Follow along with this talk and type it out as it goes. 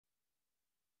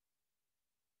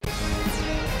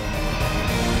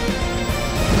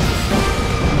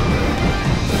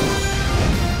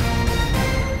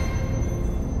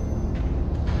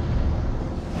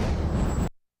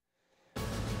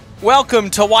Welcome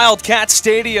to Wildcat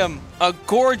Stadium, a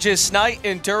gorgeous night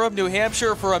in Durham, New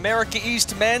Hampshire for America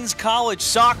East men's college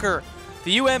soccer.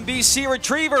 The UMBC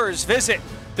Retrievers visit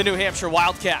the New Hampshire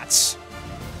Wildcats.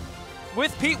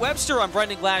 With Pete Webster, I'm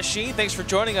Brendan Glasheen. Thanks for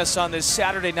joining us on this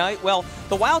Saturday night. Well,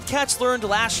 the Wildcats learned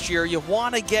last year you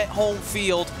want to get home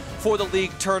field for the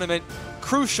league tournament.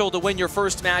 Crucial to win your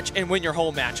first match and win your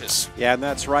home matches. Yeah, and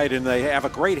that's right, and they have a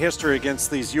great history against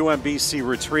these UMBC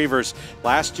Retrievers.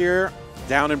 Last year,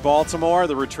 down in Baltimore,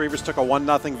 the Retrievers took a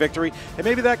 1-0 victory, and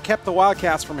maybe that kept the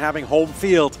Wildcats from having home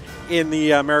field in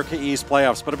the America East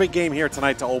playoffs. But a big game here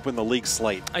tonight to open the league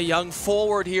slate. A young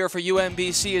forward here for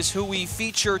UMBC is who we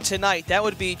feature tonight. That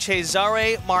would be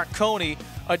Cesare Marconi,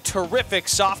 a terrific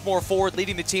sophomore forward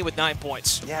leading the team with 9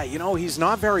 points. Yeah, you know, he's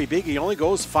not very big. He only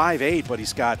goes 5'8", but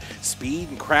he's got speed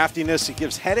and craftiness. He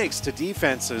gives headaches to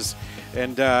defenses.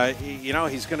 And, you know,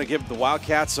 he's going to give the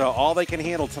Wildcats all they can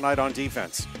handle tonight on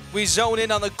defense. We zone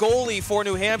in on the goalie for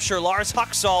New Hampshire. Lars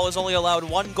Huxall has only allowed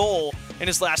 1 goal in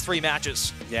his last 3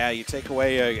 matches. Yeah, you take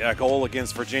away a goal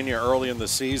against Virginia early in the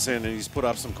season, and he's put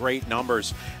up some great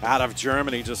numbers out of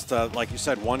Germany. Just like you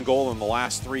said, 1 goal in the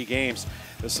last 3 games.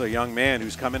 This is a young man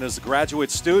who's come in as a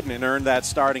graduate student and earned that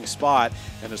starting spot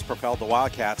and has propelled the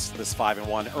Wildcats to this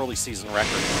 5-1 early season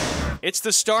record. It's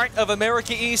the start of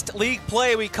America East League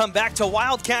play. We come back to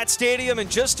Wildcat Stadium in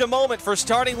just a moment for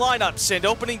starting lineups and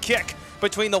opening kick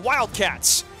between the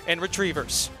Wildcats and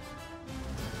Retrievers.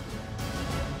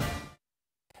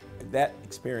 That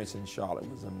experience in Charlotte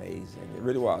was amazing. It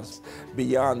really was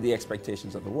beyond the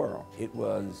expectations of the world. It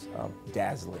was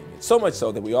dazzling. So much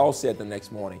so that we all said the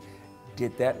next morning,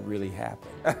 did that really happen?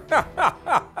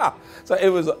 So it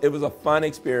was a fun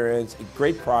experience,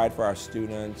 great pride for our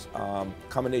students,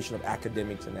 combination of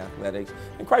academics and athletics,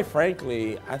 and quite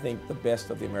frankly, I think the best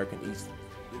of the American East,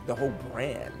 the whole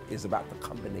brand is about the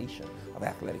combination of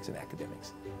athletics and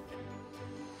academics.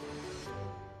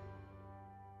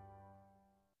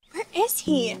 Where is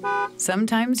he?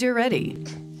 Sometimes you're ready.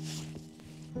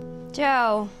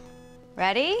 Joe,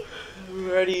 ready?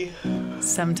 Ready.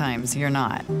 Sometimes you're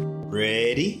not.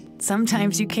 Ready?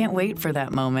 Sometimes you can't wait for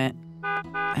that moment.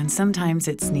 And sometimes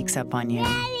it sneaks up on you.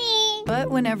 Ready. But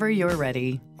whenever you're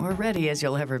ready, or ready as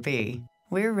you'll ever be,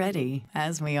 we're ready,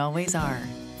 as we always are.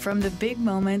 From the big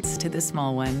moments to the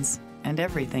small ones, and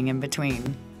everything in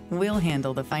between, we'll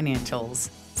handle the financials.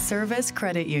 Service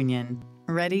Credit Union,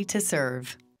 ready to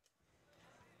serve.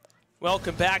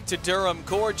 Welcome back to Durham.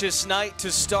 Gorgeous night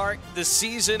to start the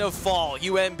season of fall.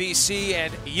 UMBC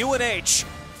and UNH,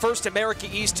 first America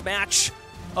East match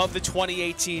of the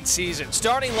 2018 season.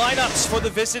 Starting lineups for the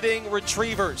visiting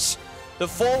Retrievers. The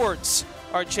forwards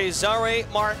are Cesare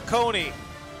Marconi,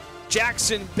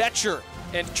 Jackson Betcher,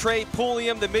 and Trey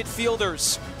Pulliam. The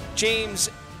midfielders, James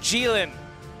Geelan,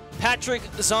 Patrick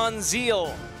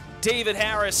Zonzil, David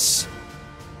Harris,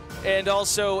 and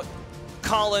also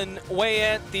Colin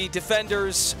Wayant. The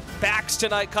defenders, backs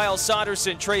tonight, Kyle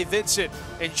Sonderson, Trey Vincent,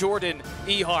 and Jordan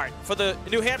Ehart. For the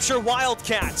New Hampshire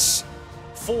Wildcats,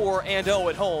 4-0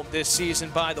 at home this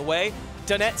season, by the way.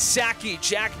 Donette Sacchi,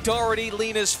 Jack Doherty,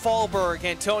 Linus Fahlberg,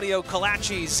 Antonio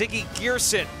Colaci, Ziggy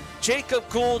Gearson, Jacob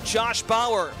Gould, Josh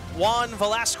Bauer, Juan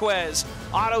Velasquez,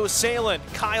 Otto Salin,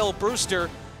 Kyle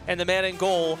Brewster, and the man in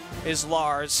goal is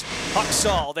Lars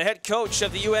Huxall. The head coach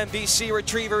of the UMBC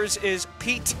Retrievers is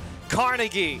Pete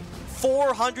Carnegie.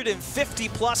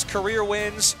 450-plus career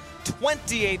wins,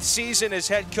 28th season as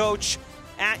head coach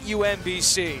at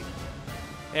UMBC.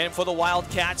 And for the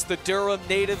Wildcats, the Durham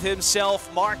native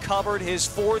himself, Mark Hubbard, his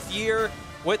 4th year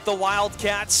with the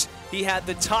Wildcats. He had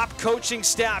the top coaching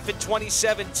staff in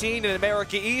 2017 in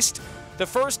America East, the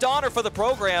first honor for the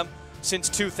program since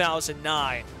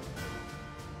 2009.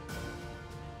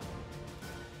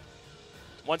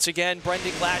 Once again,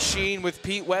 Brendan Glasheen with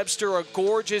Pete Webster. A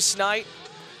gorgeous night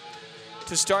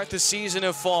to start the season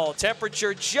of fall.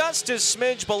 Temperature just a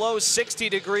smidge below 60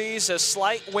 degrees, a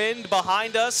slight wind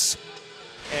behind us,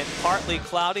 and partly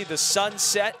cloudy. The sun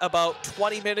set about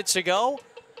 20 minutes ago,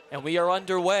 and we are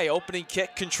underway. Opening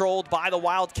kick controlled by the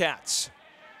Wildcats.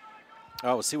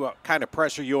 Oh, we'll see what kind of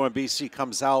pressure UMBC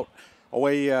comes out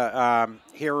away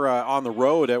here on the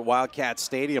road at Wildcat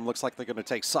Stadium. Looks like they're going to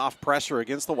take soft pressure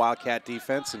against the Wildcat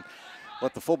defense and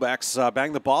let the fullbacks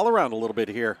bang the ball around a little bit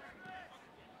here.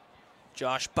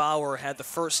 Josh Bauer had the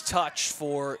first touch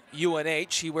for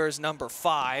UNH. He wears number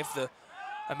 5, the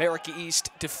America East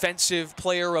Defensive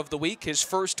Player of the Week, his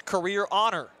first career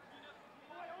honor.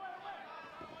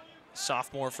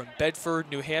 Sophomore from Bedford,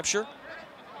 New Hampshire.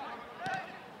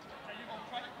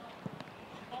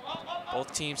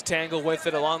 Both teams tangle with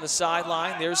it along the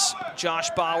sideline. There's Josh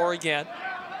Bauer again.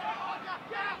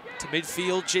 To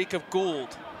midfield, Jacob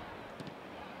Gould.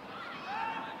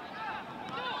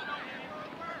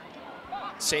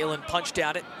 Salin punched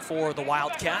at it for the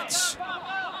Wildcats.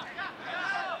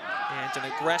 And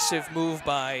an aggressive move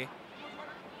by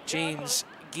James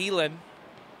Geelan.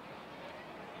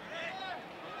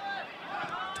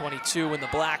 22 in the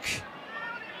black.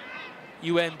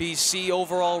 UMBC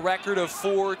overall record of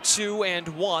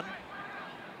 4-2-1.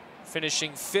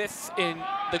 Finishing 5th in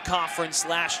the conference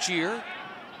last year.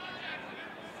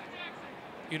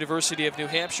 University of New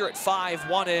Hampshire at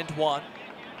 5-1-1.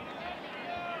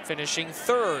 Finishing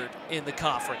 3rd in the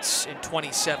conference in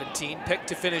 2017. Picked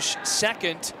to finish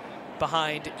 2nd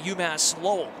behind UMass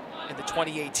Lowell in the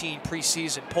 2018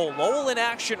 preseason poll. Lowell in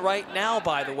action right now,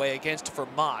 by the way, against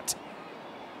Vermont.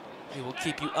 We will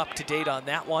keep you up to date on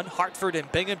that one. Hartford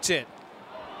and Binghamton.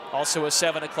 Also a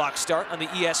 7 o'clock start on the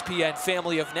ESPN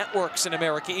family of networks in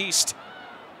America East.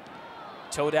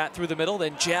 Towed at through the middle,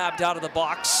 then jabbed out of the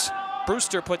box.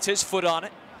 Brewster puts his foot on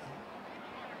it.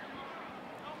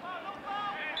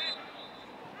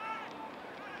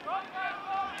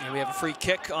 And we have a free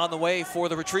kick on the way for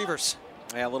the Retrievers.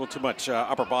 Yeah, a little too much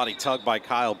upper body tug by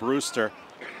Kyle Brewster,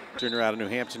 junior out of New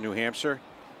Hampton, New Hampshire.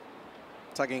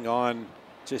 Tugging on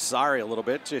Jesari a little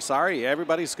bit. Jesari,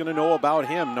 everybody's going to know about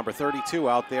him, number 32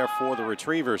 out there for the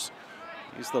Retrievers.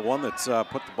 He's the one that's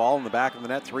put the ball in the back of the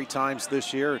net 3 times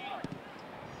this year.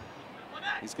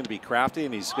 He's going to be crafty,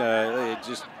 and he's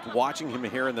just watching him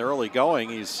here in the early going.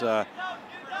 He's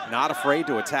not afraid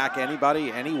to attack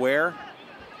anybody, anywhere.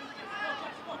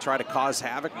 Try to cause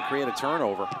havoc and create a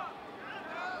turnover.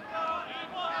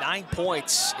 9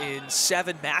 points in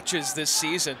 7 matches this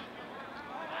season.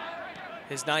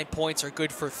 His 9 points are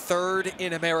good for 3rd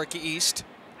in America East.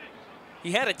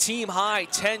 He had a team high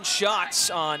 10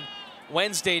 shots on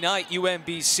Wednesday night.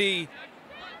 UMBC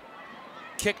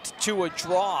kicked to a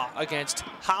draw against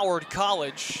Howard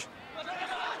College.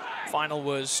 Final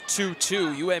was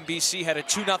 2-2. UMBC had a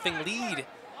 2-0 lead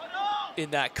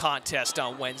in that contest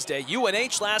on Wednesday.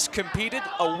 UNH last competed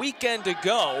a weekend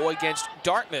ago against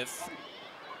Dartmouth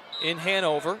in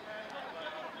Hanover.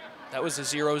 That was a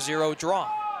 0-0 draw.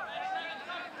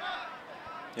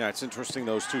 Yeah, it's interesting,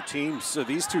 those two teams. So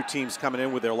these two teams coming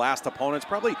in with their last opponents,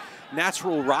 probably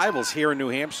natural rivals here in New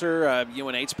Hampshire.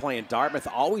 UNH playing Dartmouth,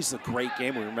 always a great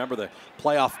game. We remember the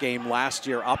playoff game last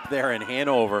year up there in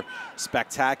Hanover.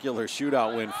 Spectacular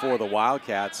shootout win for the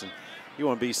Wildcats. And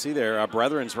UMBC, their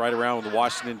brethren's right around the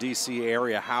Washington, D.C.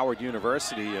 area, Howard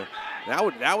University.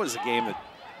 That was a game that,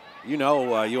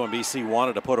 UMBC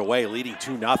wanted to put away, leading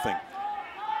 2-0.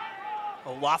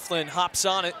 O'Loughlin hops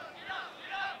on it.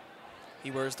 He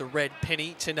wears the red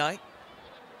penny tonight.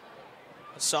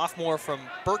 A sophomore from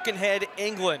Birkenhead,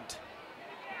 England.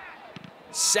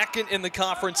 2nd in the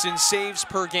conference in saves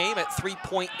per game at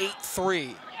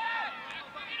 3.83.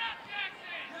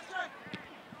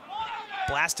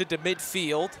 Blasted to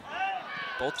midfield.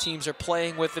 Both teams are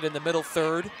playing with it in the middle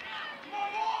third.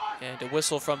 And a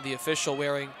whistle from the official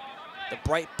wearing the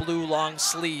bright blue long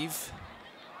sleeve.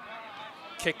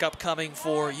 Kick up coming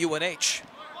for UNH.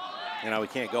 We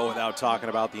can't go without talking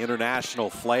about the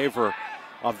international flavor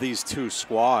of these two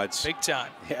squads. Big time.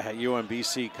 Yeah,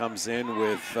 UMBC comes in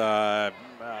with,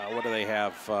 what do they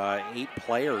have, 8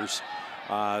 players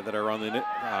that are on the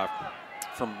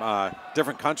from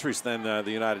different countries than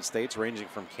the United States, ranging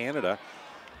from Canada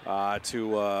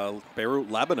to Beirut,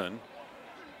 Lebanon.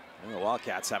 And the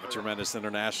Wildcats have a tremendous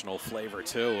international flavor,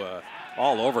 too.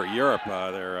 All over Europe,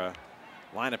 their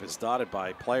lineup is dotted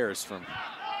by players from...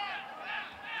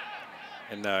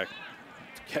 And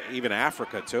even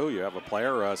Africa, too. You have a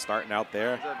player starting out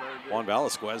there, Juan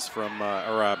Velasquez from,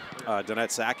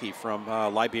 Donette Saki from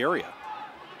Liberia.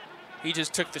 He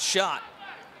just took the shot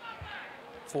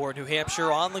for New Hampshire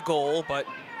on the goal, but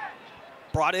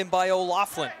brought in by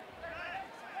O'Loughlin.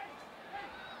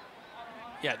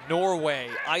 Yeah, Norway,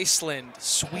 Iceland,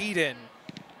 Sweden,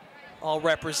 all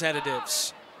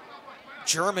representatives.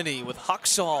 Germany with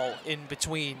Huxall in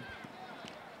between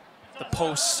the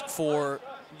posts for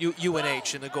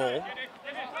UNH in the goal.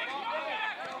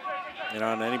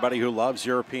 And anybody who loves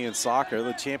European soccer,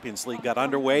 the Champions League got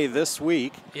underway this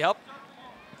week. Yep.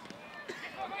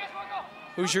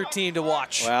 Who's your team to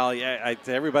watch? Well, yeah,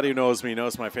 everybody who knows me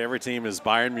knows my favorite team is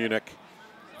Bayern Munich,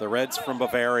 the Reds from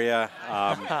Bavaria.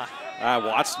 I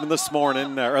watched them this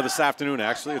morning, or this afternoon,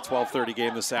 actually, a 12:30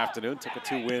 game this afternoon. Took a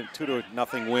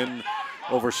 2-0 win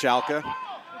over Schalke.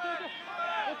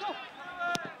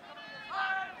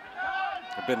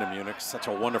 I've been to Munich, such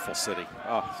a wonderful city.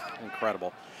 Oh,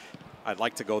 incredible. I'd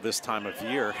like to go this time of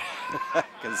year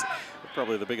because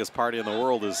probably the biggest party in the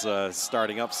world is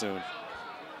starting up soon.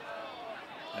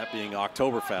 That being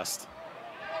Oktoberfest.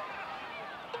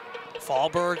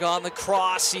 Fallberg on the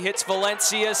cross. He hits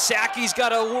Valencia. Saki's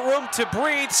got a room to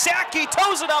breathe. Saki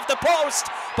toes it off the post,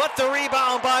 but the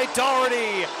rebound by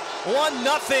Doherty.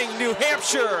 1-0 New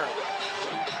Hampshire.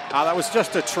 That was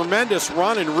just a tremendous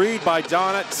run and read by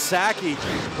Donut Saki,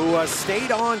 who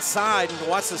stayed onside. And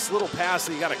watch this little pass.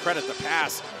 You got to credit the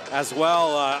pass as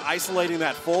well, isolating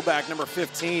that fullback, number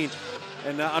 15.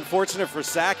 And unfortunate for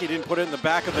Saki, didn't put it in the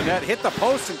back of the net. Hit the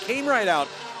post and came right out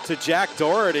to Jack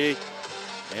Doherty.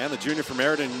 And the junior from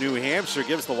Meriden, New Hampshire,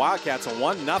 gives the Wildcats a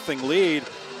 1-0 lead.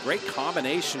 Great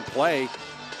combination play.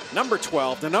 Number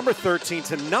 12 to number 13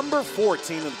 to number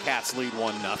 14, and the Cats lead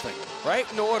 1-0. Right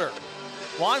in order.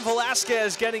 Juan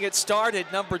Velasquez getting it started,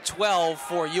 number 12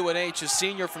 for UNH, a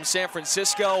senior from San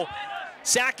Francisco.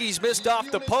 Saki's missed off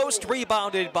the post,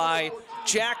 rebounded by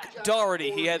Jack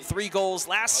Doherty. He had 3 goals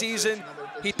last season.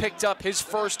 He picked up his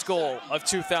first goal of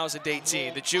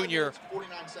 2018. The junior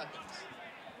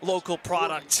local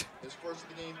product. His first of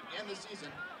the game and the season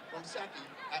from Saki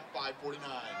at 5:49.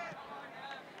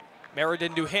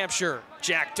 Meriden, New Hampshire,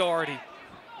 Jack Doherty.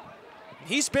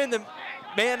 He's been the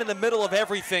man in the middle of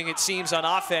everything, it seems, on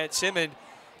offense. Him and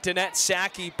Danette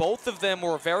Saki, both of them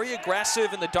were very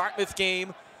aggressive in the Dartmouth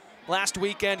game last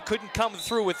weekend. Couldn't come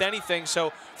through with anything.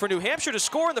 So for New Hampshire to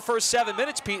score in the first 7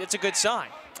 minutes, Pete, it's a good sign.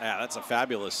 Yeah, that's a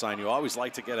fabulous sign. You always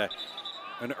like to get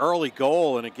an early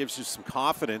goal, and it gives you some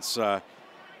confidence.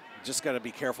 Just got to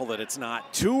be careful that it's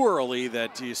not too early,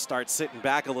 that you start sitting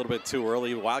back a little bit too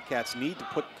early. Wildcats need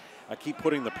to keep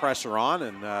putting the pressure on,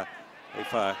 and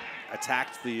they've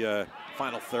attacked the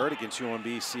final third against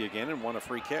UMBC again and won a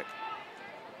free kick.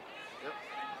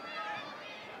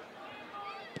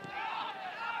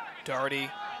 Doherty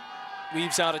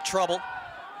weaves out of trouble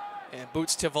and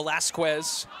boots to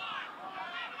Velasquez,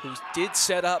 who did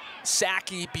set up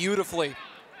Saki beautifully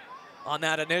on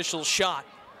that initial shot.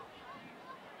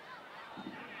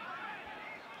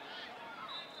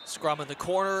 Scrum in the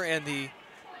corner, and the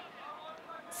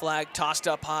flag tossed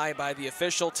up high by the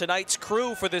official. Tonight's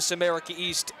crew for this America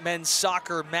East men's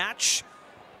soccer match: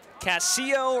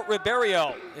 Castillo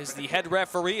Ribeiro is the head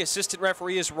referee. Assistant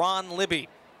referee is Ron Libby.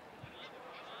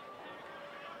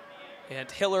 And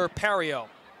Hiller Perio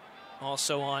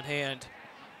also on hand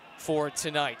for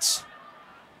tonight's.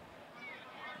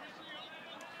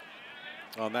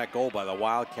 On that goal by the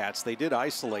Wildcats, they did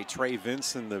isolate Trey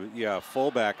Vinson, the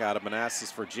fullback out of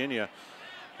Manassas, Virginia.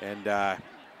 And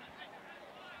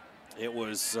it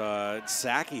was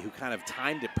Saki who kind of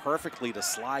timed it perfectly to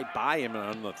slide by him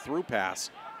on the through pass.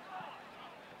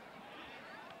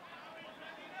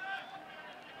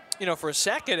 You know, for a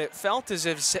second, it felt as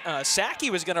if Saki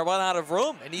was going to run out of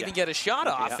room and even get a shot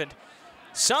off. And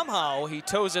somehow he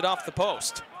toes it off the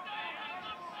post.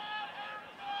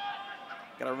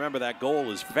 Got to remember that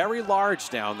goal is very large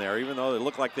down there, even though it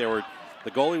looked like the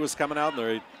goalie was coming out and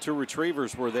the 2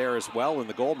 retrievers were there as well in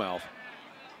the goal mouth.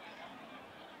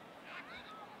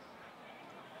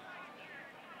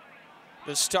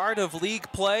 The start of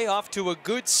league play off to a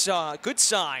good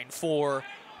sign for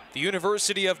the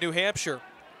University of New Hampshire.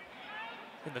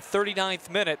 In the 39th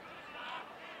minute,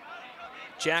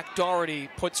 Jack Doherty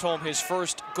puts home his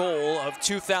first goal of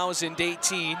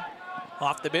 2018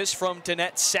 off the miss from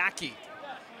Danette Saki.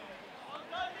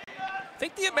 I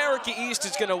think the America East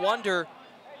is going to wonder,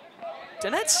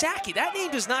 Danette Saki, that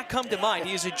name does not come to mind.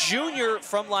 He is a junior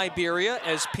from Liberia,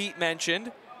 as Pete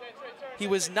mentioned. He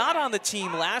was not on the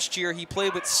team last year. He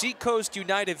played with Seacoast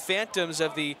United Phantoms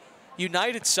of the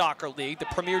United Soccer League, the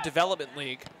Premier Development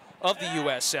League of the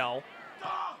USL.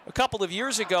 A couple of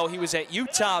years ago, he was at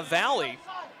Utah Valley.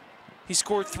 He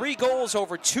scored 3 goals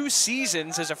over 2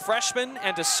 seasons as a freshman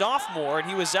and a sophomore, and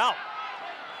he was out.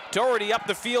 Doherty up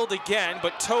the field again,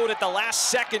 but towed at the last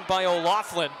second by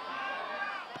O'Loughlin.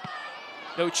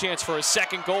 No chance for a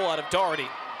second goal out of Doherty.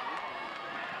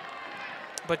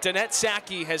 But Danette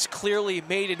Saki has clearly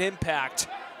made an impact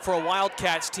for a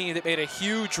Wildcats team that made a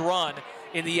huge run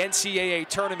in the NCAA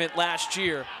tournament last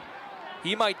year.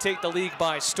 He might take the league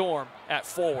by storm at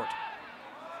forward.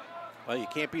 Well, you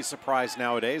can't be surprised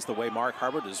nowadays the way Mark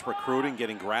Hubbard is recruiting,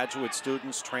 getting graduate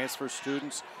students, transfer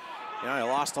students. You know, he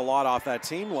lost a lot off that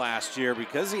team last year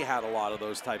because he had a lot of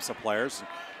those types of players.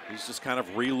 He's just kind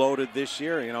of reloaded this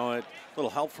year. You know, a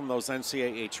little help from those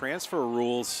NCAA transfer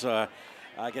rules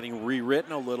getting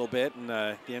rewritten a little bit, and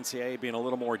the NCAA being a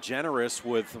little more generous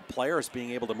with players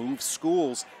being able to move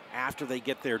schools after they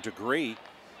get their degree,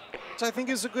 which I think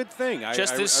is a good thing.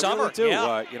 Just this summer, really do.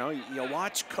 Yeah. You know, you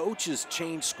watch coaches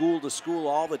change school to school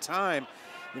all the time.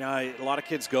 You know, a lot of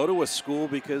kids go to a school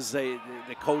because the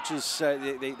coaches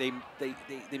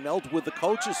they meld with the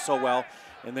coaches so well,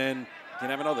 and then you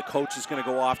never know, the coach is going to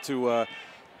go off to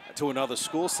to another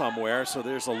school somewhere. So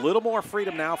there's a little more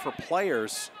freedom now for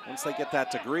players once they get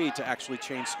that degree to actually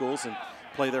change schools and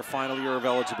play their final year of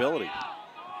eligibility.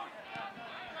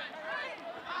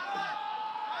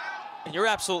 And you're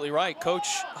absolutely right. Coach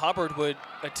Hubbard would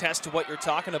attest to what you're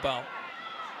talking about.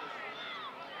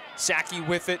 Saki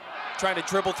with it, trying to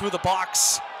dribble through the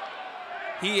box.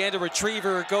 He and a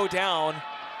retriever go down.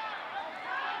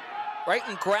 Right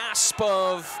in grasp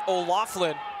of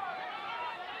O'Loughlin.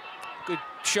 Good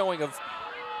showing of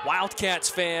Wildcats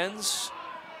fans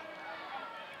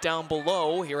down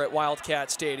below here at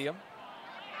Wildcat Stadium.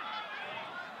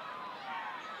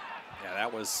 Yeah,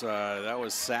 that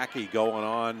was Saki going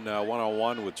on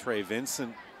one-on-one with Trey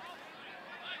Vincent.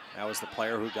 That was the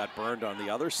player who got burned on the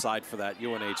other side for that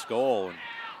UNH goal. And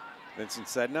Vincent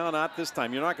said, "No, not this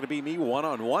time. You're not going to beat me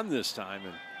one-on-one this time."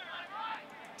 And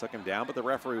took him down, but the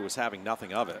referee was having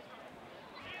nothing of it.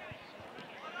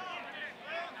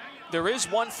 There is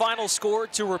one final score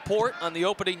to report on the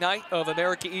opening night of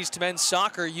America East men's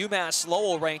soccer. UMass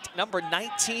Lowell ranked number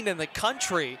 19 in the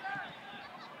country,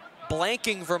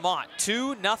 blanking Vermont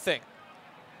 2-0.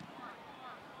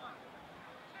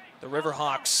 The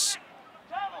Riverhawks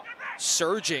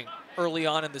surging early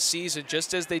on in the season,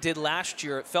 just as they did last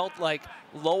year. It felt like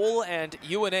Lowell and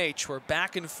UNH were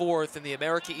back and forth in the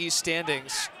America East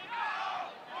standings.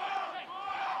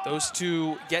 Those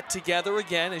two get together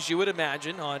again, as you would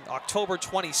imagine, on October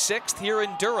 26th here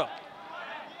in Durham.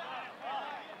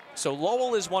 So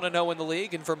Lowell is 1-0 in the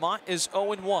league, and Vermont is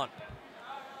 0-1.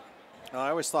 I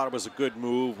always thought it was a good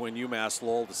move when UMass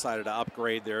Lowell decided to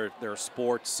upgrade their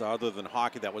sports other than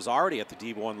hockey that was already at the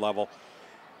D1 level.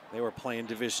 They were playing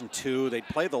Division II. They'd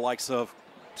play the likes of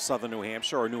Southern New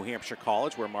Hampshire or New Hampshire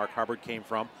College, where Mark Hubbard came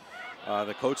from.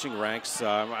 The coaching ranks.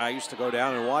 I used to go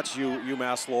down and watch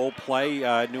UMass Lowell play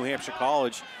New Hampshire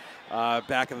College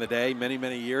back in the day,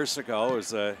 many years ago. It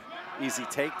was an easy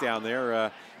takedown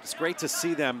there. It's great to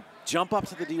see them jump up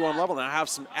to the D1 level and have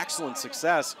some excellent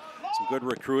success, some good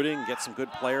recruiting, get some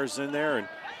good players in there. And,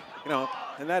 you know,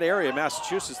 in that area,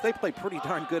 Massachusetts, they play pretty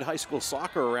darn good high school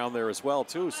soccer around there as well,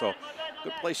 too. So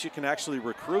good place you can actually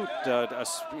recruit,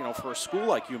 for a school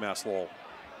like UMass Lowell.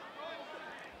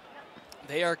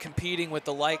 They are competing with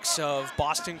the likes of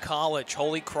Boston College,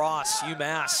 Holy Cross,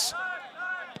 UMass.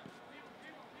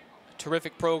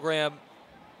 Terrific program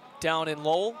down in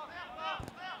Lowell.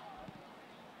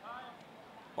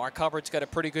 Mark Hubbard's got a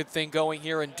pretty good thing going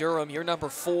here in Durham. You're number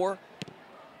 4.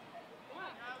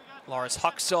 Lars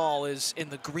Huxall is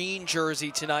in the green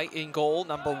jersey tonight in goal,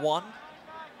 number 1.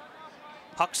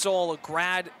 Huxall, a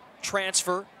grad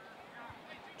transfer,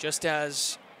 just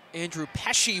as Andrew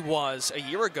Pesci was a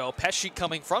year ago. Pesci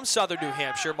coming from Southern New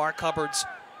Hampshire, Mark Hubbard's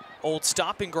old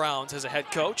stomping grounds as a head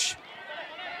coach.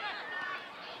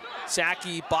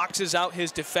 Saki boxes out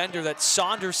his defender. That's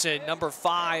Saunderson, number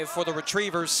 5 for the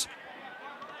Retrievers.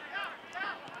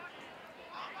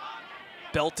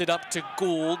 Belted up to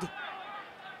Gould.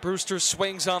 Brewster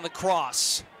swings on the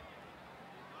cross.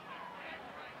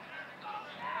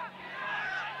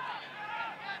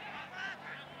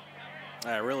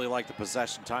 I really like the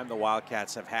possession time the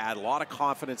Wildcats have had. A lot of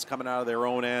confidence coming out of their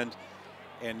own end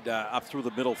and up through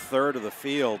the middle third of the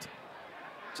field.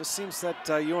 Just seems that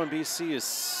UMBC is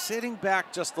sitting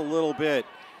back just a little bit.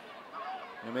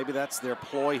 And maybe that's their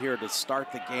ploy here to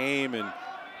start the game and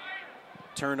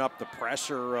turn up the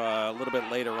pressure a little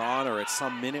bit later on or at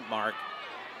some minute mark.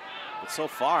 But so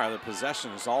far, the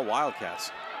possession is all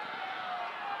Wildcats.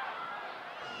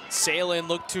 Salin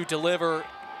looked to deliver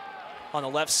on the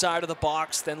left side of the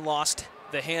box, then lost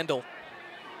the handle.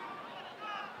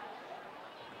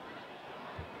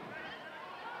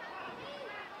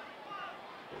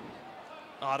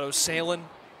 Otto Salin,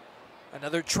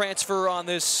 another transfer on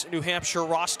this New Hampshire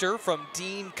roster from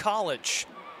Dean College.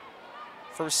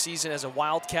 First season as a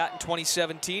Wildcat in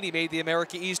 2017. He made the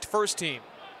America East first team.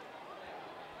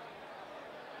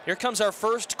 Here comes our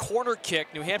first corner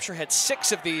kick. New Hampshire had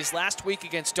 6 of these last week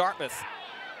against Dartmouth.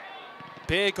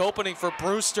 Big opening for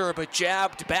Brewster, but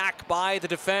jabbed back by the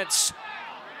defense.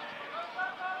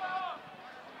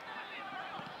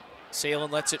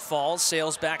 Salin lets it fall,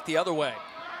 sails back the other way.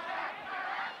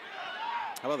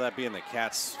 How about that being the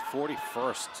Cats'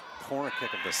 41st corner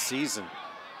kick of the season?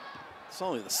 It's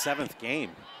only the 7th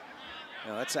game.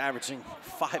 You know, that's averaging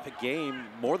 5 a game,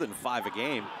 more than 5 a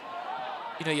game.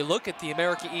 You know, you look at the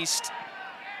America East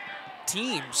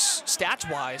teams,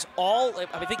 stats-wise,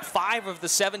 I think 5 of the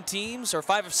 7 teams, or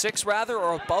 5 of 6 rather,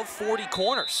 are above 40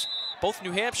 corners. Both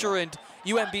New Hampshire and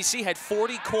UMBC had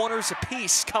 40 corners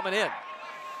apiece coming in.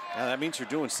 Yeah, that means you're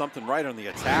doing something right on the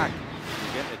attack.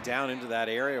 You're getting it down into that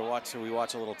area. We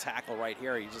watch a little tackle right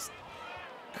here. You just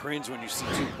cringe when you see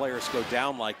two players go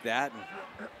down like that.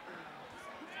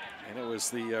 And it was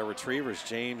the Retrievers,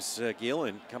 James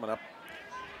Gillen, coming up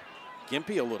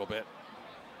gimpy a little bit.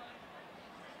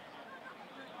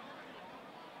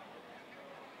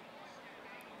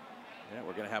 Yeah,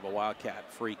 we're going to have a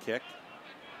Wildcat free kick.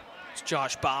 It's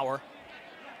Josh Bauer.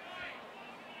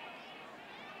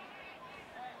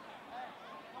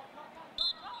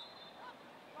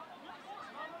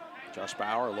 Josh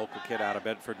Bauer, a local kid out of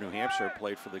Bedford, New Hampshire,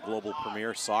 played for the Global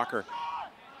Premier Soccer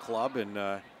Club,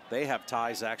 and they have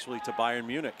ties actually to Bayern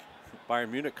Munich. Bayern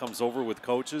Munich comes over with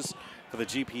coaches for the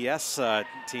GPS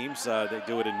teams. They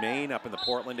do it in Maine, up in the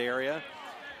Portland area.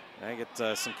 And I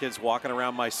get some kids walking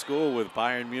around my school with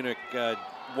Bayern Munich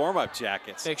warm-up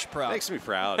jackets. Makes you proud. Makes me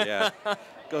proud, yeah.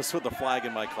 Goes with the flag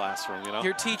in my classroom, you know.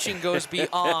 Your teaching goes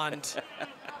beyond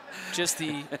just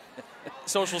the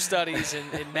social studies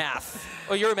and math.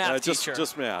 Oh, you're a math teacher.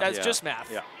 Just math. That's yeah. just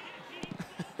math. Yeah.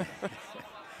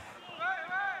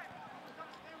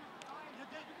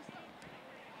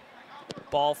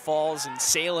 Ball falls in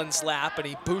Salen's lap, and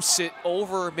he boosts it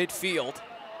over midfield.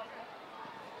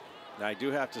 Now, I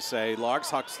do have to say, Lars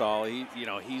Huxtall,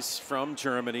 he's from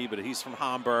Germany, but he's from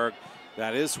Hamburg.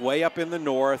 That is way up in the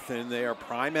north, and they are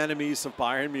prime enemies of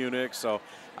Bayern Munich. So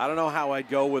I don't know how I'd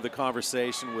go with the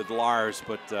conversation with Lars,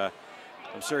 but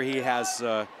I'm sure he has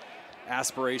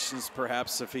aspirations,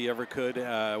 perhaps, if he ever could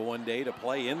one day, to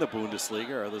play in the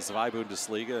Bundesliga or the Zwei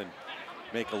Bundesliga and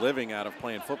make a living out of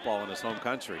playing football in his home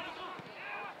country.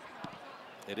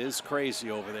 It is crazy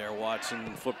over there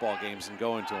watching football games and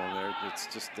going to them.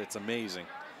 It's amazing.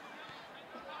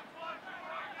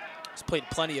 He's played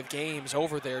plenty of games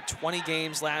over there. 20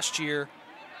 games last year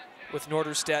with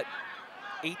Norderstedt,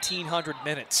 1,800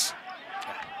 minutes.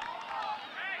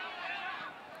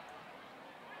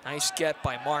 Nice get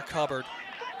by Mark Hubbard.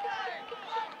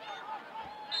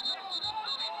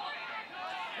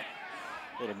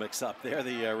 Little mix up there.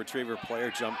 The Retriever player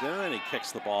jumped in and he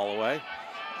kicks the ball away.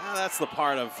 That's the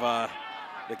part of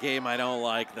the game I don't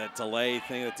like, that delay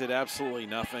thing that did absolutely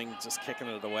nothing, just kicking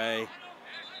it away.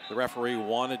 The referee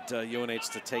wanted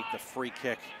UNH to take the free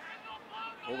kick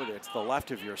over there. It's the left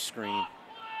of your screen.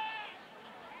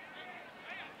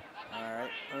 All right,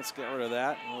 let's get rid of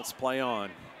that and let's play on.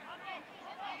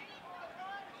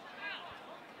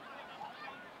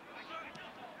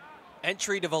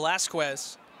 Entry to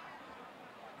Velasquez.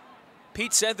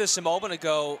 Pete said this a moment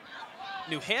ago.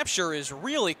 New Hampshire is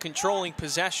really controlling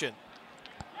possession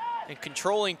and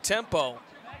controlling tempo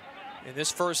in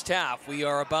this first half. We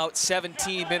are about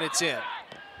 17 minutes in.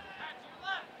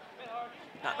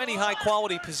 Not many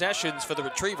high-quality possessions for the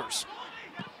Retrievers.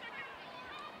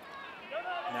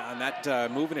 Now, and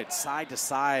that moving it side to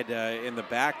side in the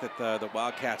back that the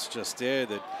Wildcats just did,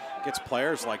 that gets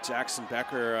players like Jackson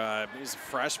Becker, he's a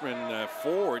freshman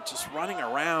forward, just running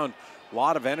around. A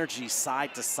lot of energy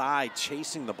side to side,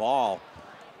 chasing the ball.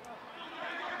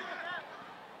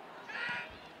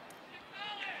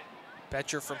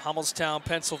 Betcher from Hummelstown,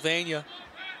 Pennsylvania.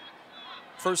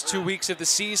 First 2 weeks of the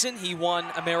season, he won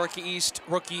America East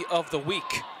Rookie of the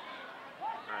Week.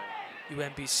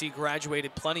 UMBC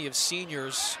graduated plenty of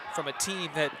seniors from a team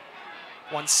that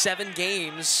won 7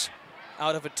 games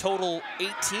out of a total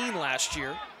 18 last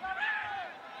year.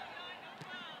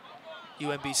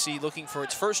 UMBC looking for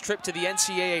its first trip to the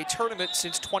NCAA tournament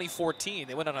since 2014.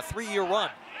 They went on a 3-year run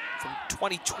from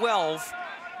 2012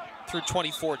 through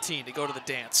 2014 to go to the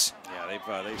dance.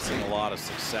 Yeah, they've seen a lot of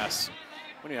success.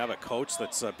 When you have a coach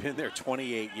that's been there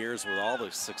 28 years with all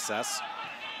the success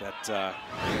that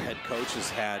head coach has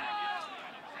had,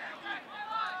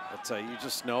 but you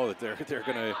just know that they're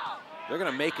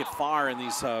gonna make it far in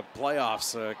these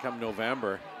playoffs come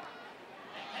November.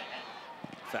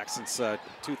 In fact, since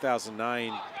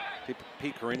 2009,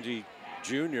 Pete Caringi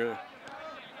Jr.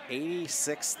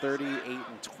 86, 38,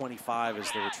 and 25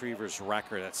 is the Retrievers'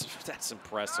 record. That's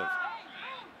impressive.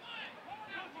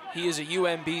 He is a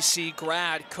UMBC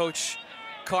grad, Coach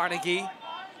Carnegie.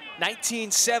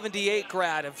 1978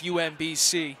 grad of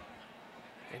UMBC.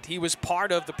 And he was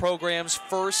part of the program's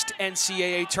first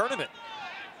NCAA tournament.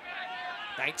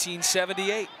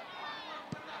 1978.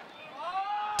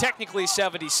 Technically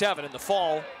 77 in the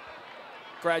fall.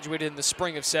 Graduated in the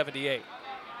spring of 78.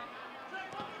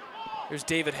 Here's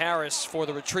David Harris for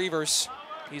the Retrievers.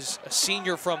 He's a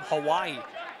senior from Hawaii.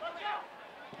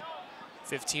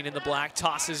 15 in the black,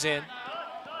 tosses in.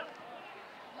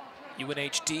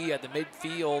 UNHD at the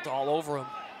midfield, all over him.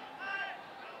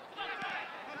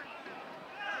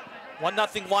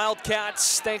 1-0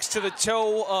 Wildcats, thanks to the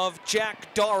toe of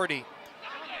Jack Doherty.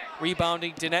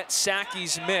 Rebounding Danette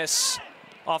Sackey's miss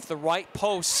off the right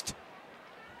post.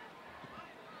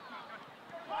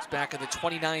 It's back in the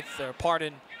 29th, or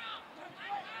pardon,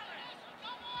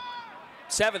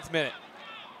 7th minute.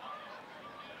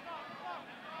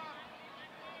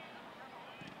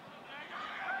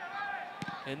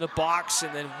 In the box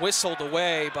and then whistled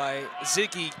away by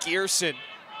Ziggy Gearson.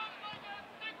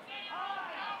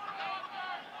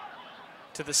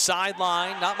 To the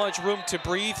sideline, not much room to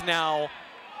breathe now.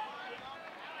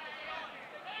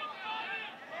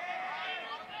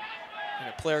 And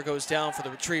a player goes down for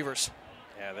the Retrievers.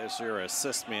 Yeah, there's your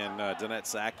assist man, Donette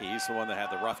Zaki. He's the one that had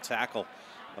the rough tackle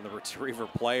on the Retriever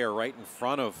player right in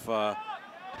front of the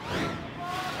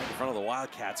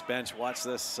Wildcats bench. Watch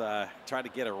this, try to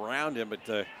get around him,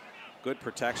 but good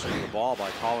protection of the ball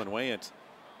by Colin Wayant.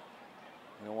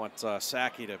 I don't want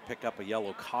Saki to pick up a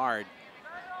yellow card,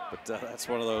 but that's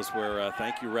one of those where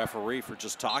thank you, referee, for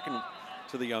just talking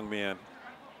to the young man.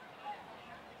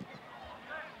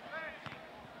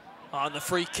 On the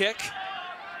free kick,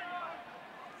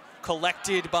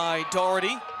 collected by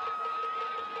Doherty.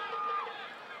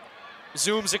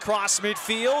 Zooms across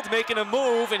midfield, making a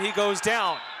move, and he goes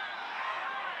down.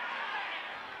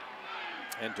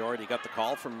 And Doherty got the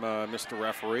call from Mr.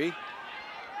 Referee.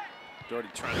 Doherty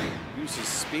trying to use his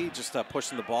speed, just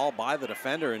pushing the ball by the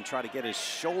defender and try to get his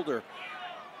shoulder,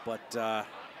 but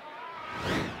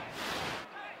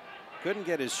couldn't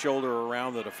get his shoulder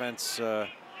around the defense.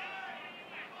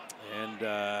 And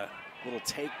little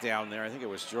takedown there. I think it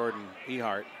was Jordan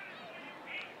Ehart.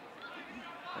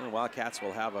 And the Wildcats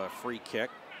will have a free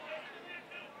kick.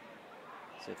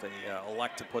 See if they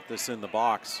elect to put this in the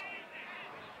box.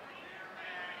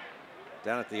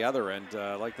 Down at the other end,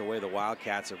 I like the way the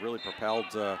Wildcats have really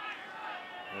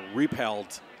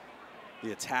repelled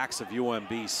the attacks of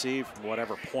UMBC from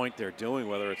whatever point they're doing,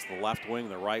 whether it's the left wing,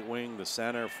 the right wing, the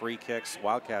center, free kicks.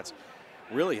 Wildcats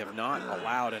really have not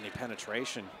allowed any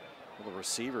penetration for the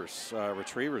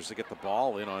Retrievers to get the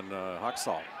ball in on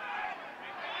Huxall.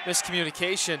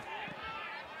 Miscommunication.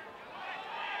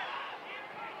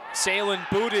 Salen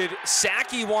booted.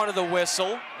 Saki wanted the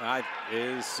whistle.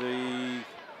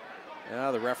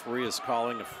 The referee is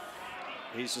calling.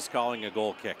 He's just calling a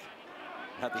goal kick.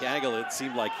 At the angle, it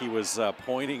seemed like he was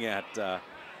pointing at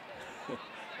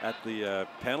at the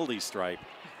penalty stripe.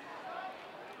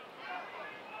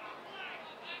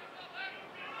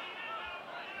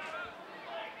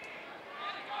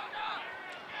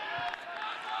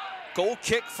 Goal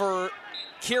kick for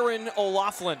Kieran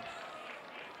O'Loughlin.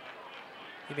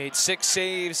 He made 6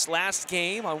 saves last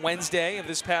game on Wednesday of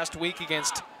this past week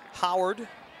against Howard.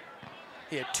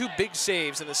 He had 2 big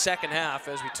saves in the second half.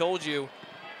 As we told you,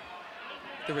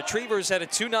 the Retrievers had a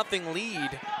 2-0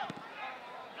 lead.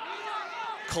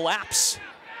 Collapse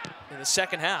in the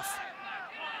second half.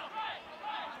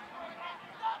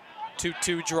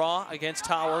 2-2 draw against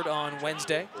Howard on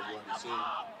Wednesday. For UMBC,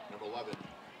 number 11,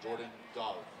 Jordan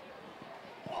Dove.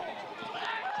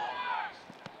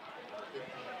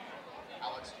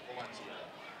 Alex Valencia.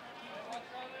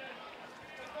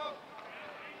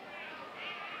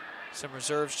 Some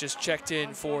reserves just checked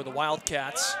in for the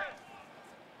Wildcats.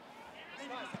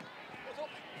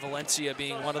 Valencia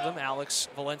being one of them, Alex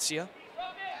Valencia.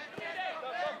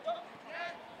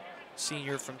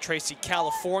 Senior from Tracy,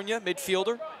 California,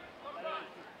 midfielder.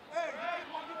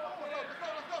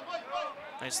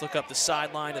 Nice look up the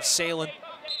sideline of Salen.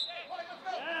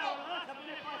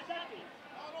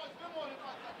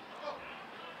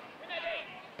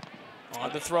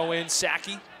 On the throw in,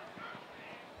 Saki.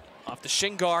 Off the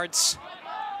shin guards.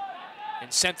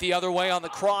 And sent the other way on the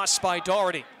cross by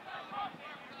Doherty.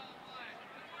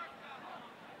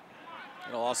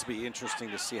 It'll also be interesting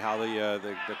to see how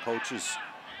the coaches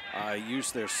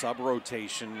use their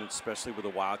sub-rotation, especially with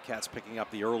the Wildcats picking up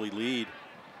the early lead.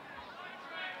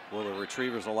 Will the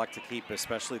Retrievers elect to keep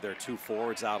especially their 2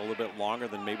 forwards out a little bit longer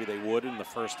than maybe they would in the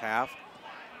first half?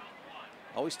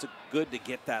 Always good to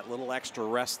get that little extra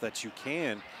rest that you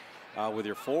can with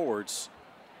your forwards,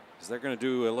 because they're going to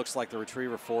do, it looks like the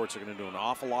Retriever forwards are going to do an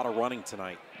awful lot of running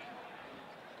tonight.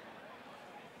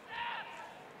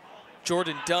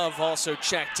 Jordan Dove also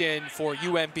checked in for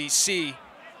UMBC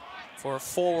for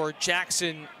forward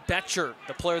Jackson Betcher,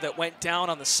 the player that went down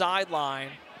on the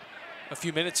sideline a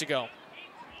few minutes ago.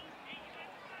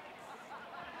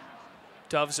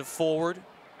 Dove's a forward,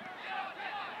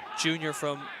 junior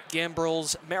from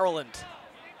Gambrills, Maryland.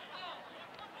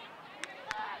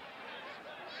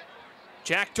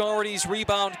 Jack Doherty's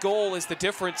rebound goal is the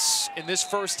difference in this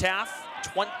first half.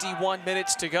 21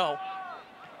 minutes to go.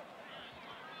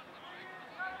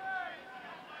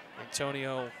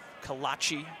 Antonio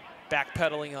Kalachi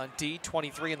backpedaling on D,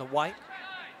 23 in the white.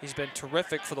 He's been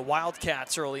terrific for the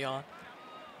Wildcats early on.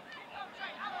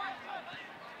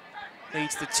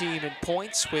 leads the team in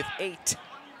points with 8.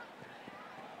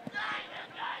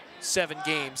 7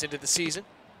 games into the season.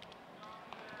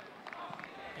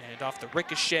 And off the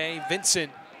ricochet,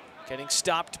 Vincent getting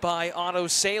stopped by Otto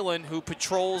Salin, who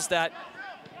patrols that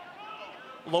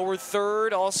lower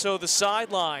third, also the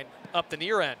sideline up the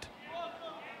near end.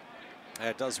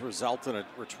 It does result in a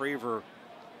retriever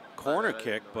corner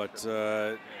kick, but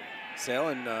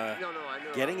Salin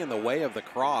getting in the way of the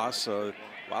cross, so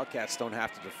Wildcats don't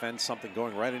have to defend something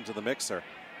going right into the mixer.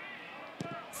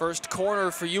 First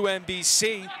corner for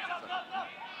UMBC.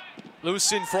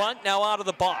 Loose in front, now out of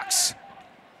the box.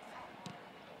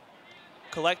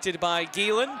 Collected by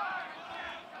Gielan.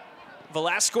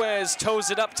 Velasquez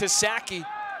toes it up to Saki.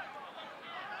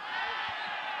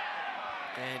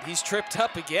 And he's tripped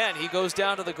up again. He goes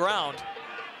down to the ground.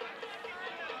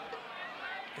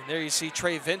 And there you see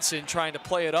Trey Vincent trying to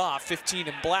play it off. 15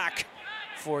 in black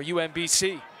for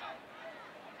UMBC.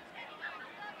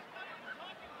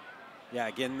 Yeah,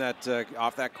 again, that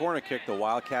off that corner kick, the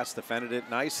Wildcats defended it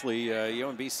nicely.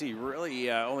 UMBC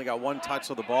really only got 1 touch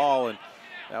of the ball, and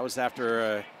that was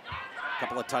after a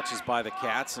couple of touches by the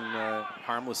Cats, and a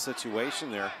harmless situation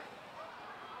there.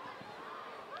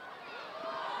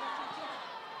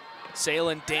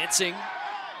 Salin dancing.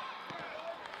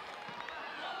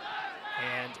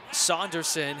 And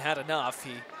Saunderson had enough.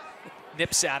 He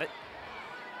nips at it.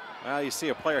 Well, you see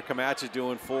a player come at you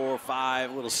doing 4 or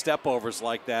 5 little step overs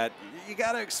like that. You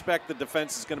got to expect the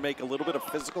defense is going to make a little bit of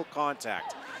physical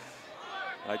contact.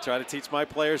 I try to teach my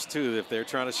players too, if they're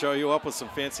trying to show you up with some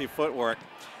fancy footwork,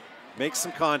 make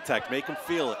some contact, make them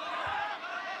feel it.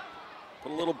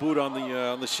 Put a little boot on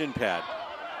the shin pad.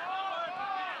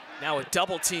 Now a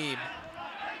double team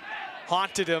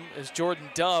haunted him as Jordan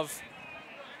Dove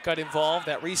got involved.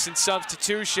 That recent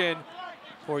substitution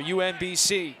for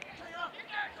UMBC.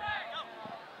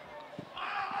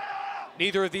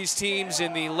 Neither of these teams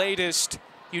in the latest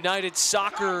United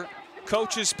Soccer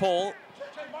coaches poll,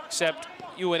 except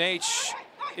UNH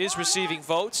is receiving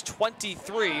votes,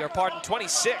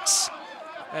 26,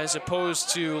 as opposed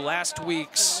to last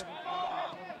week's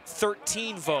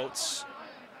 13 votes.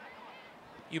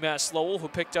 UMass Lowell, who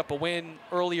picked up a win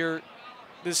earlier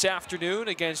this afternoon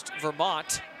against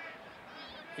Vermont,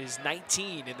 is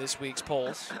 19 in this week's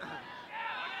polls.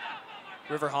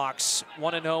 Riverhawks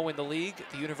 1-0 in the league.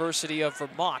 The University of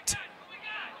Vermont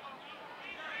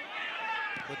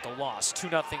with the loss.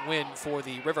 2-0 win for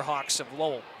the Riverhawks of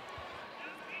Lowell.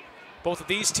 Both of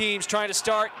these teams trying to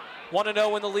start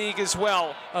 1-0 in the league as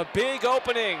well. A big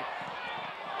opening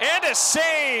and a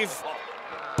save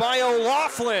by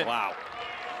O'Loughlin. Wow.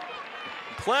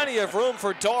 Plenty of room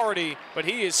for Doherty, but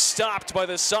he is stopped by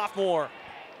the sophomore.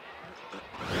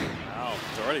 Wow,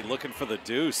 Doherty looking for the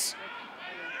deuce.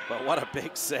 But what a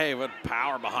big save, what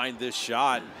power behind this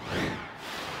shot.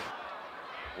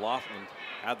 Laughlin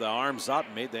had the arms up,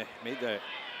 made the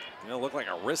look like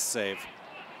a wrist save.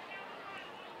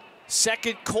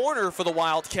 Second corner for the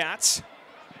Wildcats.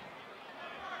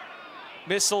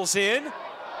 Missiles in,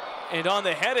 and on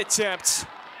the head attempt,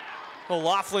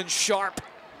 O'Loughlin sharp.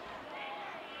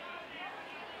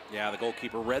 Yeah, the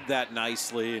goalkeeper read that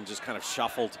nicely and just kind of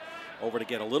shuffled over to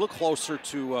get a little closer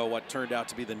to what turned out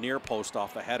to be the near post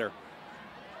off the header.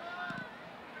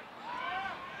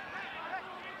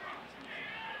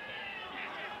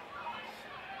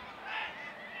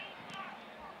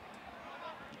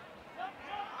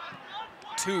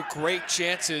 Two great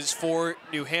chances for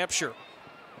New Hampshire.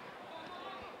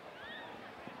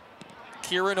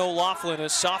 Kieran O'Loughlin, a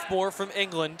sophomore from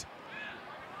England,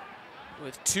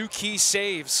 with 2 key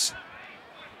saves.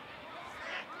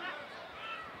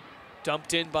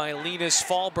 Dumped in by Linus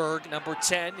Fahlberg, number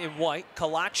 10 in white.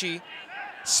 Kalachi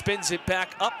spins it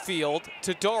back upfield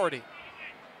to Doherty.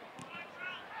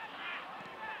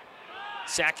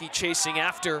 Saki chasing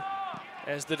after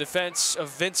as the defense of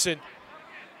Vincent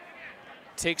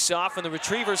takes off and the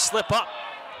retrievers slip up.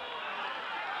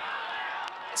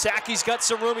 Saki's got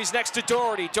some room, he's next to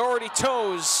Doherty. Doherty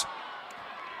toes.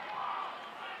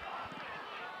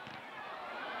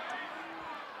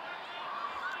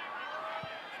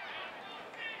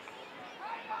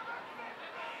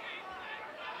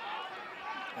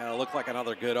 And it looked like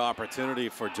another good opportunity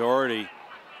for Doherty.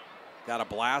 Got a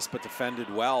blast, but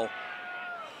defended well.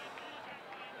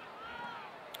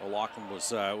 O'Loughlin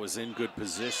was in good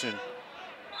position.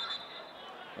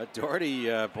 But Doherty,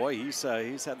 boy, he's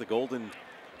had the golden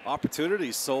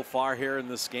opportunities so far here in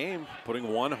this game,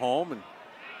 putting one home and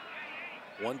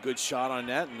one good shot on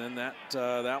net, and then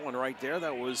that one right there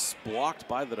that was blocked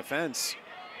by the defense.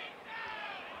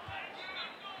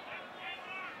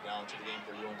 Down to the game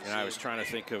for UMBC. And I was trying to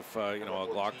think of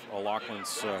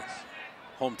O'Loughlin's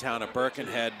hometown of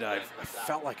Birkenhead. I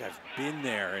felt like I've been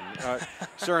there, and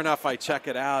sure enough, I check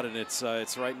it out, and it's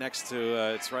right next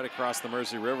to, it's right across the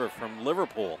Mersey River from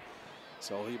Liverpool.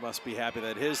 So he must be happy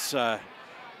that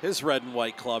his red and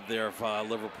white club there of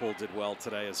Liverpool did well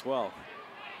today as well.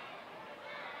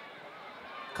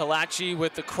 Kalachi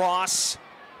with the cross,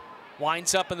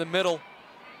 winds up in the middle,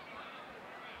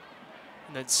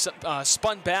 and then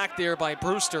spun back there by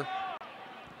Brewster.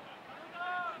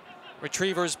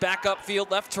 Retrievers back upfield,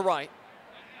 left to right.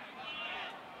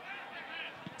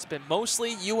 It's been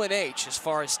mostly UNH as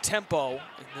far as tempo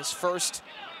in this first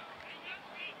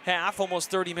half,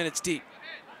 almost 30 minutes deep.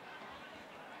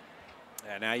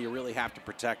 And now you really have to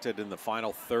protect it in the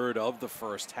final third of the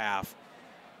first half.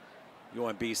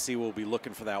 UMBC will be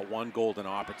looking for that one golden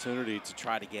opportunity to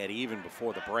try to get even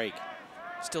before the break.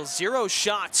 Still 0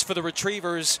 shots for the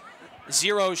Retrievers,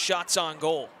 0 shots on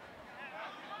goal.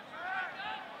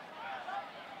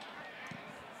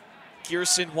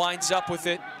 Gearson winds up with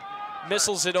it,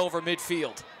 missiles it over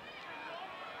midfield.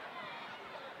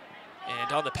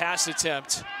 And on the pass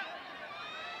attempt,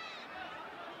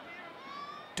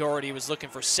 Doherty was looking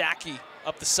for Saki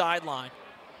up the sideline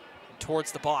and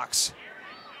towards the box.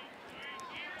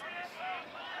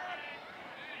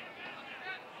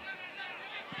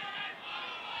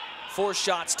 Four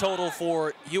shots total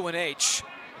for UNH,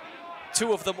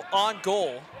 2 of them on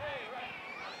goal.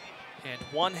 And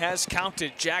one has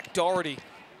counted, Jack Doherty.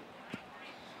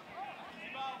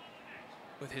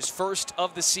 With his first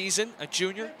of the season, a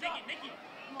junior.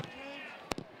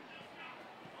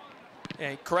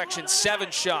 And correction,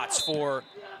 7 shots for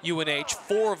UNH,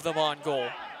 4 of them on goal.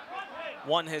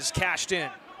 One has cashed in.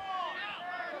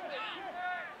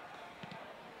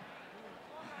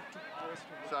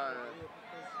 A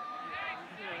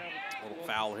little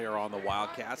foul here on the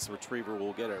Wildcats. The Retriever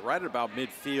will get it right at about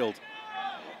midfield.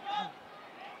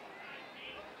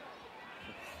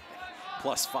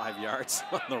 Plus 5 yards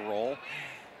on the roll.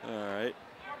 All right.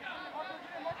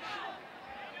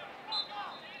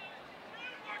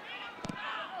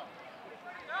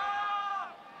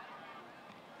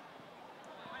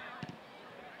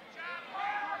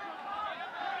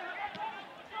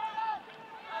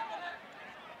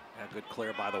 A good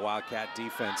clear by the Wildcat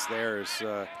defense there as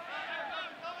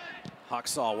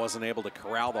Huxall wasn't able to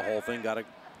corral the whole thing. Got a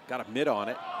mid on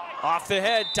it. Off the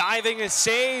head, diving, a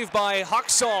save by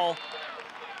Huxall.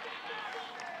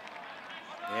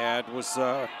 Yeah, it was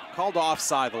called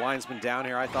offside. The linesman down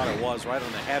here, I thought it was, right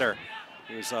on the header.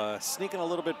 He was sneaking a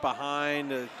little bit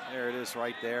behind. There it is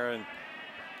right there. And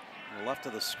on the left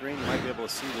of the screen, you might be able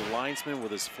to see the linesman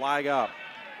with his flag up.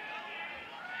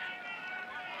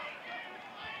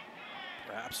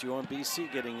 Perhaps UMBC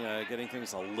getting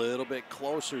things a little bit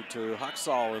closer to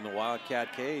Huxall in the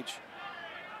Wildcat cage.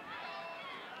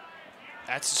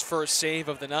 That's his first save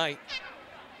of the night.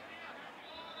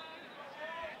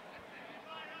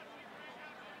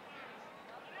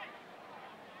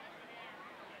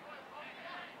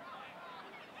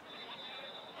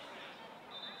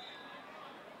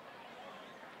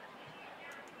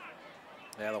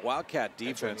 Yeah, the Wildcat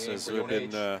defense has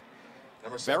been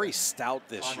very stout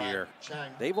this year.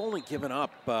 They've only given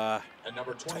up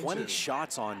 20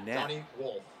 shots on net.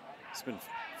 It's been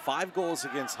 5 goals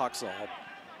against Huxall,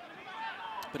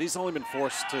 but he's only been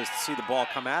forced to see the ball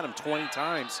come at him 20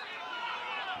 times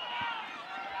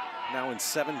now in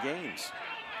 7 games.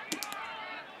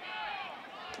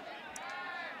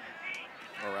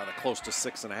 Or rather close to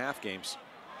 6.5 games.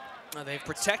 They've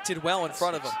protected well in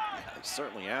front of him. Yeah, they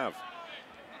certainly have.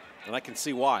 And I can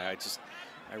see why.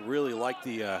 I really like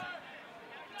the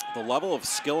level of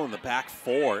skill in the back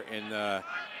four, and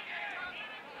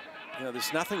you know,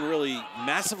 there's nothing really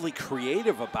massively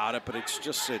creative about it, but it's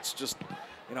just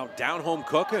you know, down home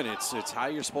cooking. It's how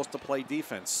you're supposed to play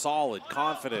defense. Solid,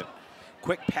 confident,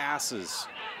 quick passes.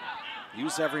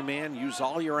 Use every man, use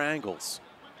all your angles.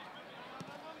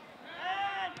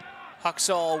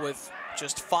 Huxall with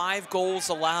just 5 goals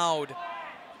allowed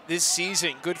this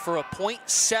season, good for a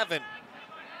 .7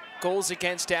 goals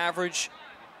against average.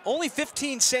 Only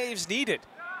 15 saves needed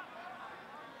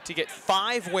to get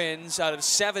 5 wins out of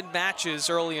 7 matches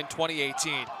early in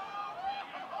 2018.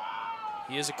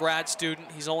 He is a grad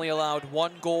student. He's only allowed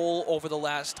 1 goal over the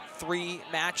last 3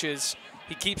 matches.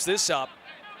 He keeps this up.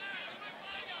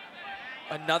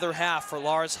 Another half for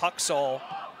Lars Huxall.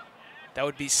 That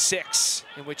would be 6,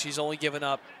 in which he's only given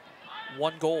up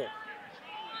 1 goal.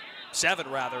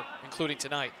 7 rather, including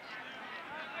tonight.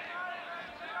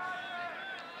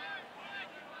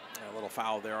 A little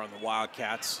foul there on the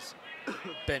Wildcats.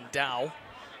 Ben Dow.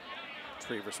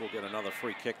 Retrievers will get another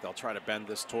free kick. They'll try to bend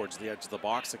this towards the edge of the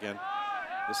box again.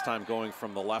 This time going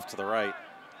from the left to the right.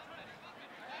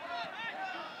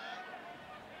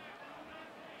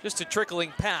 Just a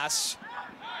trickling pass.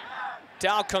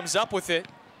 Dow comes up with it,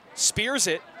 spears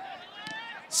it.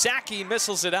 Saki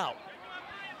missiles it out.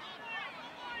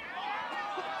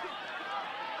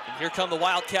 And here come the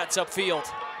Wildcats upfield.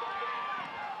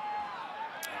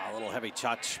 A little heavy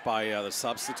touch by the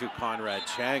substitute Conrad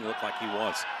Chang. Looked like he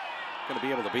was going to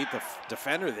be able to beat the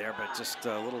defender there, but just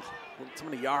a little too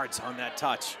many yards on that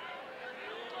touch.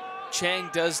 Chang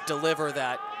does deliver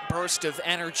that burst of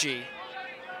energy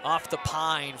off the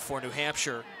pine for New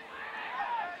Hampshire.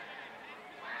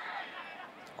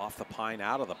 Off the pine,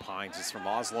 out of the pines. It's from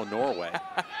Oslo, Norway.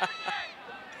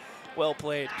 Well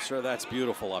played. I'm sure that's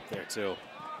beautiful up there too.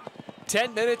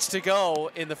 10 minutes to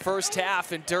go in the first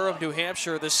half in Durham, New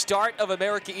Hampshire. The start of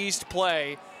America East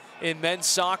play in men's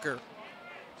soccer.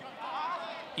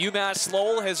 UMass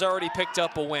Lowell has already picked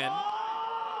up a win,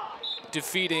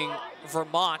 defeating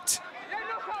Vermont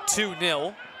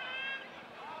 2-0.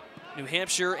 New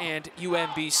Hampshire and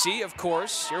UMBC, of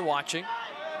course, you're watching.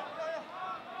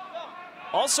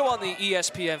 Also on the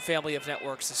ESPN family of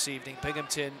networks this evening,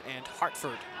 Binghamton and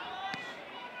Hartford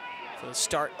for the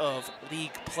start of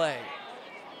league play.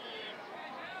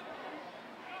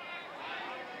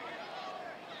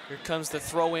 Here comes the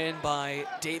throw in by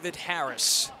David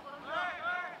Harris.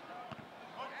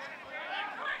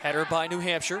 Header by New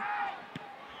Hampshire.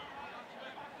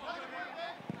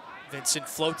 Vincent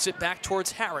floats it back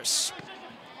towards Harris.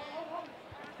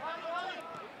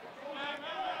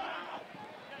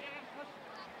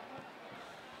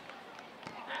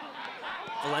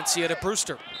 Valencia to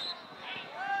Brewster.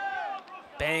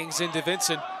 Bangs into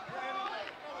Vincent.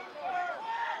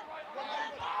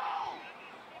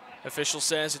 Official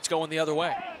says it's going the other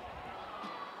way.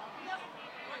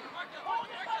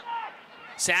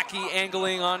 Saki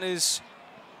angling on his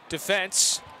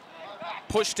defense.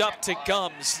 Pushed up to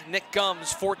Gums. Nick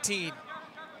Gums, 14.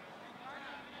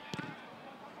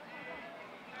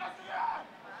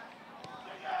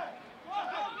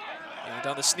 And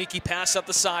on the sneaky pass up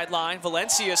the sideline,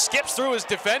 Valencia skips through his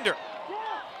defender.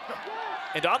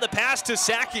 And on the pass to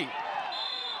Saki.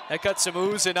 That got some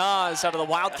oohs and ahs out of the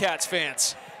Wildcats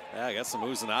fans. Yeah, I got some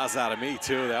oohs and ahs out of me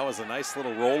too. That was a nice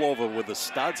little rollover with the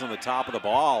studs on the top of the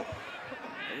ball.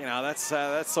 You know, that's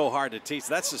so hard to teach.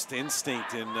 That's just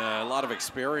instinct and a lot of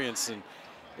experience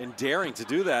and daring to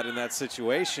do that in that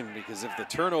situation, because if the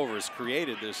turnover is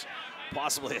created, there's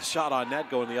possibly a shot on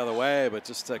net going the other way, but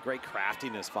just a great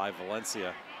craftiness by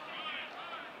Valencia.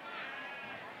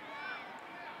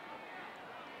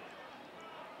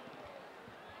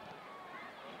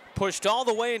 Pushed all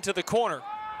the way into the corner.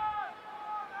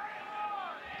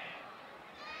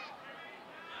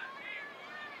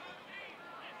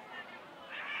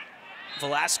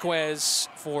 Velasquez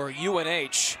for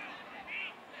UNH.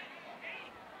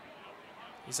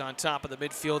 He's on top of the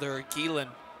midfielder, Gielan.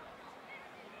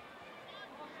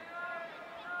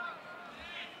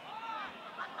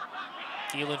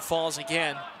 Gielan falls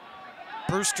again.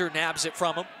 Brewster nabs it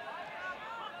from him.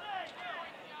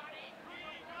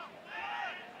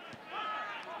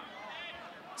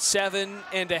 Seven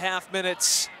and a half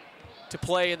minutes to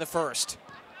play in the first.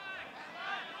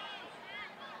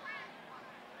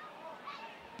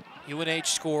 UNH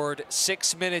scored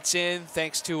 6 minutes in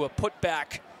thanks to a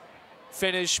putback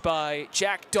finish by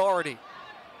Jack Doherty.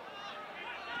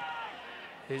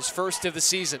 His first of the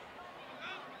season.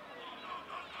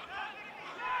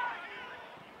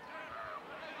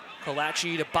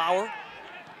 Kalachi to Bauer.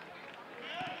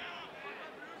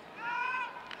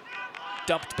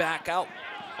 Dumped back out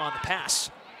on the pass.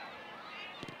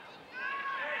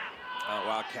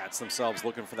 Wildcats themselves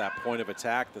looking for that point of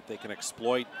attack that they can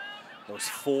exploit. Those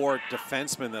four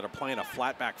defensemen that are playing a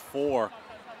flat back four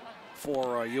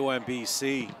for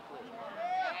UMBC.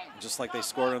 Just like they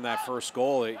scored on that first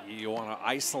goal, you want to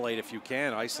isolate if you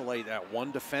can, isolate that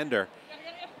one defender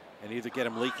and either get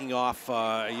him leaking off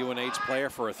a UNH player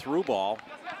for a through ball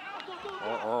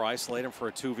or isolate him for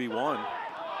a 2v1.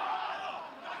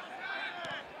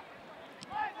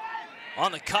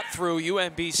 On the cut through,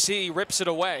 UMBC rips it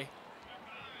away.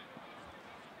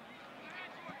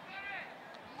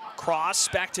 Cross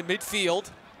back to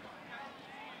midfield.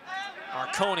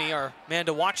 Arconi, our man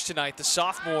to watch tonight, the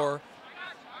sophomore.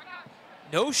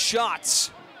 No shots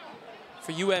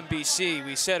for UMBC.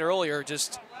 We said earlier,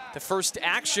 just the first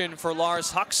action for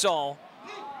Lars Huxall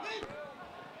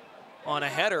on a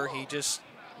header. He just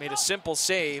made a simple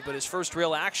save, but his first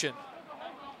real action.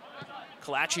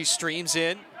 Kalachi streams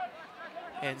in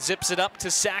and zips it up to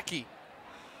Saki.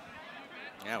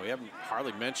 Yeah, we haven't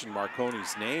hardly mentioned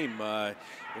Marconi's name.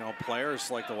 You know,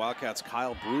 players like the Wildcats,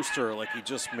 Kyle Brewster, like he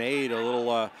just made a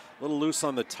little loose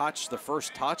on the touch, the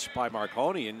first touch by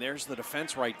Marconi, and there's the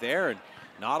defense right there, and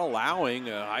not allowing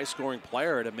a high-scoring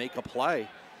player to make a play.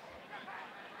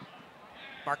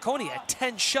 Marconi had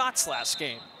 10 shots last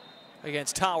game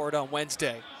against Howard on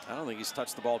Wednesday. I don't think he's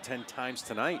touched the ball 10 times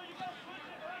tonight.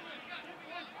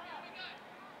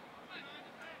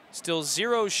 Still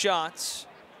 0 shots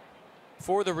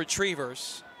for the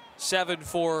Retrievers. 7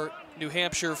 for New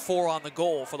Hampshire, 4 on the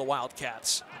goal for the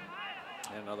Wildcats.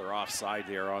 And another offside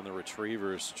there on the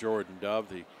Retrievers. Jordan Dove,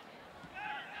 the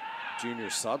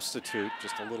junior substitute,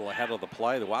 just a little ahead of the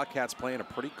play. The Wildcats playing a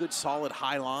pretty good, solid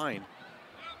high line.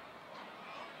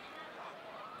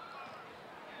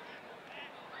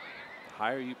 The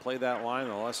higher you play that line,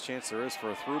 the less chance there is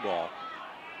for a through ball.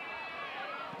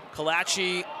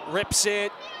 Kalachi rips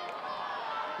it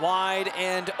wide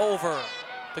and over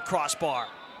the crossbar.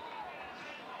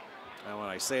 And when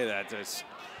I say that, there's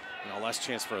less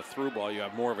chance for a through ball. You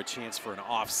have more of a chance for an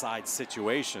offside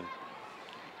situation.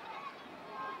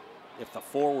 If the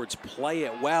forwards play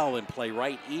it well and play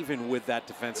right even with that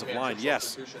defensive line,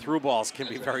 yes, through balls can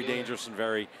be very dangerous and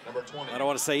very, I don't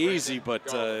want to say easy, but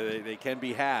they can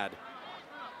be had.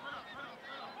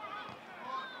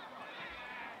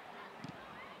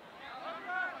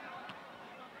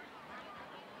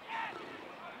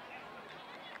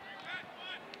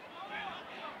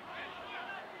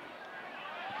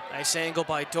 Nice angle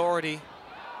by Doherty,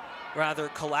 rather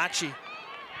Kalachi.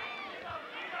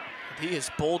 He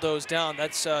is bulldozed down.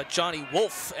 That's Johnny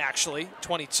Wolf, actually,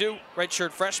 22,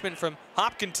 redshirt freshman from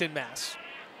Hopkinton, Mass.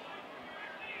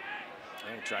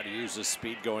 And he tried to use his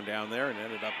speed going down there and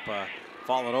ended up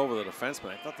falling over the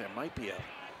defenseman. I thought there might be a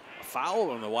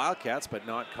foul on the Wildcats, but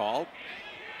not called.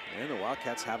 And the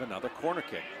Wildcats have another corner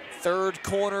kick. Third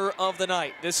corner of the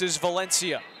night. This is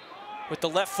Valencia with the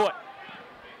left foot.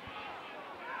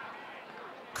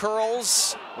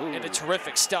 Curls. Ooh. And a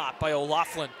terrific stop by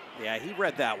O'Loughlin. Yeah, he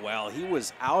read that well. He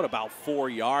was out about 4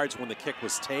 yards when the kick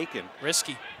was taken.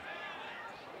 Risky.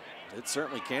 It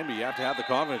certainly can be. You have to have the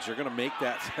confidence. You're going to make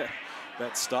that,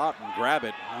 that stop and grab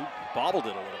it. He bobbled it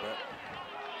a little bit.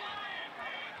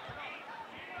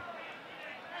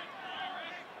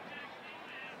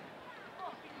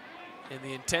 And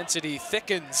the intensity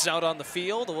thickens out on the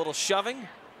field. A little shoving.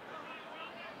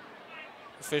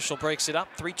 Official breaks it up.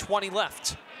 3:20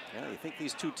 left. Yeah, you think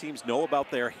these two teams know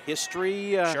about their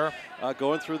history sure.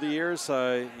 Going through the years?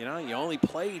 You know, you only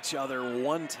play each other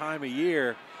one time a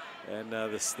year. And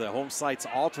the home sites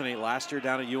alternate. Last year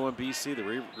down at UMBC,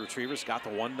 the Retrievers got the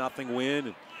 1-0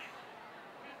 win.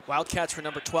 Wildcats were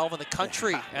number 12 in the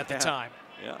country at the time.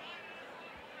 Yeah.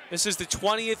 This is the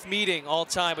 20th meeting all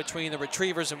time between the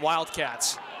Retrievers and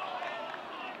Wildcats.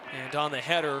 And on the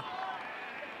header,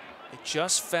 it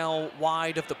just fell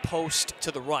wide of the post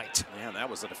to the right. Yeah, that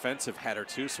was a defensive header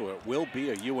too, so it will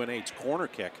be a UNH corner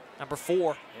kick. Number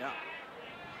 4. Yeah.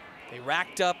 They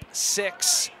racked up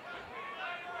 6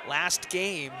 last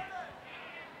game.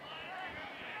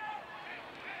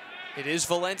 It is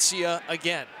Valencia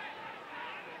again.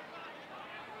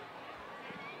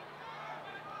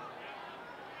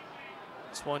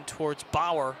 This one towards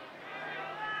Bauer.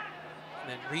 And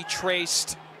then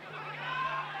retraced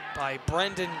by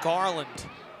Brendan Garland.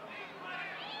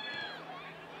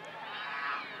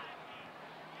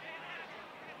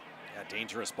 Yeah,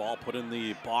 dangerous ball put in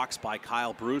the box by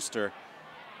Kyle Brewster.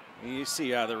 And you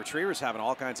see the Retrievers having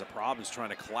all kinds of problems trying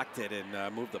to collect it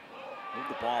and move the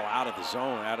ball out of the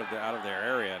zone, out of their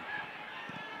area.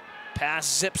 Pass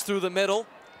zips through the middle.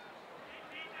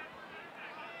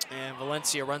 And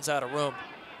Valencia runs out of room.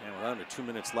 And with under 2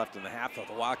 minutes left in the half, though,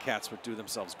 the Wildcats would do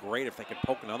themselves great if they could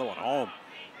poke another one home.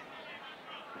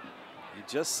 You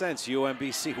just sense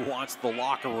UMBC wants the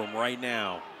locker room right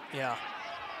now. Yeah.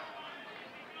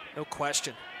 No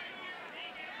question.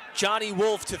 Johnny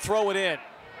Wolf to throw it in.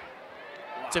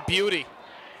 Wow. It's a beauty.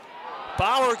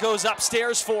 Bauer goes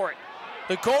upstairs for it.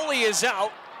 The goalie is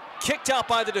out, kicked out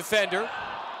by the defender,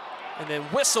 and then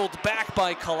whistled back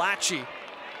by Kalachi.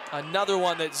 Another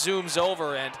one that zooms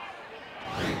over, and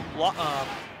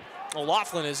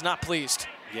O'Loughlin is not pleased.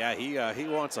 Yeah, he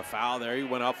wants a foul there. He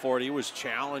went up for it. He was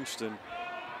challenged, and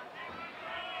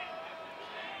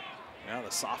yeah, the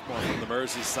sophomore from the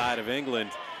Mersey side of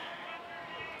England.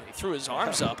 He threw his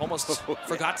arms up, almost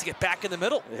forgot to get back in the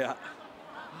middle. Yeah.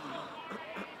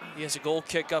 He has a goal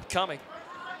kick upcoming.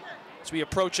 As we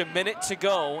approach a minute to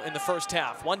go in the first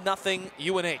half. 1-0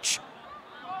 UNH.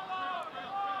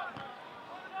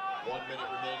 1 minute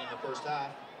remaining in the first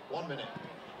half. 1 minute.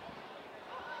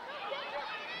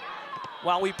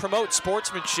 while we promote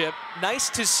sportsmanship, nice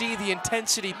to see the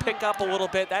intensity pick up a little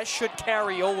bit. That should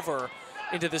carry over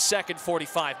into the second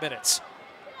 45 minutes.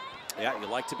 Yeah, you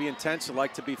like to be intense, you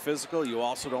like to be physical. You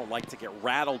also don't like to get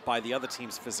rattled by the other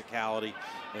team's physicality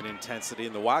and intensity.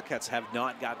 And the Wildcats have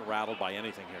not gotten rattled by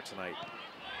anything here tonight.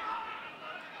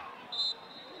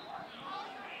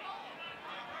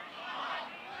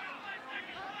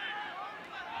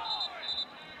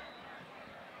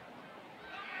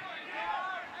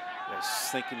 I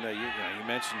was thinking that you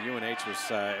mentioned UNH was,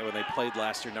 when they played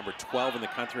last year, number 12 in the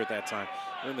country at that time.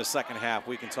 In the second half,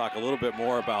 we can talk a little bit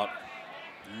more about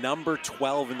number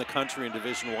 12 in the country in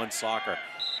Division I soccer.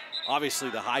 Obviously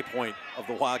the high point of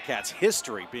the Wildcats'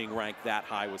 history being ranked that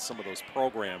high with some of those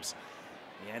programs.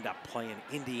 You end up playing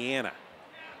Indiana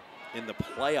in the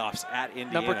playoffs at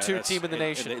Indiana. Number 2 team in the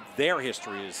nation. And their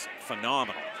history is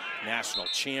phenomenal. National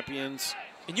champions.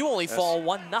 And you only fall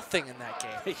 1-0 in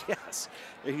that game. Yes,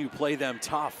 and you play them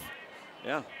tough.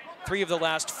 Yeah. 3 of the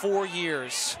last 4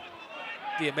 years,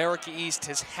 the America East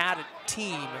has had a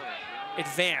team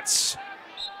advance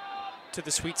to the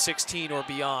Sweet 16 or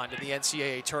beyond in the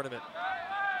NCAA tournament.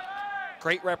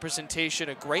 Great representation,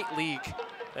 a great league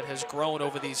that has grown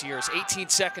over these years. 18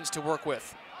 seconds to work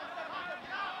with.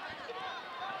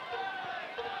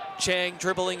 Chang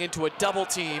dribbling into a double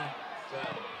team.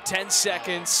 10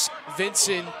 seconds,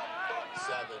 Vincent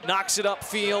knocks it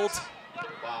upfield,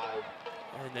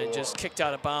 and then just kicked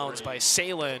out of bounds by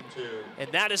Salin. And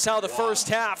that is how the first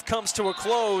half comes to a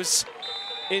close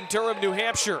in Durham, New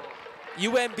Hampshire.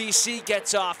 UMBC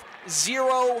gets off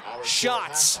 0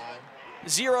 shots.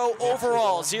 0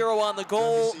 overall, 0 on the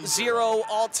goal, 0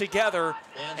 altogether.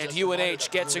 And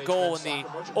UNH gets a goal in the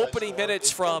opening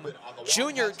minutes from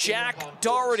junior Jack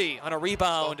Doherty on a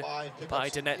rebound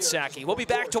by Danette Sacchi. We'll be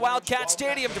back to Wildcat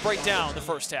Stadium to break down the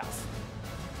first half.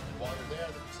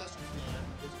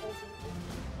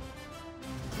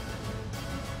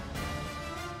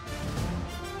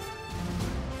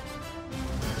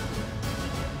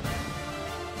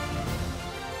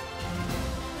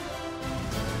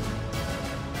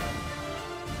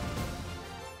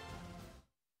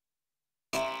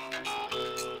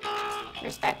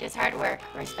 Respect is hard work.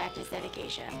 Respect is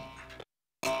dedication.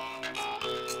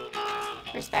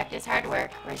 Respect is hard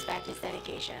work. Respect is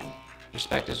dedication.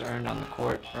 Respect is earned on the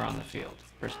court or on the field.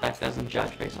 Respect doesn't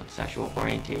judge based on sexual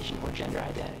orientation or gender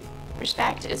identity.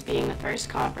 Respect is being the first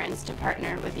conference to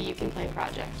partner with the You Can Play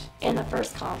project and the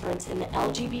first conference in the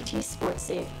LGBT Sports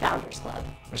Safe Founders Club.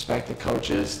 Respect the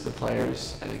coaches, the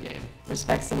players, and the game.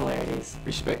 Respect similarities.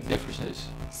 Respect differences.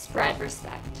 Spread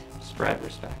respect. Spread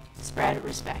respect. Spread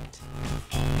respect.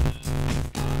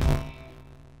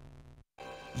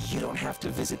 You don't have to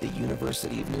visit the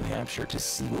University of New Hampshire to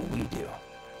see what we do.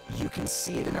 You can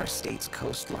see it in our state's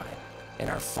coastline, in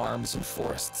our farms and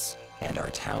forests, and our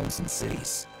towns and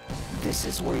cities. This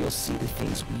is where you'll see the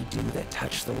things we do that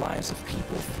touch the lives of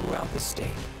people throughout the state.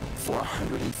 For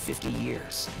 150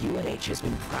 years, UNH has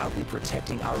been proudly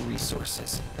protecting our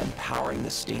resources, empowering the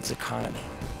state's economy.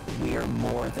 We are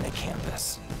more than a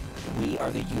campus. We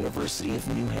are the University of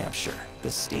New Hampshire,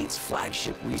 the state's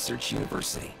flagship research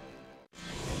university.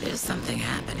 There's something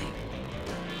happening.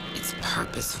 It's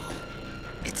purposeful.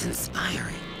 It's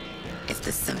inspiring. It's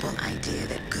the simple idea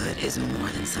that good is more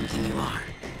than something you are.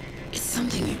 It's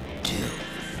something you do.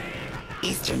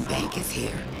 Eastern Bank is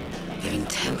here, giving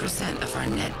 10% of our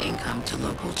net income to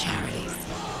local charities.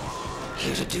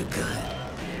 Here to do good,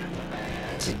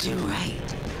 to do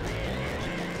right,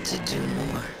 to do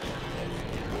more,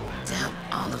 to help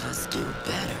all of us do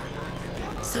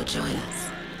better. So join us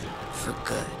for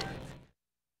good.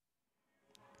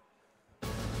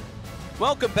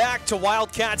 Welcome back to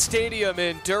Wildcat Stadium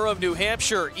in Durham, New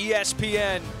Hampshire.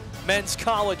 ESPN Men's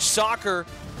College Soccer.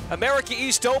 America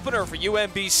East opener for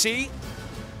UMBC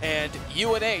and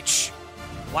UNH.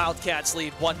 Wildcats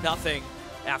lead 1-0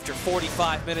 after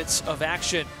 45 minutes of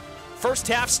action. First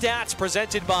half stats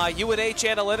presented by UNH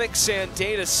Analytics and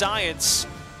Data Science.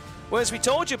 Well, as we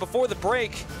told you before the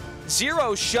break,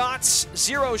 0 shots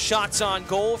on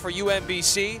goal for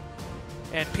UMBC.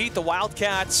 And Pete, the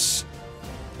Wildcats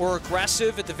were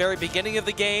aggressive at the very beginning of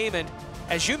the game, and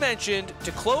as you mentioned,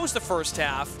 to close the first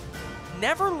half,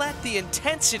 never let the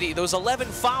intensity, those 11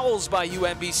 fouls by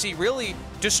UMBC, really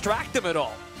distract them at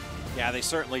all. Yeah, they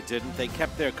certainly didn't. They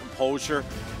kept their composure,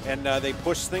 and they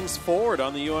pushed things forward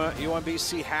on the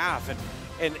UMBC half.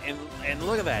 And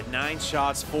look at that, 9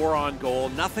 shots, 4 on goal,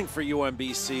 nothing for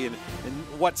UMBC. And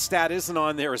what stat isn't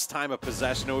on there is time of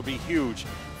possession. It would be huge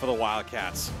for the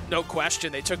Wildcats. No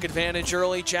question. They took advantage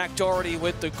early. Jack Doherty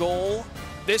with the goal.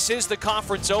 This is the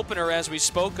conference opener, as we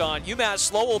spoke on.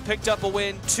 UMass Lowell picked up a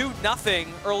win 2-0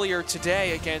 earlier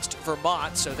today against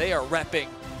Vermont, so they are repping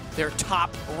their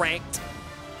top-ranked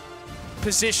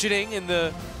positioning in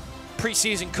the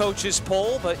preseason coaches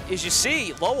poll. But as you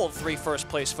see, Lowell 3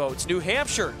 first-place votes, New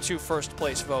Hampshire 2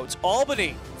 first-place votes,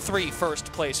 Albany 3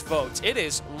 first-place votes. It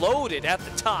is loaded at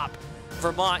the top.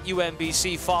 Vermont,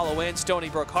 UMBC follow in, Stony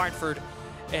Brook, Hartford,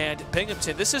 and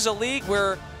Binghamton. This is a league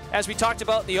where, as we talked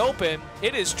about in the Open,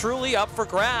 it is truly up for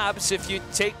grabs if you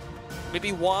take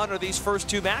maybe one of these first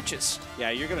 2 matches. Yeah,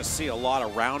 you're going to see a lot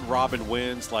of round-robin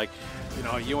wins. Like, you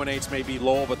know, UNH may be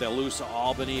low, but they'll lose to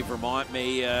Albany. Vermont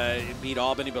may beat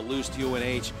Albany, but lose to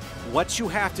UNH. What you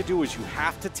have to do is you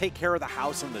have to take care of the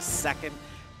house in the second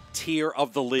tier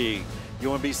of the league.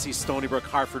 UMBC, Stony Brook,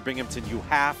 Hartford, Binghamton, you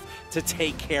have to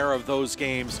take care of those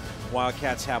games.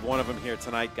 Wildcats have one of them here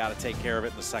tonight. Got to take care of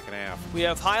it in the second half. We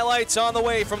have highlights on the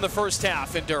way from the first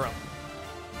half in Durham.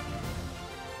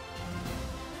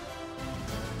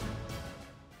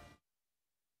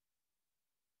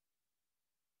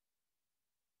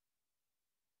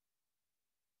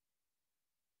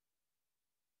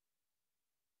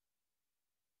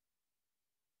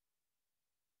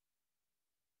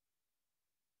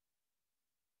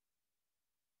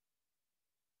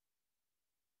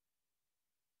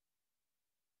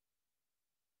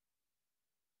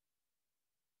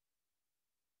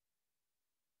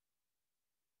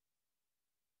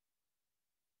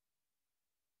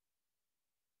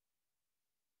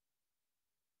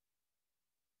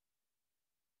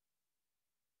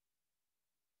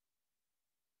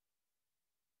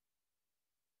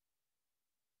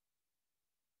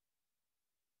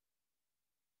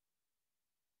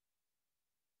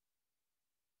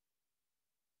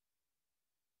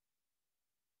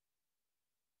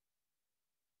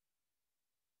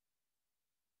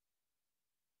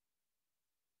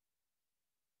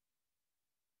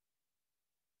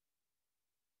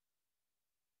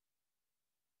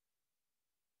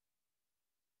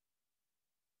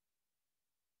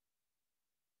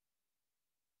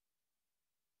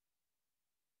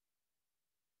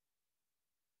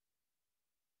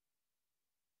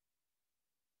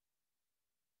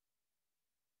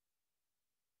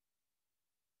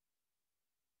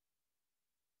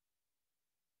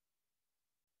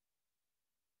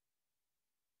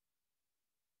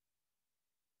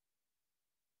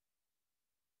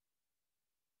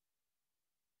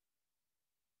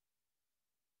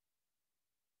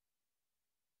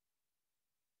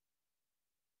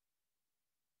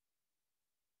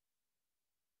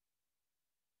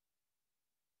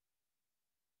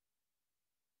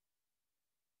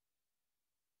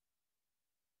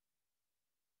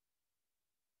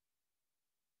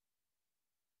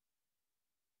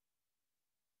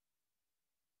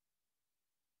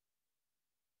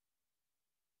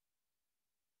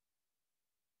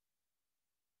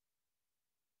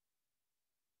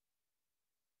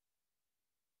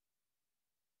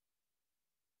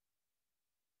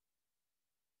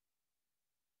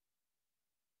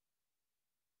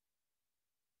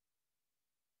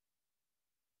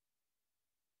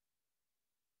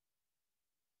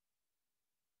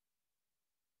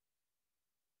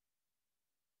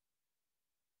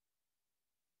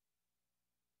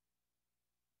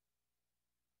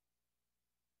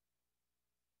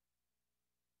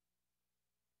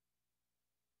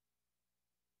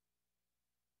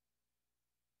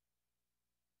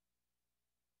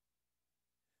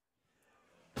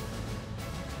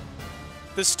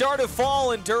 The start of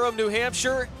fall in Durham, New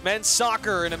Hampshire. Men's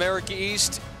soccer in America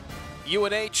East.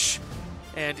 UNH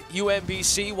and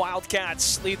UMBC.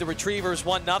 Wildcats lead the Retrievers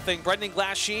 1-0. Brendan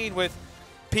Glasheen with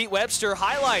Pete Webster.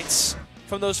 Highlights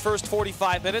from those first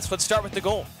 45 minutes. Let's start with the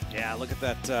goal. Yeah, look at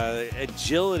that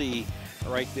agility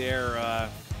right there.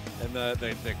 And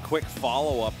the quick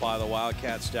follow-up by the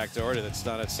Wildcats, Jack Doherty, that's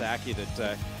done at Saki,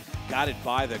 that got it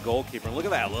by the goalkeeper. And look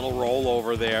at that little roll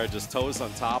over there, just toes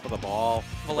on top of the ball.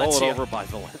 Valencia. Roll it over by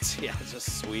Valencia,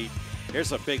 just sweet.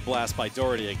 Here's a big blast by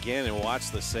Doherty again, and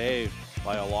watch the save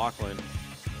by O'Loughlin.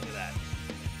 Look at that,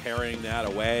 parrying that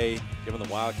away, giving the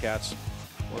Wildcats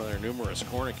one of their numerous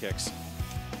corner kicks.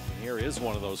 And here is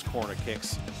one of those corner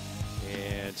kicks.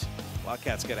 And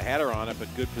Wildcats get a header on it,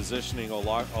 but good positioning.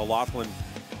 O'Loughlin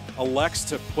elects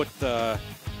to put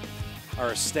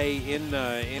or stay in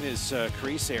his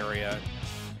crease area.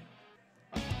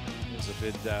 There's a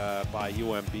bid by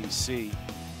UMBC.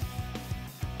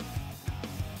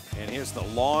 And here's the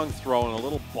long throw and a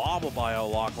little bobble by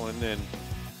O'Loughlin, and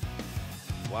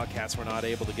Wildcats were not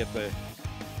able to get the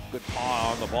good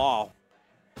paw on the ball.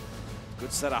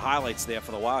 Good set of highlights there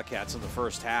for the Wildcats in the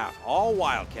first half. All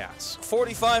Wildcats.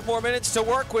 45 more minutes to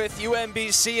work with.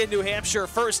 UMBC and New Hampshire,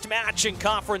 first match in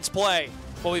conference play.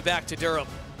 We'll be back to Durham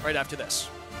right after this.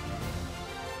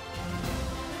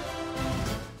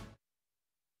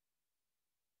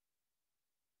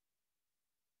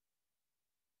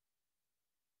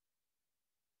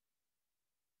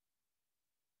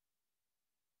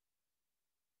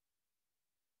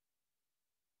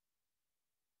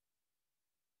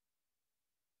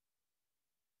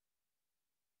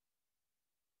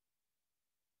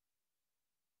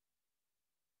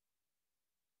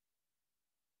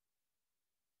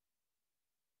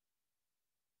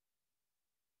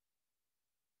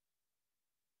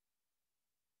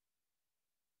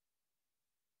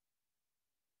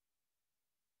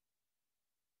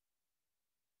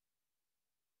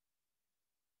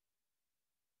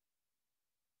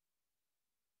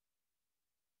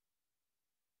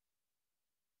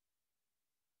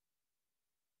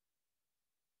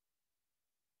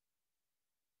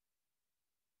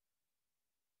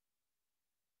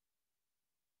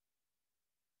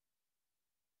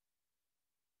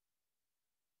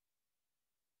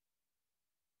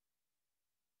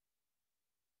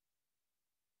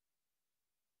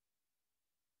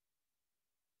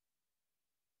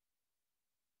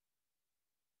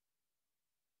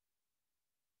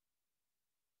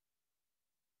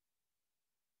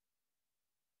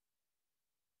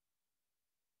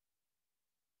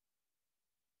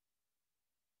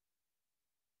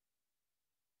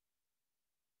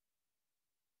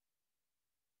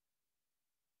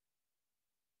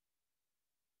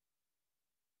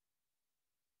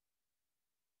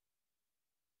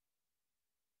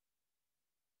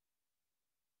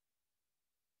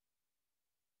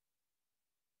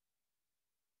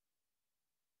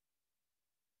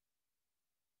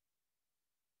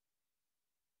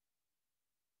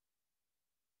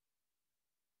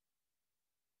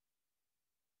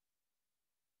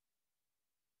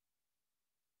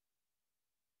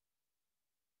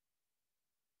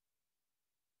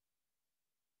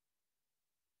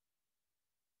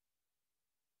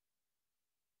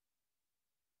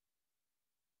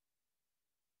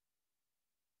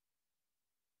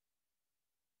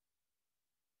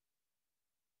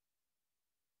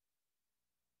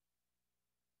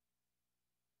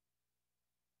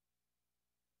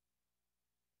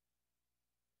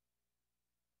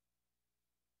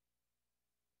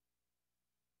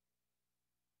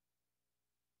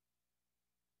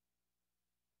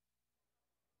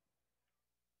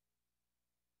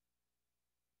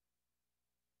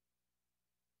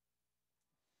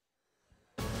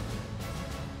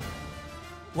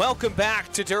 Welcome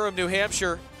back to Durham, New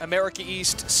Hampshire, America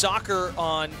East Soccer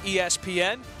on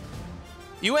ESPN.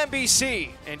 UMBC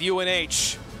and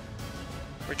UNH.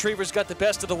 Retrievers got the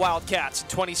best of the Wildcats in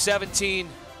 2017.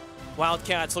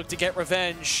 Wildcats look to get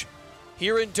revenge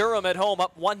here in Durham at home,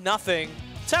 up 1-0.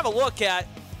 Let's have a look at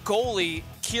goalie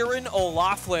Kieran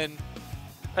O'Loughlin.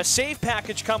 A save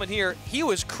package coming here. He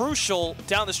was crucial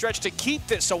down the stretch to keep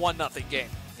this a 1-0 game.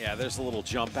 Yeah, there's a little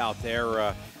jump out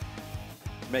there.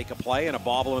 Make a play and a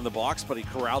bobble in the box, but he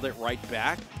corralled it right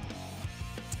back.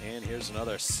 And here's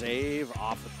another save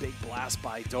off the big blast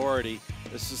by Doherty.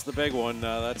 This is the big one.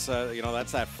 That's that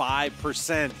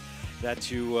 5% that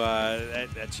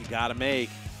you got to make.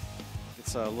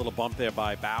 It's a little bump there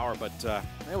by Bauer, but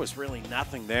there was really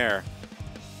nothing there.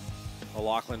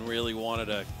 O'Loughlin really wanted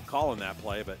to call in that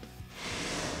play, but.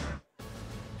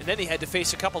 And then he had to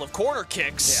face a couple of corner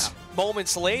kicks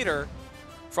moments later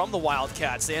from the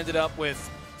Wildcats. They ended up with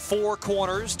 4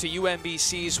 corners to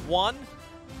UMBC's 1.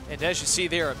 And as you see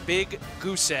there, a big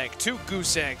goose egg, 2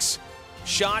 goose eggs.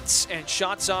 Shots and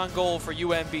shots on goal for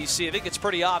UMBC. I think it's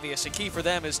pretty obvious. The key for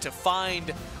them is to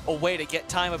find a way to get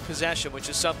time of possession, which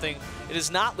is something it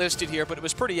is not listed here, but it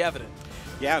was pretty evident.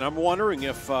 Yeah, and I'm wondering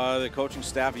if the coaching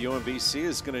staff of UMBC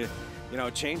is going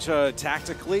to, change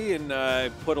tactically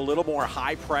and put a little more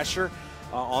high pressure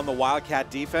on the Wildcat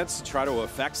defense to try to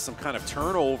affect some kind of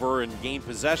turnover and gain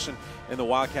possession in the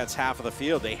Wildcats' half of the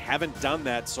field. They haven't done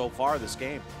that so far this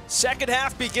game. Second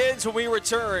half begins when we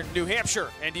return. New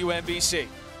Hampshire and UMBC.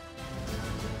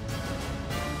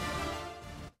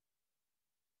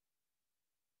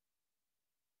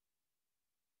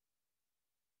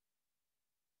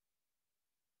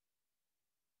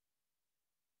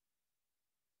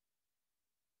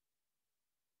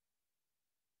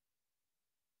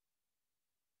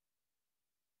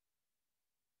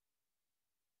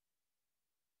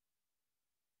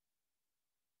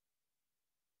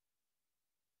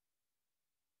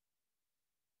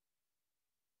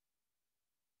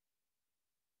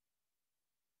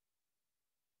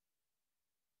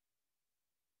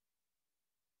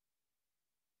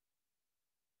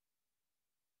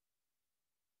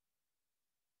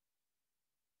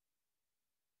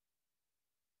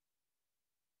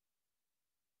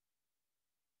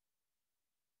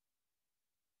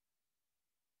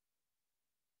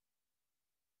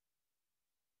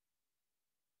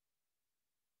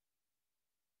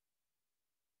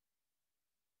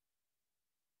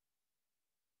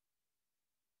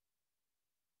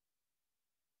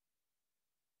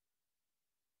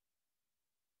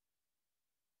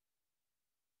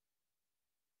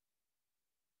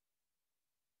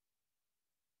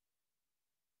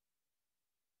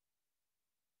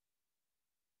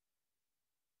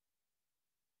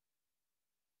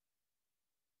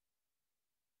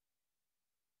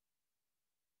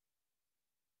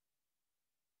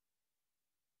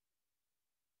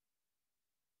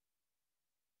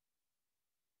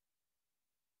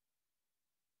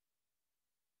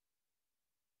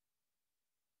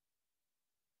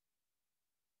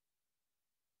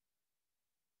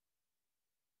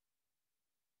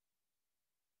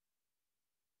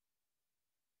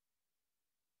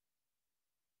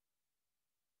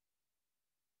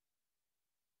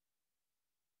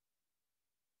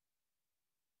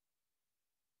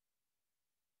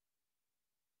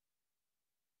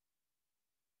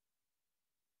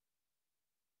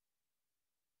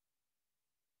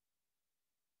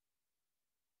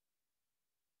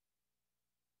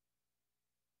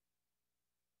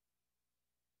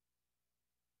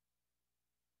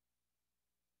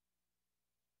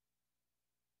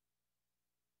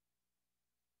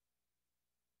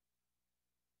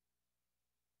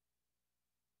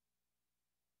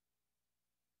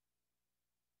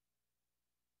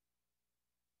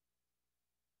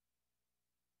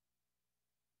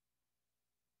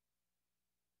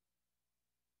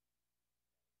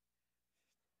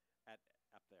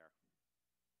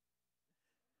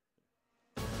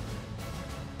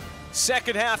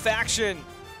 Second half action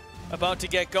about to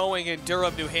get going in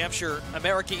Durham, New Hampshire.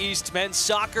 America East men's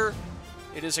soccer.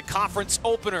 It is a conference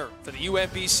opener for the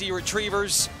UMBC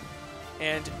Retrievers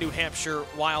and New Hampshire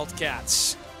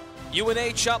Wildcats.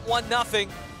 UNH up 1-0.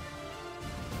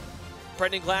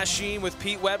 Brendan Glasheen with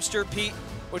Pete Webster. Pete,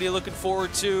 what are you looking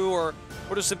forward to, or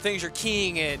what are some things you're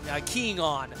keying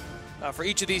on for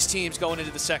each of these teams going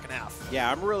into the second half?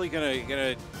 Yeah, I'm really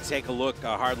gonna take a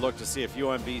hard look to see if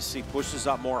UMBC pushes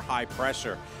up more high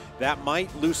pressure. That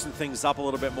might loosen things up a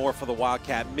little bit more for the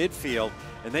Wildcat midfield,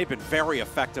 and they've been very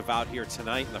effective out here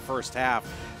tonight in the first half.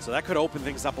 So that could open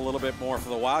things up a little bit more for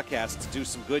the Wildcats to do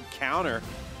some good counter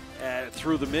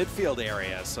through the midfield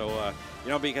area. So,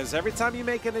 because every time you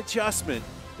make an adjustment,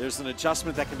 there's an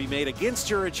adjustment that can be made against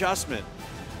your adjustment.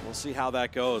 We'll see how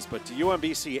that goes. But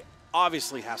UMBC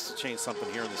obviously has to change something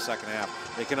here in the second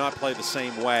half. They cannot play the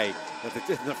same way that they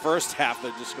did in the first half.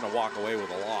 They're just going to walk away with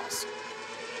a loss.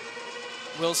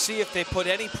 We'll see if they put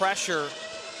any pressure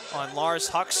on Lars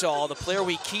Huxall, the player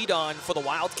we keyed on for the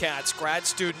Wildcats, grad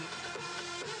student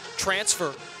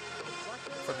transfer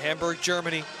from Hamburg,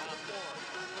 Germany.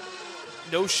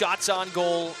 No shots on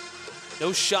goal,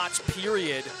 no shots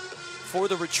period for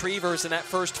the Retrievers in that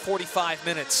first 45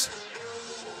 minutes.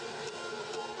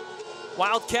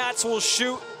 Wildcats will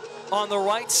shoot on the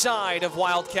right side of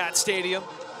Wildcat Stadium,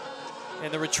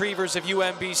 and the Retrievers of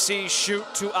UMBC shoot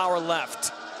to our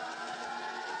left.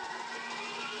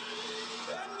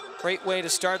 Great way to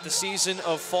start the season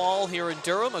of fall here in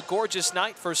Durham. A gorgeous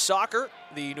night for soccer.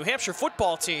 The New Hampshire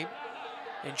football team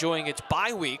enjoying its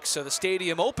bye week, so the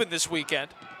stadium open this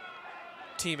weekend.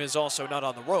 Team is also not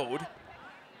on the road.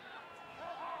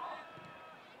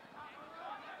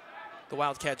 The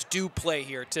Wildcats do play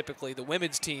here typically. The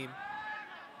women's team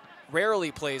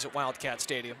rarely plays at Wildcat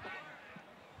Stadium.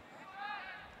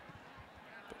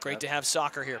 But great to have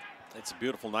soccer here. It's a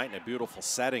beautiful night and a beautiful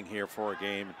setting here for a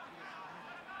game.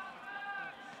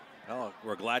 Well,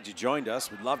 we're glad you joined us.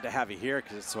 We'd love to have you here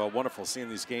because it's wonderful seeing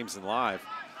these games in live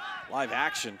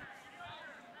action.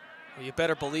 Well, you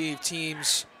better believe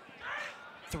teams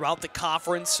throughout the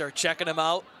conference are checking them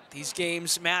out. These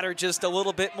games matter just a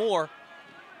little bit more.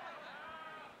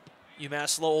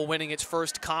 UMass Lowell winning its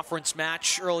first conference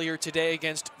match earlier today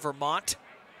against Vermont.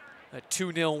 A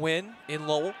 2-0 win in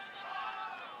Lowell.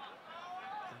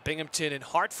 Binghamton and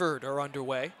Hartford are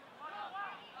underway.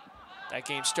 That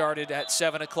game started at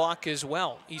 7 o'clock as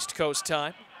well, East Coast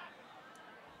time.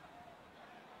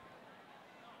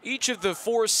 Each of the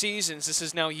 4 seasons, this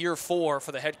is now year 4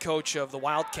 for the head coach of the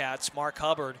Wildcats, Mark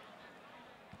Hubbard.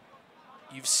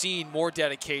 You've seen more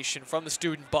dedication from the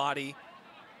student body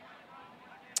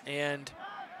and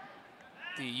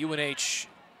the UNH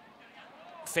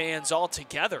fans all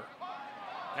together.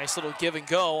 Nice little give and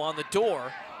go on the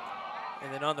door.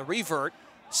 And then on the revert,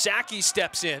 Saki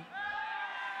steps in.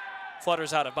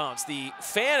 Flutters out of bounds. The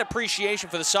fan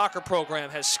appreciation for the soccer program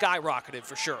has skyrocketed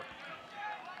for sure.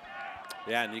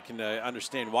 Yeah, and you can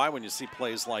understand why when you see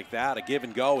plays like that, a give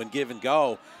and go.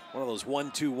 One of those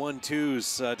 1-2,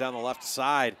 1-2s down the left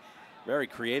side. Very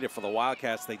creative for the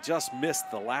Wildcats. They just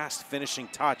missed the last finishing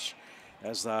touch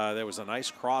as there was a nice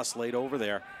cross laid over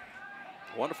there.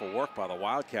 Wonderful work by the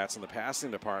Wildcats in the passing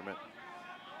department.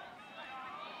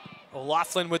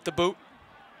 O'Loughlin with the boot.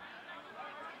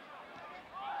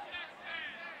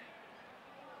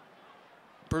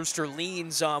 Brewster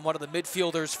leans on one of the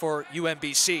midfielders for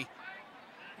UMBC.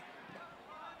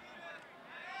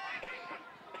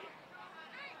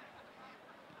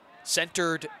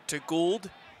 Centered to Gould.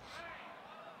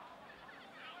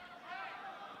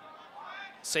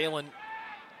 Salen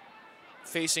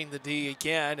facing the D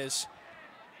again as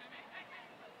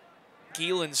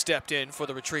Geelan stepped in for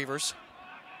the Retrievers.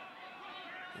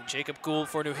 And Jacob Gould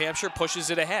for New Hampshire pushes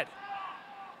it ahead.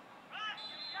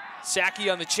 Saki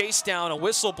on the chase down, a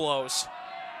whistle blows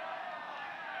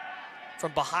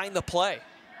from behind the play.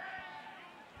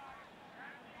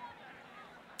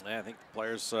 Yeah, I think the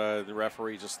players, the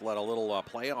referee just let a little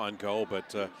play on go, but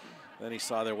then he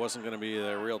saw there wasn't going to be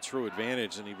a real true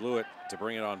advantage, and he blew it to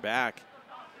bring it on back.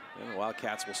 And the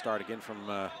Wildcats will start again from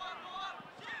the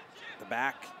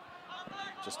back,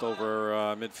 just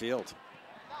over midfield.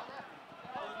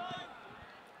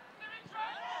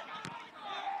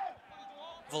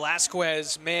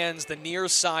 Velasquez mans the near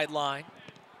sideline.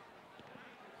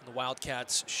 The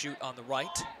Wildcats shoot on the right.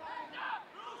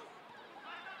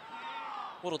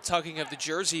 Little tugging of the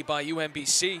jersey by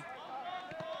UMBC. And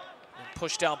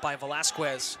pushed out by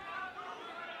Velasquez.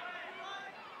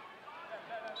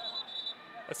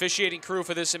 Officiating crew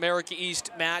for this America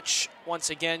East match, once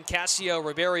again, Cassio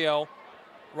Ribeiro,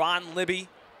 Ron Libby,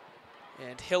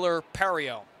 and Hiller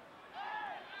Perio.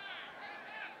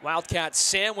 Wildcat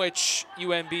sandwich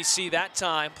UMBC that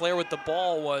time. Player with the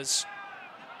ball was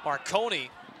Marconi,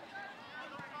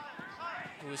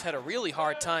 who has had a really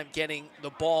hard time getting the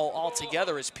ball all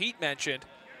together, as Pete mentioned.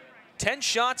 10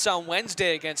 shots on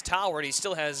Wednesday against Howard. He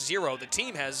still has 0. The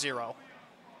team has 0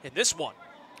 in this one.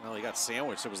 Well, he got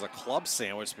sandwiched. It was a club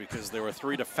sandwich because there were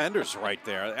 3 defenders right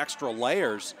there, extra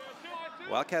layers.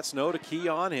 Wildcats know to key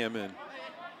on him, and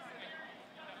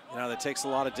you know, that takes a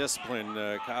lot of discipline.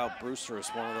 Kyle Brewster is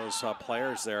one of those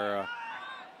players there,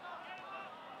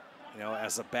 you know,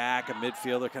 as a back, a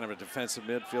midfielder, kind of a defensive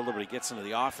midfielder, but he gets into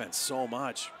the offense so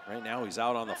much. Right now he's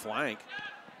out on the flank.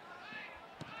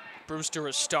 Brewster,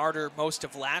 a starter most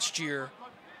of last year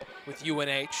with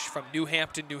UNH from New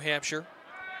Hampton, New Hampshire.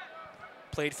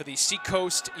 Played for the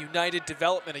Seacoast United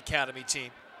Development Academy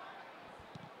team.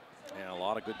 Yeah, a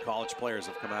lot of good college players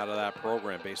have come out of that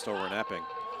program based over in Epping.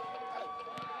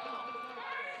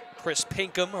 Chris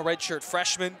Pinkham, a redshirt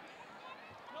freshman,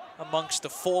 amongst the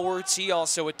forwards. He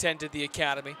also attended the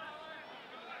academy.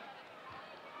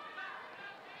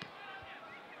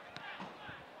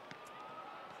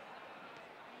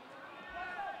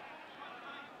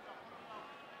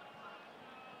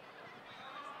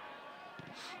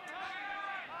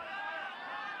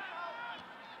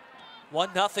 One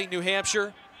nothing New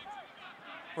Hampshire.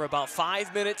 We're about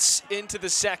 5 minutes into the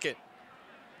second.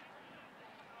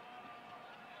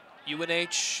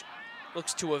 UNH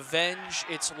looks to avenge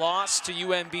its loss to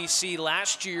UMBC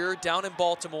last year down in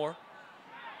Baltimore.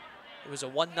 It was a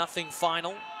 1-0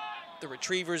 final. The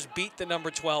Retrievers beat the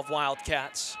number 12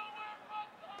 Wildcats.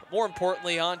 But more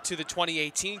importantly, on to the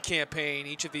 2018 campaign.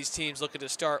 Each of these teams looking to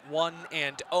start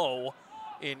 1-0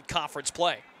 in conference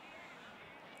play.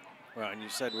 Well, and you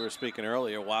said, we were speaking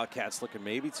earlier, Wildcats looking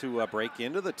maybe to break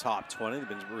into the top 20. They've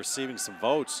been receiving some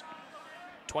votes.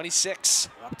 26.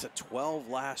 Up to 12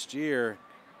 last year.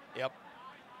 Yep.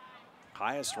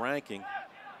 Highest ranking.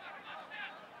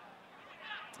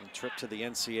 And trip to the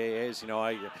NCAAs.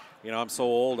 I'm so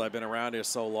old. I've been around here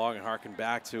so long and harken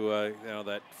back to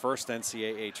that first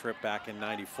NCAA trip back in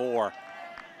 '94.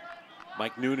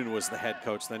 Mike Noonan was the head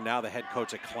coach. Then now the head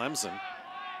coach at Clemson.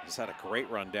 He's had a great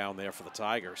run down there for the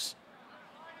Tigers.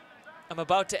 I'm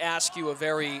about to ask you a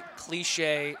very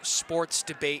cliche sports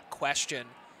debate question.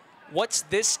 What's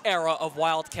this era of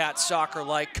Wildcat soccer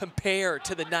like compared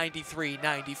to the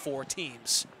 '93-'94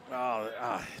 teams?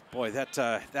 Oh, boy,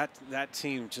 that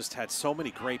team just had so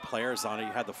many great players on it.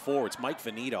 You had the forwards, Mike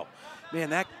Veneto. Man,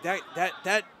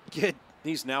 that kid,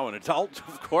 he's now an adult,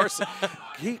 of course.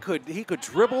 he could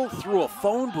dribble through a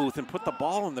phone booth and put the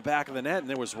ball in the back of the net. And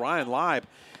there was Ryan Leib,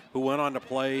 who went on to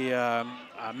play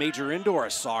major indoor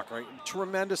soccer,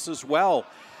 tremendous as well.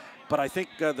 But I think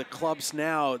the clubs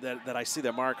now that I see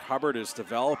that Mark Hubbard is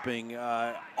developing,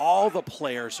 all the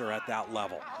players are at that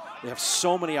level. They have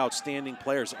so many outstanding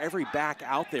players. Every back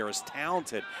out there is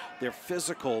talented. They're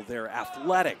physical. They're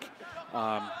athletic.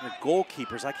 They're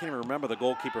goalkeepers. I can't even remember the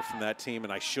goalkeeper from that team,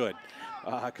 and I should,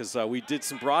 because we did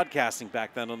some broadcasting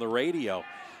back then on the radio.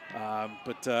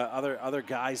 But other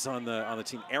guys on the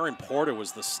team. Aaron Porter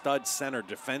was the stud center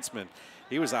defenseman.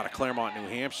 He was out of Claremont, New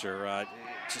Hampshire.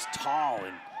 Just tall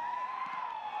and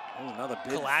another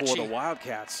bid for the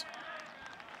Wildcats.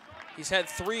 He's had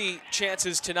 3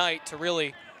 chances tonight to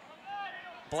really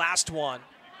blast one.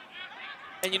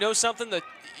 And you know something, that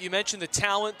you mentioned the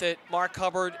talent that Mark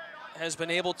Hubbard has been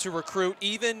able to recruit,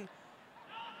 even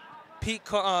Pete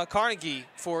Carnegie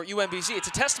for UMBC. It's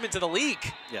a testament to the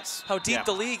league. Yes. How deep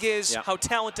the league is, how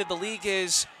talented the league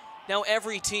is. Now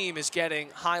every team is getting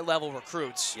high-level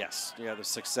recruits. Yes, the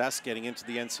success getting into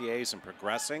the NCAAs and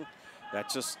progressing, that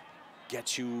just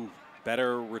gets you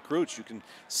better recruits. You can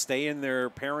stay in their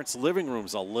parents' living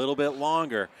rooms a little bit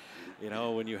longer,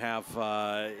 when you have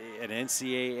an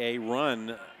NCAA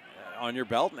run on your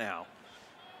belt now.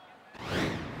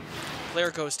 Player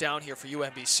goes down here for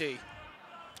UMBC.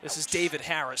 This is David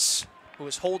Harris, who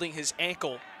is holding his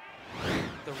ankle,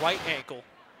 the right ankle.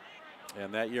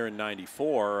 And that year in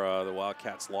 '94, the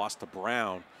Wildcats lost to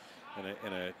Brown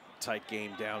in a tight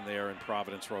game down there in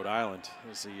Providence, Rhode Island,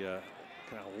 as he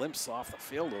kind of limps off the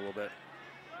field a little bit.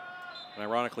 And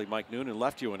ironically, Mike Noonan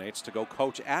left UNH to go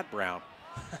coach at Brown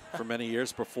for many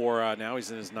years before now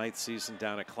he's in his 9th season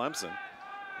down at Clemson.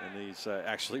 And he's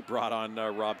actually brought on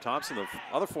Rob Thompson, the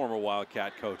other former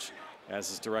Wildcat coach, as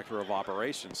his director of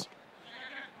operations.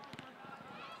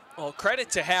 Well, credit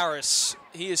to Harris.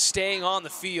 He is staying on the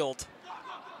field.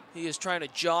 He is trying to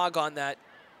jog on that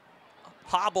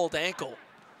hobbled ankle.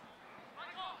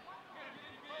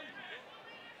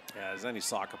 As any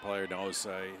soccer player knows,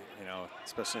 you know,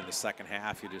 especially in the second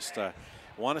half, you just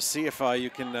want to see if you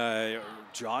can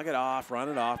jog it off, run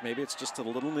it off. Maybe it's just a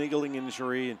little niggling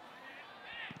injury.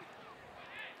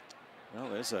 Well,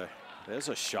 there's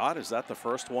a shot. Is that the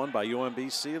first one by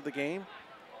UMBC of the game?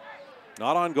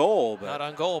 Not on goal. But not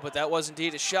on goal, but that was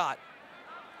indeed a shot.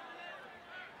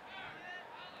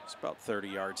 It's about 30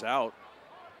 yards out.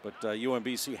 But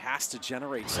UMBC has to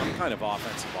generate some kind of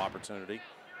offensive opportunity.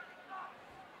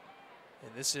 And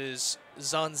this is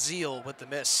Zanzil with the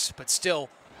miss, but still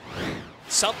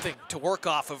something to work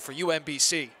off of for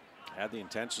UMBC. Had the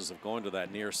intentions of going to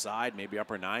that near side, maybe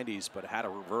upper 90s, but had a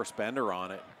reverse bender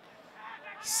on it.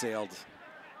 Sailed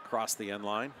across the end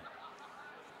line.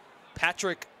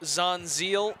 Patrick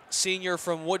Zanzil, senior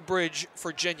from Woodbridge,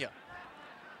 Virginia,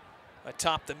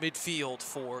 atop the midfield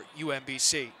for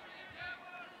UMBC.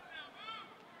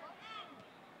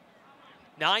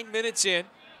 9 minutes in,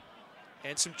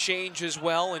 and some change as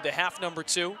well into half number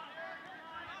 2.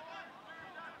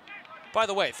 By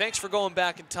the way, thanks for going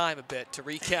back in time a bit to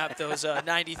recap those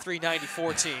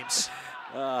 93-94 teams.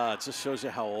 It just shows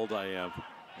you how old I am.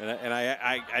 And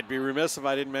I'd be remiss if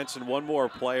I didn't mention one more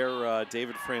player.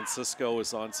 David Francisco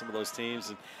was on some of those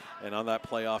teams and on that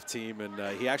playoff team.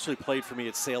 And he actually played for me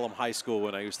at Salem High School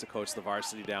when I used to coach the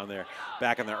varsity down there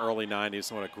back in the early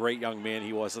 90s. What a great young man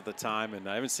he was at the time. And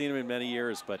I haven't seen him in many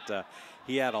years, but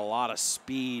he had a lot of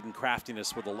speed and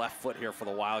craftiness with the left foot here for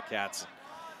the Wildcats.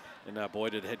 And boy,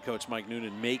 did head coach Mike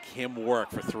Noonan make him work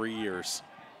for 3 years.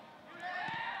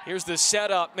 Here's the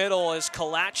setup middle as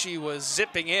Kalachi was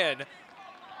zipping in.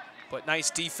 But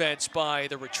nice defense by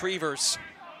the Retrievers.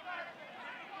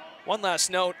 One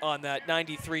last note on that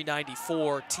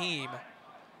 93-94 team.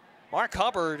 Mark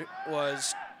Hubbard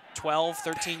was 12,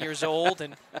 13 years old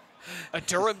and a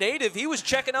Durham native. He was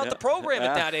checking out the program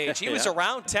at that age. He was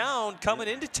around town, coming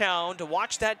into town to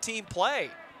watch that team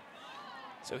play.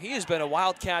 So he has been a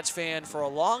Wildcats fan for a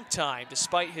long time,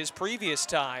 despite his previous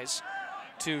ties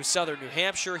to Southern New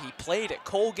Hampshire. He played at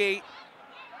Colgate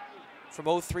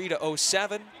from 03 to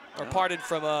 07. Or pardon,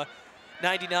 from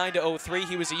 99 to 03.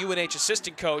 He was a UNH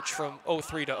assistant coach from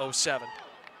 03 to 07.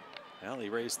 Well, he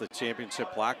raised the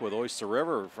championship plaque with Oyster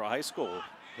River for high school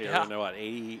here in what,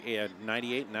 98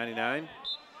 and 99.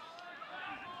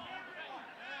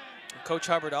 Coach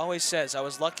Hubbard always says, I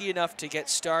was lucky enough to get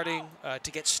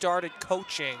started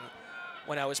coaching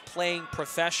when I was playing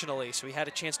professionally. So he had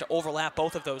a chance to overlap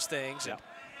both of those things. And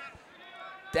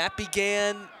that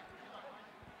began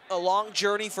a long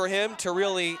journey for him to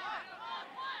really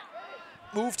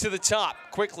move to the top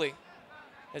quickly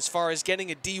as far as getting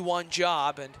a D1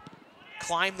 job and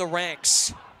climb the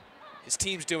ranks. His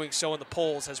team's doing so in the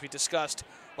polls, as we discussed.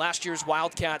 Last year's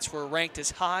Wildcats were ranked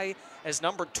as high as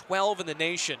number 12 in the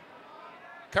nation.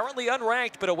 Currently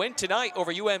unranked, but a win tonight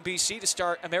over UMBC to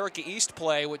start America East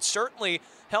play would certainly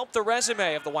help the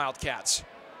resume of the Wildcats.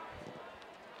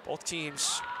 Both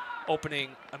teams opening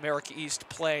America East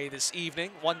play this evening.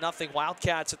 1-0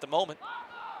 Wildcats at the moment.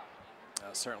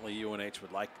 Certainly UNH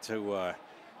would like to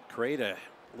create a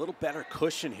little better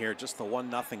cushion here, just the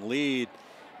 1-0 lead.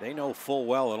 They know full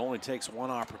well it only takes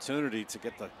one opportunity to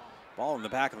get the ball in the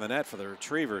back of the net for the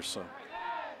Retrievers. So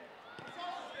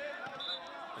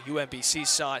UMBC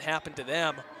saw it happen to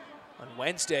them on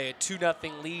Wednesday. A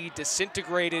 2-0 lead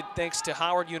disintegrated thanks to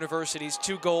Howard University's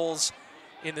 2 goals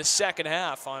in the second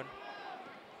half on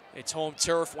its home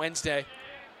turf Wednesday.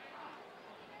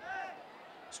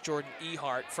 It's Jordan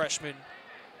Ehart, freshman,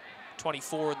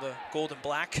 24 in the gold and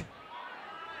black,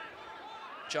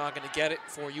 jogging to get it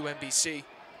for UMBC.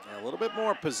 A little bit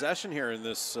more possession here in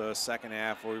this second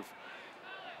half. We've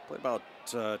played about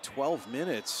 12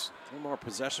 minutes. A little more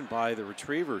possession by the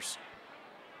Retrievers.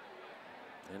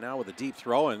 And now with a deep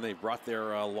throw in, they brought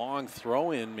their long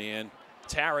throw in man.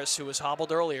 Taras, who was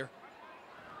hobbled earlier.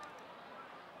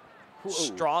 Whoa.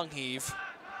 Strong heave.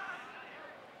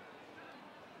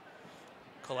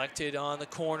 Collected on the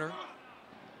corner.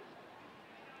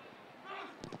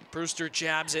 Brewster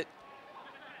jabs it.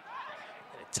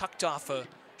 And it tucked off a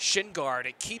shin guard.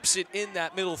 It keeps it in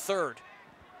that middle third.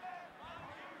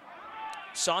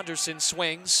 Saunderson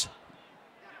swings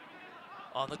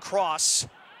on the cross.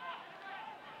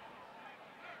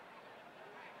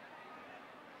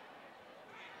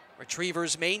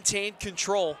 Retrievers maintain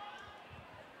control.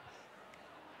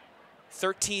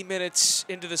 13 minutes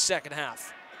into the second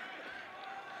half.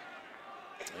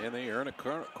 And they earn a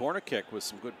corner kick with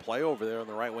some good play over there on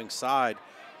the right wing side.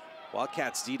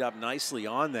 Wildcats D'd up nicely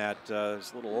on that.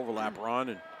 There's a little overlap run,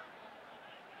 and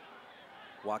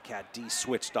Wildcat D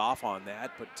switched off on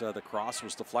that, but the cross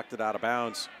was deflected out of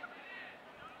bounds.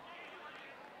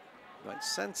 I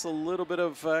sense a little bit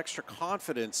of extra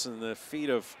confidence in the feet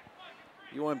of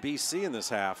UMBC in this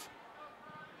half.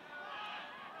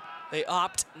 They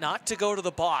opt not to go to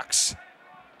the box.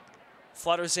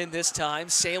 Flutters in this time.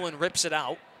 Salen rips it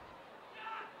out.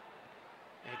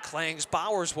 And clangs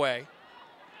Bauer's way.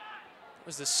 It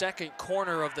was the second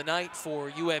corner of the night for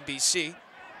UMBC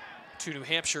to New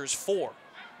Hampshire's 4.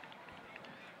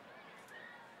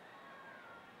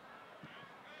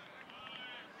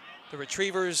 The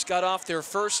Retrievers got off their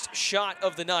first shot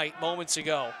of the night moments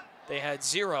ago. They had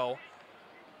 0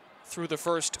 through the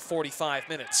first 45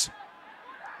 minutes.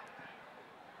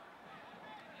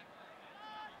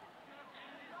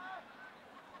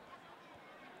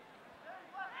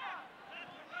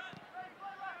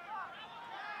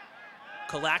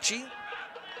 Kalachi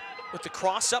with the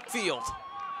cross upfield.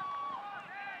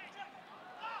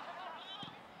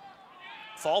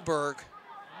 Thalberg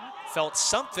felt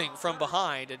something from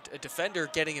behind. A defender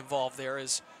getting involved there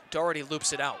as Doherty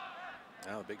loops it out.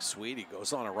 Now the big Sweetie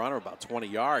goes on a runner about 20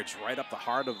 yards, right up the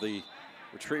heart of the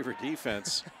Retriever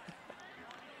defense.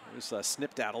 It was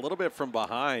snipped out a little bit from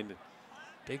behind.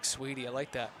 Big Sweetie, I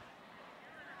like that.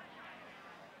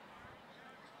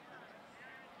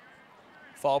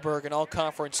 Thalberg, an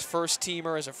all-conference first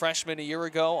teamer as a freshman a year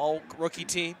ago, all-rookie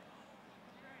team.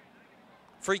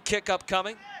 Free kick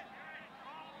upcoming.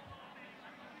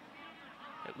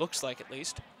 It looks like, at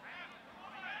least.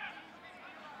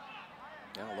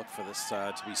 Now look for this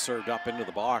to be served up into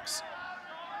the box.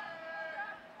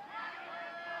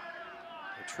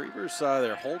 Retrievers,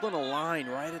 they're holding a line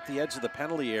right at the edge of the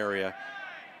penalty area,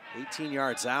 18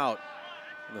 yards out.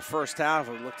 In the first half,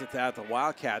 we looked at that, the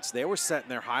Wildcats, they were setting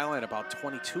their high line about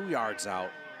 22 yards out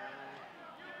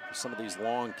for some of these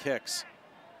long kicks.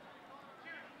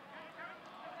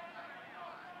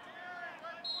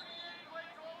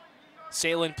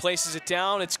 Salen places it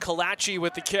down. It's Kalachi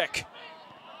with the kick.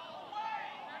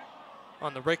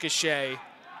 On the ricochet.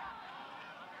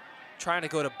 Trying to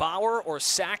go to Bauer or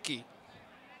Saki.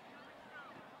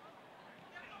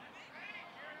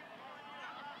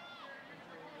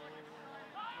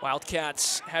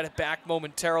 Wildcats had it back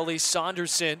momentarily.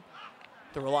 Saunderson,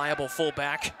 the reliable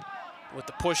fullback, with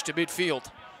the push to midfield.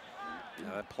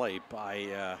 Yeah, that play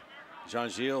by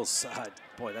Jean-Gilles,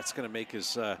 boy, that's going to make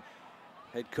his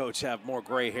head coach have more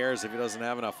gray hairs if he doesn't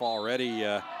have enough already.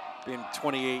 Been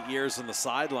 28 years on the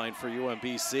sideline for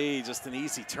UMBC. Just an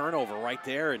easy turnover right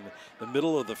there in the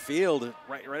middle of the field,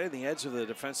 right at the edge of the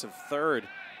defensive third.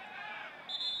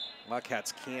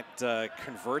 Wildcats can't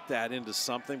convert that into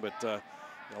something, but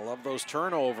I love those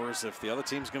turnovers. If the other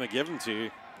team's going to give them to you,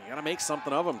 you got to make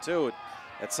something of them too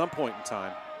at some point in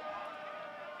time.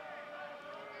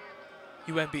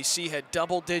 UMBC had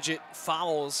double-digit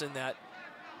fouls in that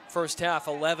first half,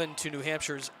 11 to New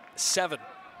Hampshire's 7.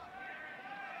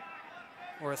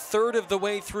 We're a third of the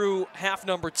way through half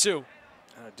number 2.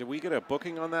 Did we get a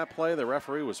booking on that play? The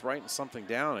referee was writing something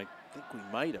down. I think we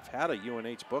might have had a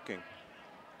UNH booking.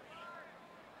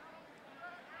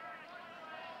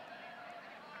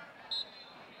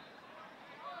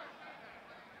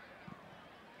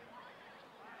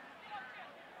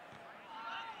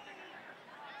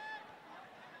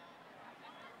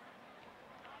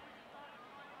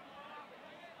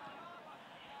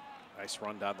 Nice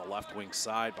run down the left wing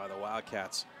side by the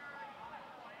Wildcats.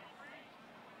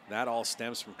 That all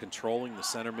stems from controlling the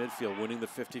center midfield, winning the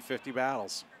 50-50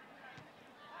 battles.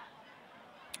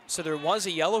 So there was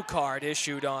a yellow card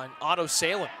issued on Otto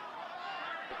Salen,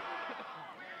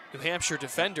 New Hampshire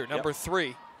defender, number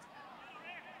 3.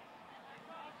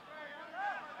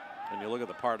 And you look at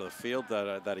the part of the field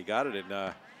that he got it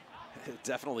in,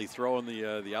 definitely throwing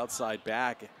the outside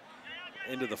back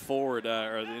into the forward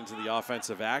or into the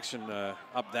offensive action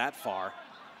up that far.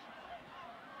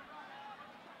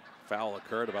 Foul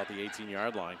occurred about the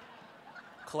 18-yard line.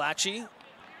 Kalachi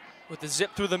with the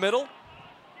zip through the middle.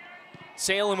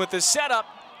 Salen with the setup.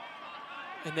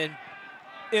 And then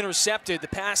intercepted. The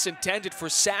pass intended for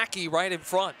Saki right in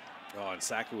front. Oh, and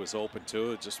Saki was open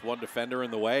too. Just one defender in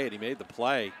the way, and he made the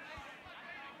play.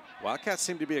 Wildcats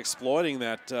seem to be exploiting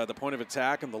that the point of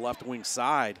attack on the left wing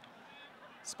side.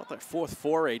 It's about their 4th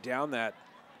foray down that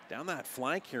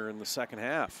flank here in the second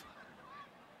half.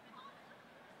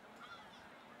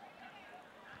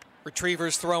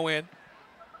 Retrievers throw in.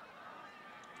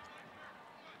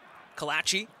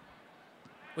 Kalachi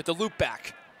with the loop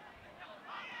back.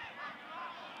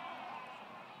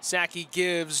 Saki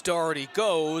gives, Doherty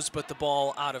goes, but the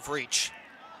ball out of reach.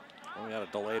 Well, we had a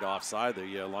delayed offside.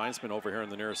 The linesman over here on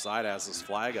the near side has his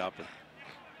flag up.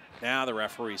 Now the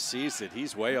referee sees it.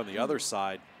 He's way on the other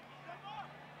side.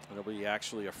 It'll be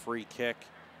actually a free kick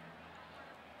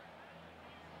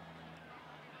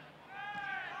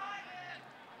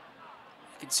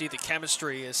can see the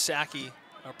chemistry as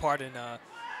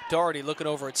Doherty looking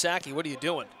over at Saki. What are you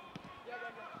doing?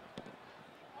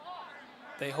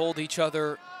 They hold each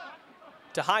other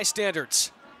to high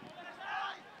standards.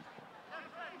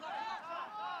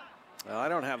 Well, I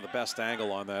don't have the best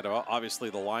angle on that. Obviously,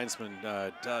 the linesman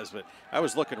does, but I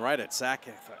was looking right at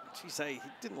Saki. I thought, geez, he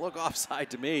didn't look offside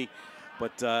to me.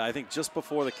 But I think just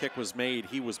before the kick was made,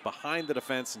 he was behind the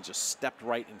defense and just stepped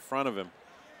right in front of him.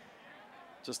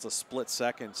 Just a split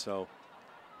second. So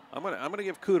I'm gonna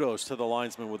give kudos to the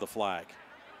linesman with the flag.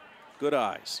 Good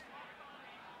eyes.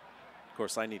 Of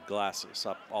course, I need glasses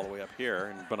up all the way up here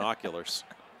and binoculars.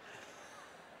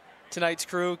 Tonight's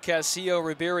crew: Casillo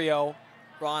Ribeiro,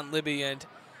 Ron Libby, and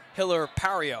Hiller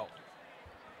Pario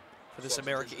for this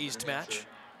America East match.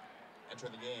 Enter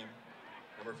the game,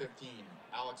 number 15,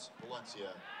 Alex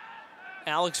Valencia.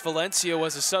 Alex Valencia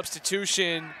was a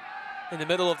substitution in the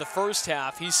middle of the first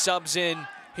half. He subs in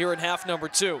here in half number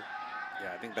 2.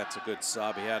 Yeah, I think that's a good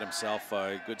sub. He had himself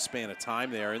a good span of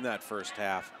time there in that first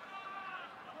half.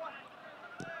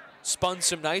 Spun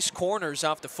some nice corners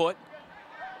off the foot.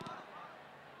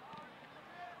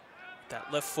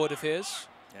 That left foot of his.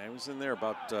 Yeah, he was in there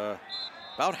about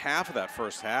half of that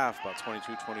first half, about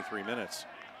 22, 23 minutes.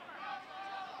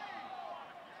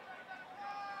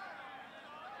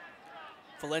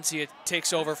 Valencia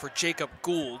takes over for Jacob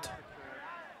Gould,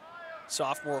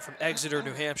 sophomore from Exeter,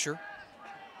 New Hampshire.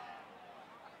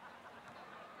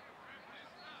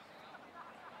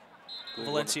 Gould,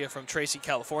 Valencia from Tracy,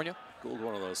 California. Gould,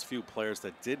 one of those few players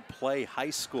that did play high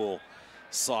school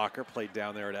soccer, played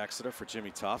down there at Exeter for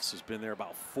Jimmy Tufts, who's been there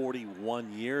about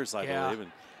 41 years, I believe.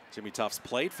 And Jimmy Tufts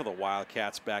played for the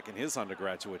Wildcats back in his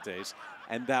undergraduate days,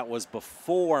 and that was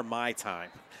before my time.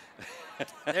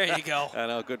 There you go. I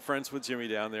know, good friends with Jimmy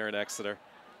down there in Exeter.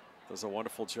 Does a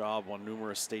wonderful job, won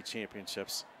numerous state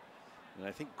championships. And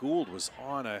I think Gould was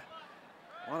on a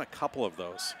couple of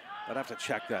those. I'd have to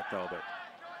check that though, but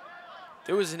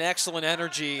there was an excellent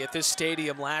energy at this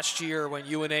stadium last year when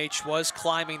UNH was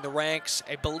climbing the ranks.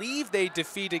 I believe they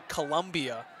defeated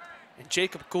Columbia, and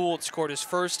Jacob Gould scored his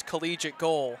first collegiate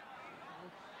goal.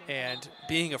 And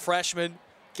being a freshman,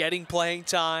 getting playing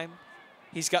time,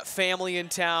 he's got family in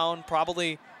town,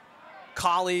 probably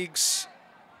colleagues,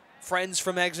 friends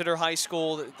from Exeter High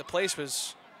School. The place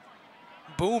was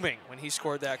booming when he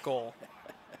scored that goal.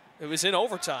 It was in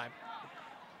overtime.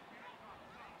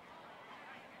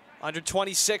 Under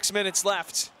 26 minutes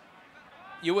left.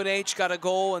 UNH got a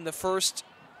goal in the first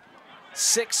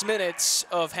 6 minutes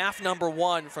of half number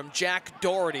 1 from Jack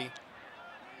Doherty.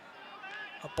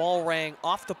 A ball rang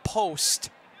off the post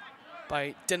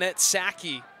by Danette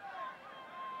Saki.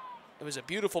 It was a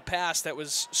beautiful pass that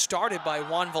was started by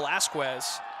Juan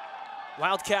Velasquez.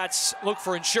 Wildcats look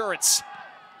for insurance.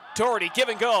 Doherty, give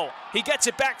and go. He gets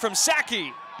it back from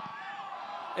Saki.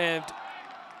 And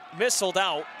missiled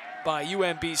out by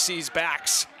UMBC's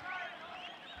backs.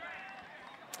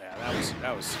 yeah,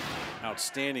 that was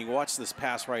outstanding. Watch this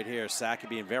pass right here. Saki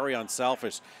being very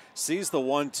unselfish. Sees the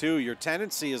 1-2. Your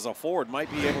tendency as a forward might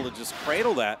be able to just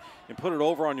cradle that and put it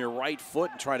over on your right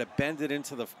foot and try to bend it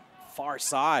into the far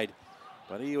side.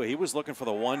 But he was looking for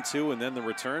the 1-2 and then the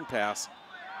return pass.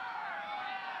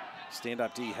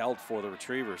 Stand-up D held for the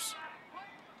Retrievers.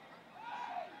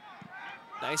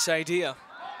 Nice idea.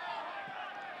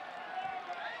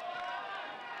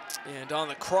 And on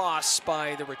the cross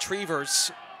by the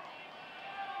Retrievers,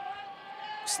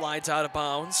 slides out of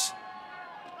bounds.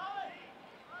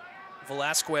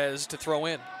 Velasquez to throw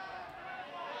in.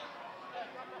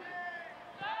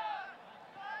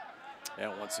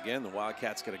 And once again, the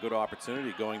Wildcats get a good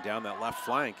opportunity going down that left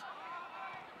flank.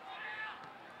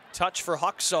 Touch for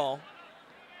Huxall.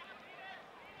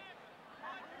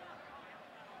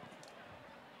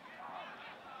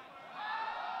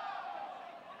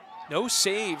 No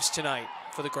saves tonight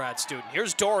for the grad student.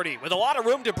 Here's Doherty with a lot of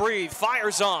room to breathe,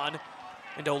 fires on,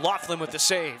 and O'Loughlin with the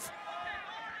save.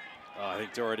 I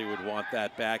think Doherty would want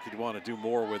that back. He'd want to do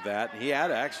more with that. He had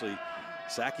actually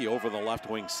Saki over the left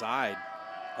wing side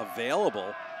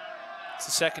available. It's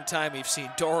the second time we've seen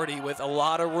Doherty with a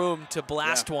lot of room to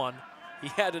blast one. He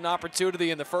had an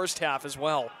opportunity in the first half as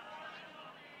well.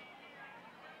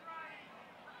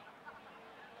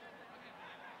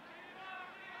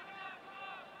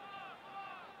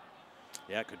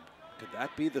 Yeah, could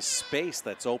that be the space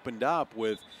that's opened up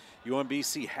with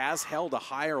UMBC has held a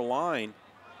higher line.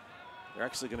 They're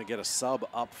actually going to get a sub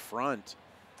up front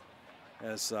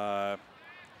as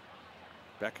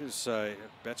Betcher's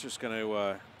going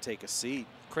to take a seat.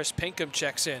 Chris Pinkham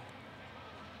checks in.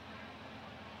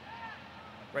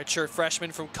 Redshirt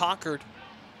freshman from Concord.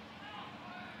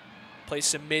 Plays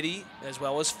some midi as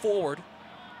well as forward.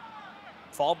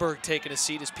 Fallberg taking a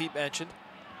seat, as Pete mentioned.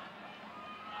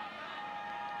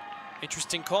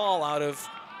 Interesting call out of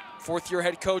fourth-year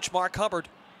head coach Mark Hubbard.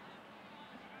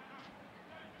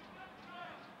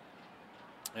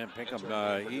 And Pinkham,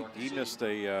 he missed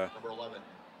a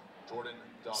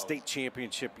state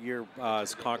championship year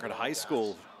as Concord High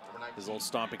School. His old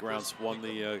stomping grounds won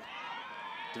the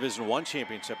Division I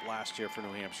championship last year for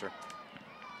New Hampshire.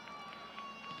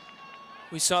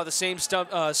 We saw the same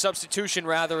substitution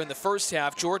in the first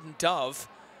half. Jordan Dove,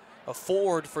 a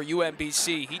forward for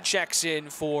UMBC. He checks in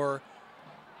for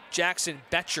Jackson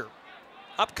Betcher.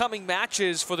 Upcoming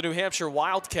matches for the New Hampshire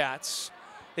Wildcats.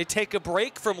 They take a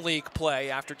break from league play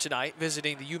after tonight,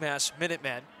 visiting the UMass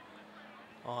Minutemen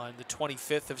on the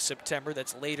 25th of September.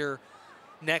 That's later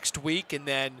next week. And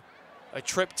then a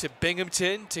trip to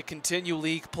Binghamton to continue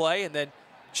league play. And then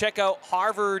check out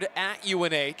Harvard at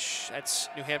UNH. That's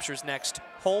New Hampshire's next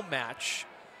home match.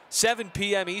 7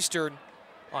 p.m. Eastern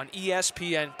on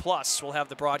ESPN+. We'll have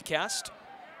the broadcast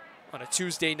on a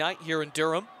Tuesday night here in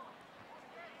Durham.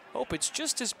 Hope it's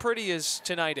just as pretty as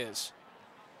tonight is.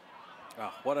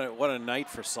 Oh, what a night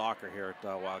for soccer here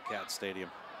at Wildcat Stadium.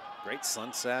 Great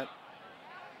sunset.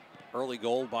 Early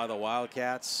goal by the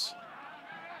Wildcats.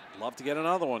 Love to get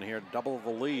another one here, double the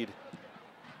lead.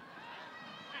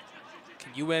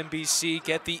 Can UMBC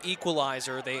get the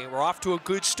equalizer? They were off to a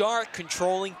good start,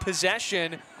 controlling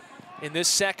possession in this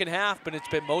second half, but it's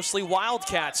been mostly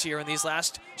Wildcats here in these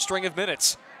last string of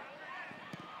minutes.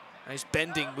 Nice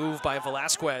bending move by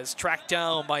Velasquez, tracked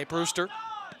down by Brewster.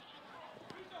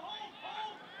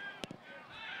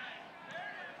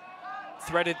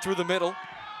 Threaded through the middle,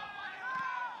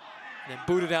 and then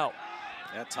booted out.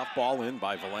 Yeah, tough ball in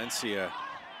by Valencia.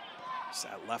 Just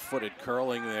that left-footed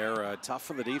curling there. Tough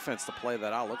for the defense to play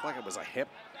that out. Looked like it was a hip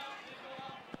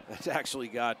that actually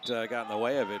got in the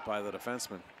way of it by the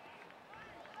defenseman.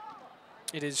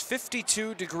 It is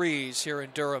 52 degrees here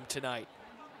in Durham tonight.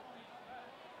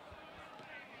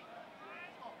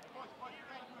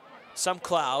 Some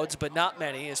clouds, but not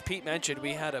many. As Pete mentioned,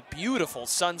 we had a beautiful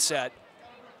sunset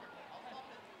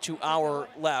to our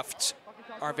left,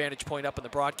 our vantage point up in the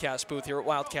broadcast booth here at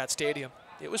Wildcat Stadium.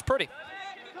 It was pretty.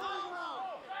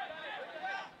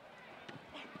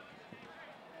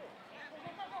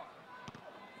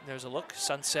 There's a look,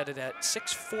 sunsetted at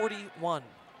 6:41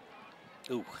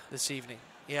 this evening.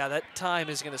 Yeah, that time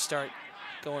is going to start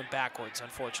going backwards,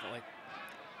 unfortunately.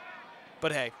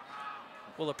 But hey,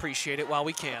 we'll appreciate it while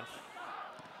we can.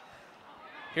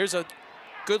 Here's a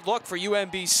good look for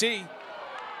UMBC.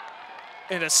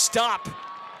 And a stop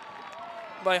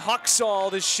by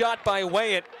Huxall. This shot by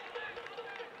Wyatt.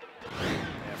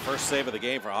 Yeah, first save of the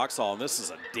game for Huxall, and this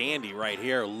is a dandy right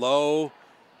here. Low.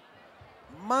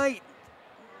 Might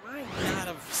not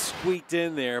have squeaked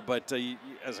in there, but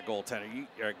as a goaltender,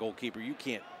 or a goalkeeper, you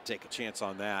can't take a chance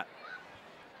on that.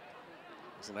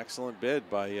 It's an excellent bid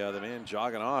by the man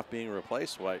jogging off, being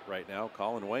replaced right now,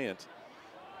 Colin Wayant.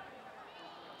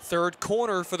 Third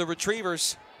corner for the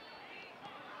Retrievers.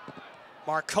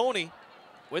 Marconi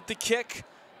with the kick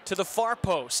to the far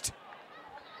post.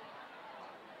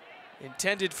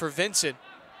 Intended for Vincent.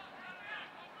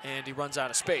 And he runs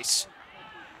out of space.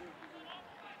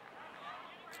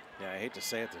 Yeah, I hate to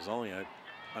say it, there's only an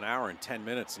hour and 10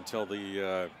 minutes until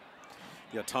the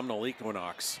autumnal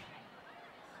equinox.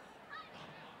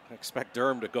 I expect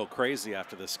Durham to go crazy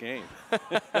after this game.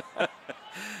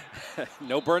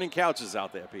 No burning couches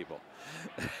out there, people.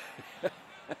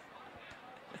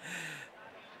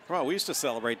 Come on, we used to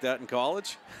celebrate that in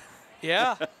college.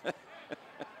 Yeah.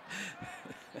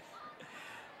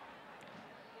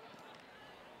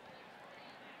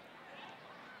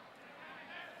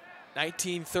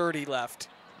 19:30 left.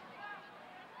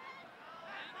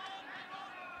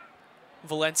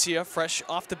 Valencia, fresh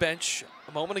off the bench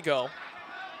a moment ago.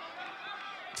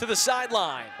 To the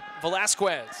sideline,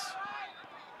 Velasquez.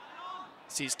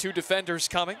 Sees two defenders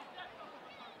coming.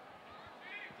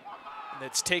 And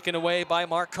it's taken away by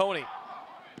Marconi.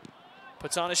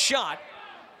 Puts on a shot,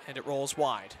 and it rolls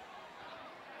wide.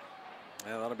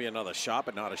 Yeah, that'll be another shot,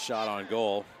 but not a shot on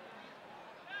goal.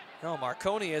 No,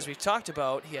 Marconi, as we've talked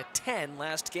about, he had 10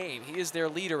 last game. He is their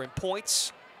leader in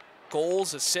points,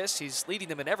 goals, assists. He's leading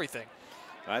them in everything.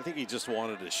 I think he just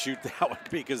wanted to shoot that one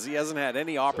because he hasn't had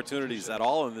any opportunities at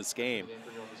all in this game.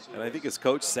 And I think his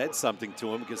coach said something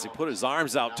to him because he put his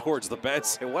arms out towards the bench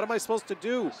saying, what am I supposed to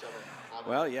do?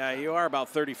 Well, yeah, you are about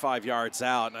 35 yards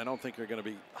out, and I don't think you're going to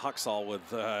be Huxall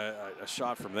with a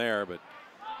shot from there. But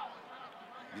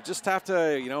you just have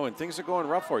to, you know, when things are going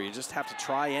rough for you, you just have to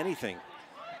try anything.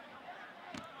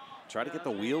 Try to get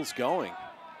the wheels going.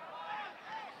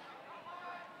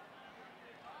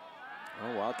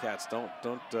 Well, Wildcats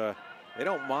they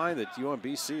don't mind that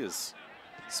UMBC is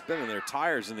spinning their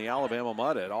tires in the Alabama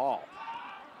mud at all.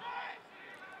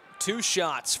 2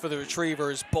 shots for the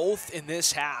Retrievers, both in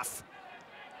this half.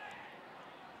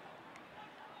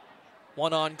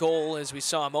 One on goal, as we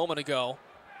saw a moment ago.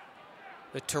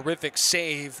 The terrific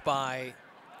save by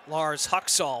Lars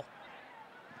Huxall.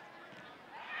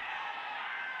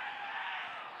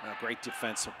 A great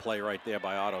defensive play right there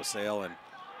by Otto Sale, and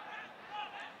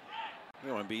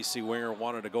UMBC winger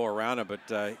wanted to go around him,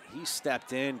 but he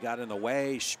stepped in, got in the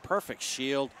way, perfect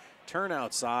shield, turn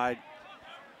outside.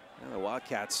 And the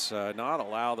Wildcats not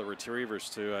allow the Retrievers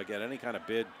to get any kind of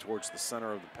bid towards the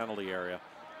center of the penalty area.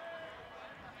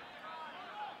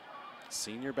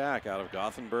 Senior back out of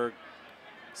Gothenburg,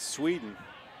 Sweden.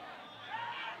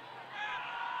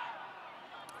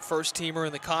 First teamer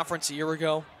in the conference a year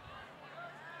ago.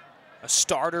 A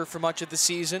starter for much of the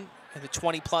season in the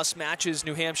 20-plus matches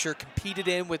New Hampshire competed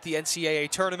in with the NCAA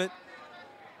tournament.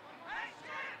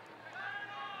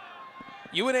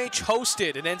 UNH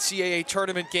hosted an NCAA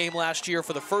tournament game last year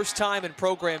for the first time in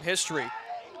program history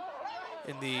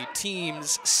in the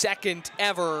team's second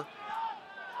ever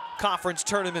conference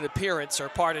tournament appearance, or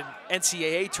pardon,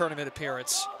 NCAA tournament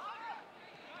appearance.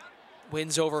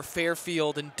 Wins over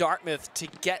Fairfield and Dartmouth to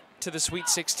get to the Sweet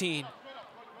 16.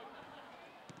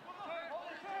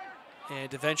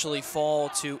 And eventually fall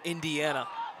to Indiana,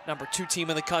 number 2 team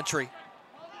in the country.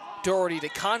 Doherty to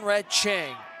Conrad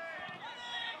Chang.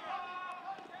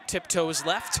 Tiptoes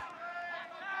left,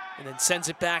 and then sends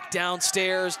it back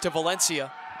downstairs to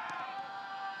Valencia.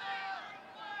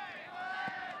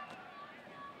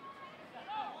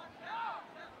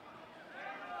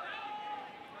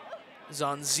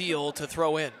 Zanzil to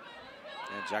throw in.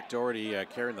 And Jack Doherty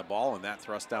carrying the ball in that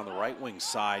thrust down the right wing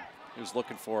side. He was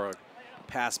looking for a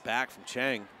pass back from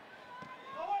Chang.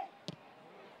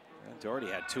 And Doherty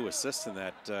had 2 assists in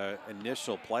that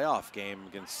initial playoff game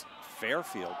against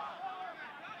Fairfield.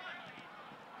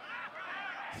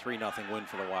 3-0 win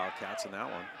for the Wildcats in that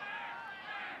one.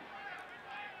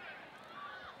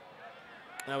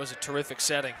 That was a terrific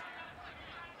setting.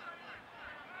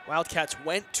 Wildcats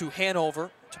went to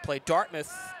Hanover to play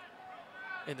Dartmouth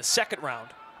in the second round.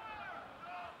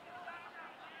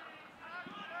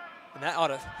 And that ought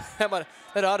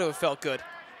to have felt good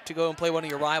to go and play one of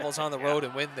your rivals on the road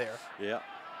and win there. Yeah.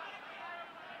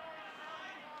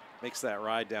 Makes that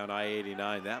ride down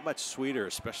I-89 that much sweeter,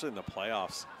 especially in the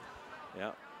playoffs.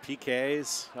 Yeah,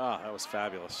 PKs, that was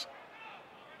fabulous.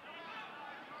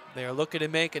 They're looking to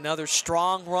make another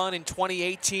strong run in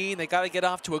 2018. They got to get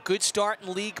off to a good start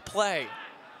in league play.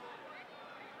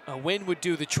 A win would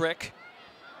do the trick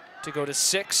to go to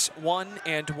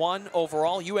 6-1-1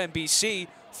 overall. UMBC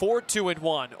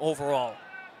 4-2-1 overall.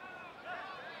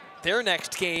 Their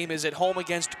next game is at home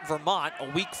against Vermont a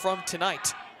week from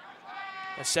tonight.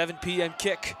 A 7 p.m.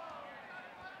 kick.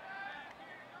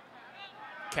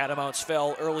 Catamounts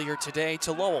fell earlier today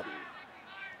to Lowell.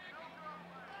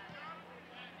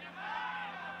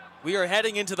 We are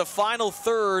heading into the final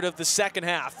third of the second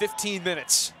half, 15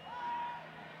 minutes.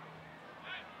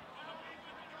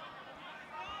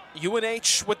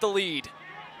 UNH with the lead.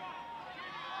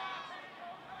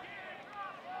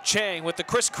 Chang with the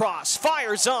crisscross,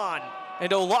 fires on,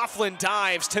 and O'Loughlin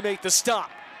dives to make the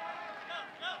stop.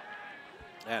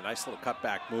 Yeah, nice little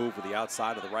cutback move with the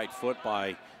outside of the right foot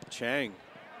by Chang.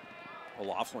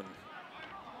 O'Loughlin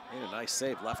made a nice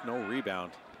save, left no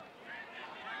rebound.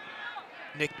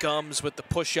 Nick Gums with the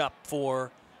push-up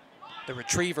for the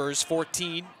Retrievers,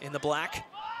 14 in the black.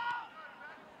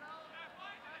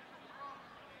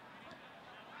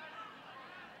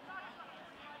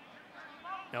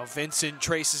 Now Vincent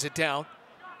traces it down.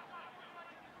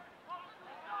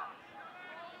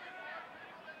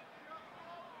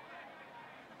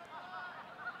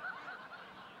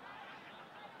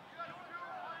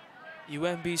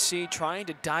 UMBC trying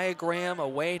to diagram a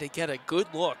way to get a good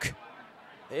look.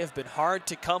 They have been hard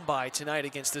to come by tonight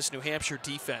against this New Hampshire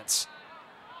defense.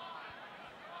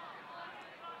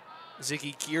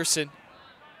 Ziggy Gearson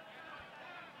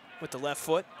with the left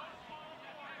foot.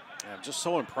 Yeah, I'm just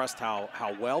so impressed how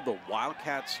well the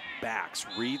Wildcats backs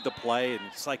read the play, and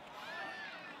it's like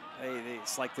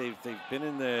they've been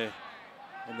in the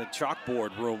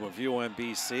chalkboard room of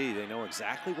UMBC. They know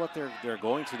exactly what they're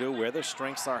going to do, where their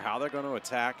strengths are, how they're going to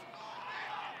attack.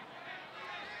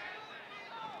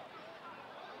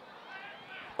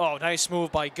 Oh, nice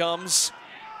move by Gums,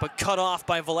 but cut off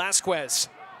by Velasquez.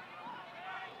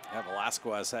 Yeah,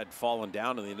 Velasquez had fallen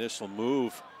down in the initial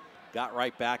move, got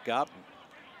right back up,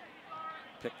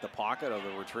 picked the pocket of the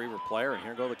Retriever player, and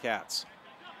here go the Cats.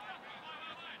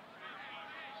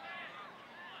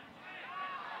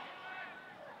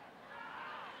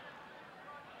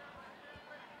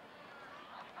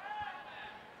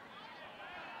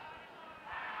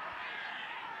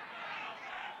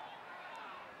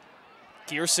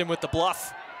 Gearson with the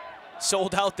bluff.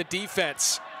 Sold out the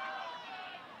defense.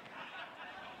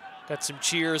 Got some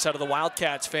cheers out of the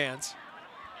Wildcats fans.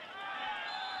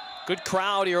 Good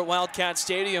crowd here at Wildcat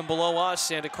Stadium below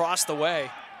us and across the way.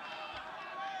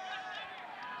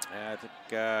 I think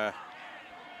I'm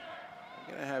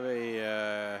going to have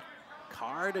a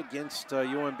card against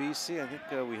UMBC. I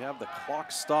think we have the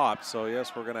clock stopped. So,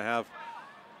 yes, we're going to have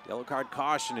yellow card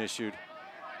caution issued.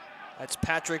 That's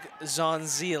Patrick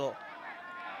Zonzil.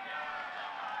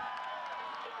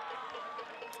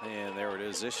 And there it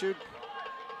is issued.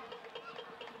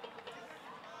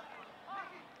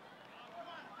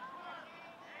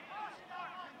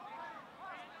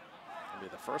 It'll be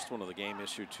the first one of the game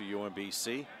issued to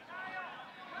UMBC.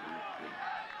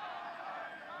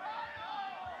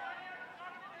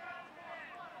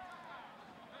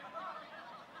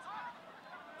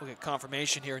 We'll get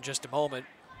confirmation here in just a moment.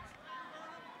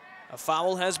 A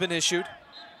foul has been issued,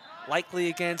 likely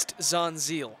against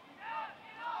Zonzil.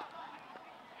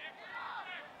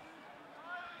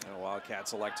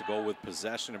 Wildcats elect to go with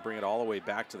possession and bring it all the way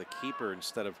back to the keeper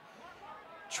instead of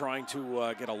trying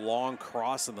to get a long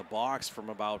cross in the box from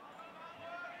about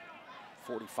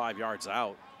 45 yards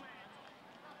out.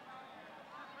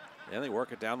 And they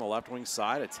work it down the left wing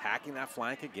side, attacking that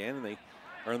flank again, and they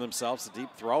earn themselves a deep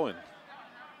throw in.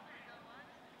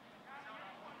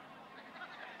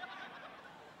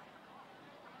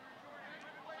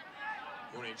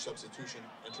 UNH substitution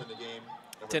entering the game.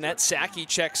 Danette Sacchi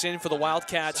checks in for the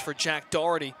Wildcats for Jack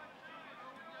Doherty.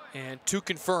 And to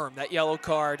confirm, that yellow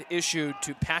card issued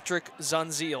to Patrick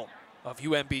Zonzil of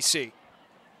UMBC.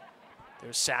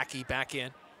 There's Sacchi back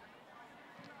in.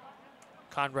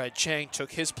 Conrad Chang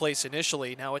took his place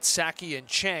initially. Now it's Sacchi and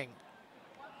Chang.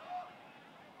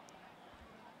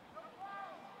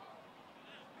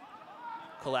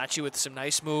 Kalachi with some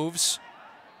nice moves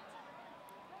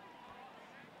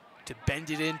to bend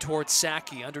it in towards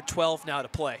Sacchi. Under 12 now to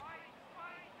play.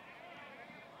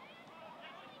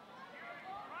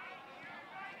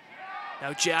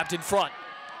 Now jabbed in front.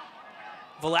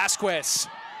 Velasquez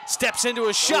steps into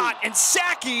a shot, and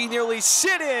Sacchi nearly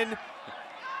sit in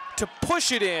to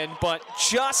push it in, but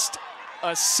just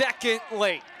a second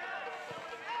late.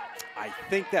 I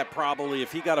think that probably,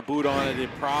 if he got a boot on it, it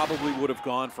probably would have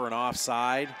gone for an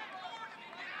offside.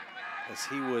 As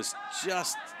he was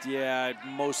just, yeah,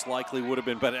 most likely would have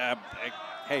been, but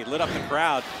hey, lit up the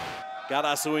crowd. Got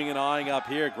us oohing and awing up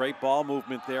here. Great ball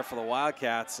movement there for the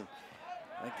Wildcats. And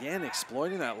again,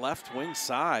 exploiting that left wing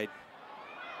side.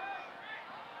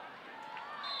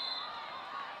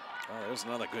 Oh, there's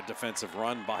another good defensive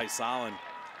run by Solin.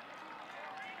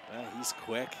 Well, he's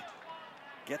quick.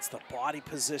 Gets the body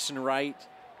position right. I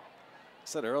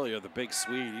said earlier, the big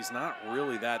Swede, he's not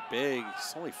really that big.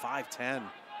 He's only 5'10".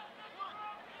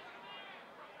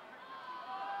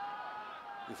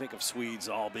 You think of Swedes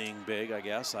all being big, I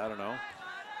guess. I don't know.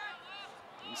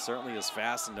 He certainly is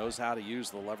fast and knows how to use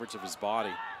the leverage of his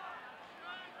body.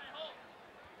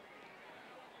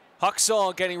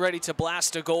 Huxall getting ready to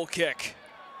blast a goal kick.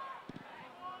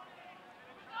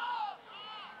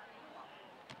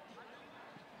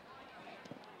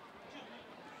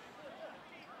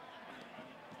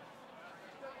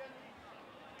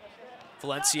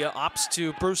 Valencia opts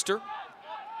to Brewster.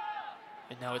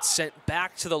 And now it's sent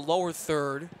back to the lower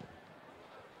third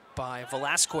by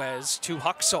Velasquez to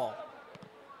Huxall.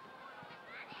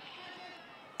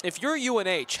 If you're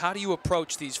UNH, how do you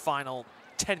approach these final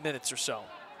 10 minutes or so?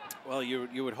 Well,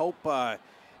 you would hope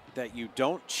that you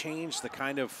don't change the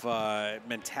kind of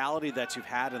mentality that you've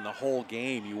had in the whole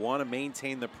game. You want to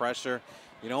maintain the pressure.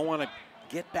 You don't want to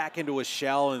get back into a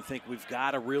shell and think we've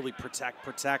got to really protect,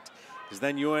 because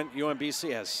then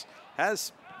UMBC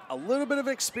has a little bit of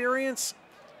experience,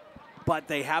 but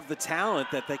they have the talent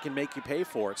that they can make you pay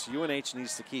for it. So UNH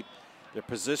needs to keep their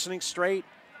positioning straight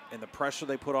and the pressure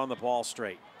they put on the ball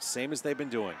straight, same as they've been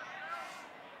doing.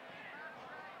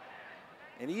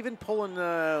 And even pulling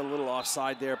a little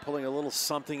offside there, pulling a little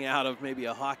something out of maybe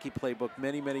a hockey playbook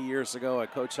many, many years ago, a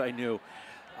coach I knew.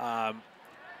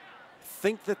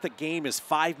 Think that the game is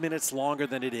 5 minutes longer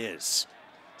than it is.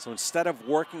 So instead of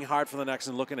working hard for the next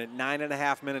and looking at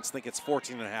 9.5 minutes, think it's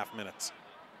 14.5 minutes.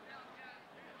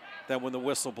 Then when the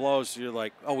whistle blows, you're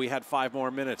like, oh, we had 5 more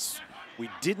minutes. We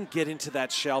didn't get into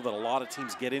that shell that a lot of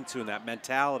teams get into in that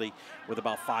mentality with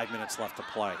about 5 minutes left to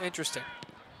play. Interesting.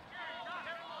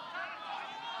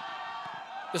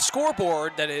 The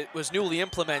scoreboard that it was newly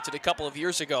implemented a couple of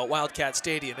years ago at Wildcat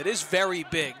Stadium, it is very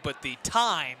big, but the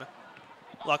time,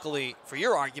 luckily for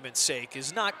your argument's sake,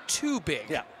 is not too big.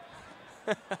 Yeah.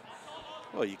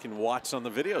 Well, you can watch on the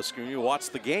video screen. You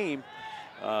watch the game.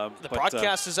 The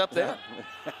broadcast is up there.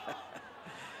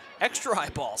 extra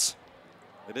eyeballs.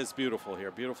 It is beautiful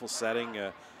here. Beautiful setting.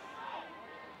 You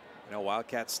know,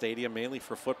 Wildcat Stadium mainly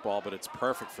for football, but it's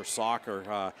perfect for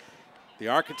soccer. The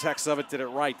architects of it did it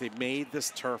right. They made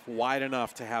this turf wide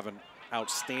enough to have an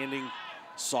outstanding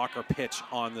soccer pitch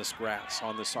on this grass,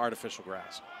 on this artificial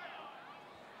grass.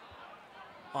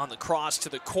 On the cross to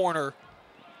the corner,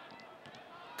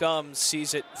 Gums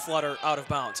sees it flutter out of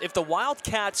bounds. If the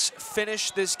Wildcats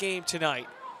finish this game tonight,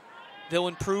 they'll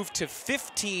improve to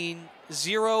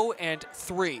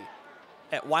 15-0-3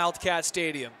 at Wildcat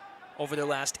Stadium over their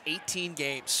last 18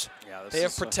 games. Yeah, they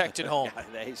have protected home. Yeah,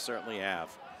 they certainly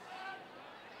have.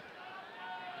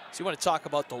 So you want to talk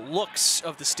about the looks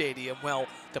of the stadium. Well,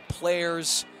 the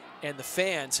players and the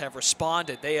fans have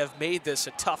responded. They have made this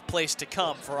a tough place to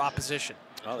come for opposition.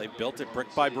 Well, they built it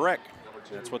brick by brick.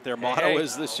 That's what their motto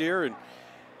is this year. And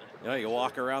you know, you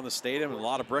walk around the stadium and a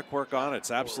lot of brickwork on it.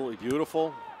 It's absolutely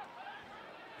beautiful.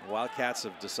 The Wildcats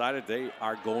have decided they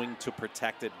are going to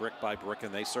protect it brick by brick,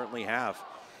 and they certainly have.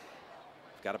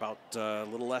 We've got about a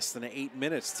little less than 8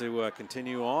 minutes to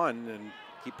continue on and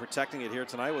keep protecting it here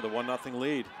tonight with a 1-0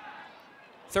 lead.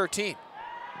 13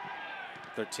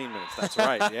 minutes, that's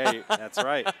right. Yeah, that's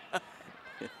right.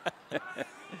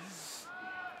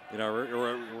 You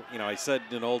know, I said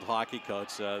an old hockey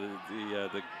coach,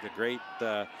 the great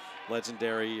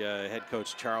legendary head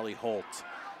coach Charlie Holt,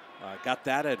 got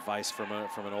that advice from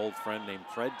an old friend named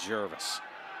Fred Jervis.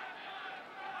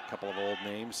 A couple of old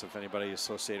names, if anybody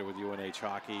associated with UNH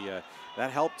hockey,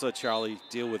 that helped Charlie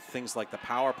deal with things like the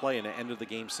power play and the end of the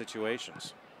game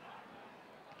situations.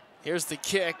 Here's the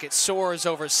kick. It soars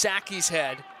over Saki's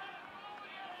head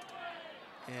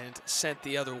and sent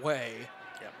the other way.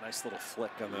 Yeah, nice little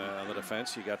flick on the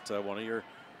defense. You got one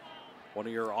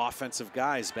of your offensive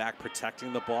guys back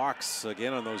protecting the box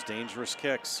again on those dangerous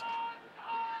kicks.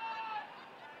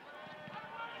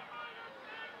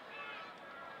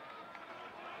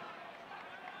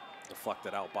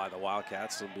 Deflected out by the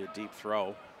Wildcats. It'll be a deep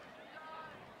throw.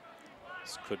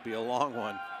 This could be a long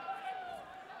one.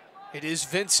 It is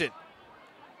Vincent.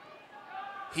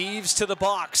 Heaves to the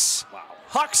box. Wow.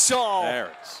 Huxall. There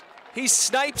it is. He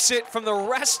snipes it from the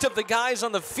rest of the guys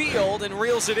on the field and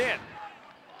reels it in.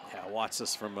 Yeah, watch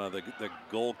this from the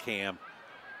goal cam.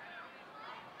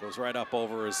 Goes right up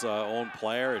over his own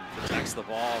player and protects the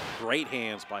ball. Great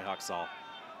hands by Huxall.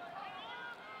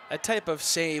 That type of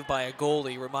save by a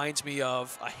goalie reminds me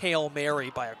of a Hail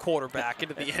Mary by a quarterback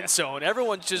into the end zone.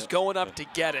 Everyone's just going up to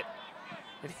get it.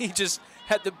 And he just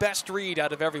had the best read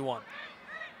out of everyone.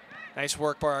 Nice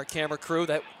work by our camera crew.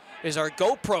 That is our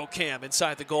GoPro cam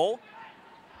inside the goal.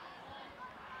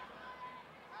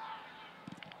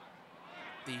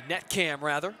 The net cam,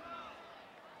 rather.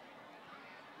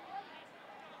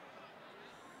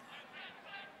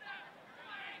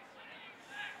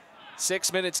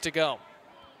 Six minutes to go.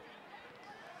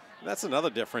 That's another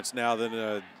difference now than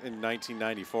in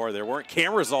 1994. There weren't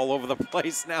cameras all over the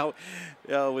place. Now,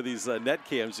 with these net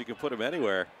cams, you can put them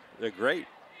anywhere. They're great.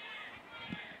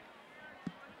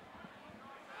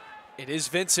 It is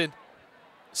Vincent.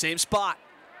 Same spot.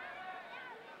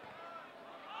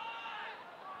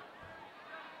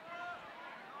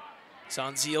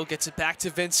 Zanzil gets it back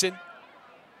to Vincent.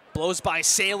 Blows by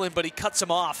Salen, but he cuts him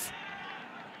off.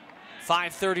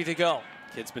 5:30 to go.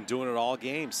 Kid's been doing it all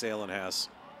game, Salen has.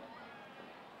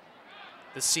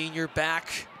 The senior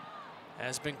back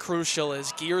has been crucial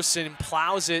as Gearson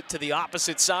plows it to the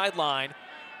opposite sideline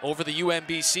over the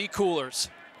UMBC coolers.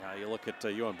 Now you look at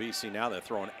UMBC now, they're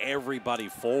throwing everybody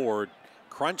forward.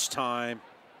 Crunch time.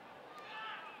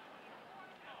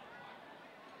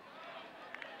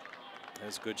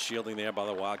 There's good shielding there by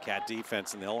the Wildcat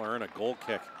defense, and they'll earn a goal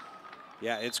kick.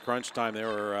 Yeah, it's crunch time. There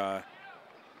were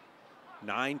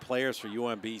 9 players for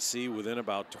UMBC within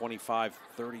about 25,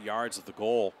 30 yards of the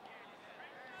goal.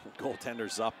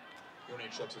 Goaltender's up.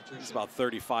 He's about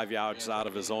 35 yards out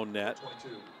of his own net.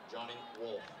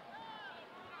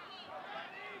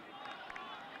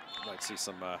 Might see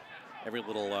some every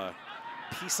little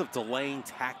piece of delaying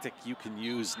tactic you can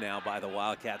use now by the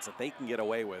Wildcats that they can get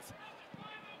away with.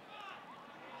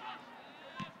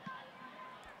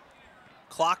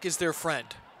 Clock is their friend.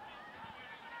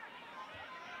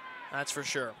 That's for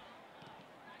sure.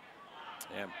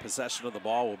 And possession of the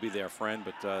ball will be their friend,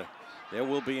 but there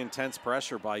will be intense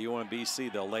pressure by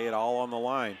UMBC. They'll lay it all on the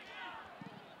line.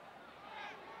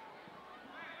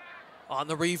 On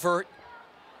the revert,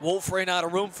 Wolf ran out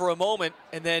of room for a moment,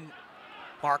 and then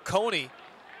Marconi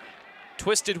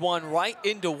twisted one right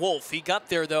into Wolf. He got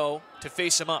there, though, to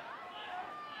face him up.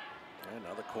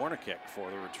 Another corner kick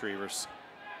for the Retrievers.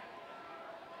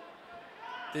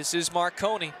 This is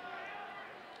Marconi,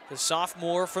 the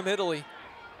sophomore from Italy.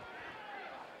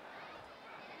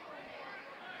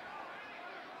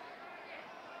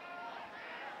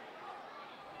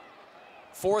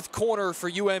 Fourth corner for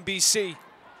UMBC.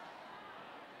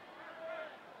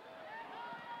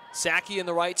 Saki in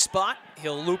the right spot.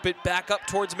 He'll loop it back up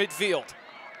towards midfield.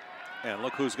 And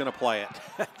look who's going to play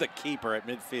it. The keeper at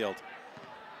midfield.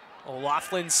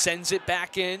 O'Loughlin sends it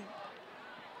back in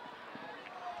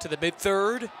to the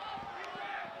mid-third.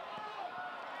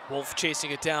 Wolf chasing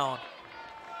it down.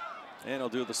 And he'll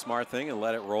do the smart thing and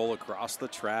let it roll across the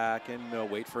track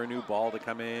and wait for a new ball to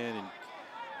come in and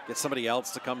get somebody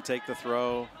else to come take the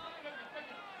throw.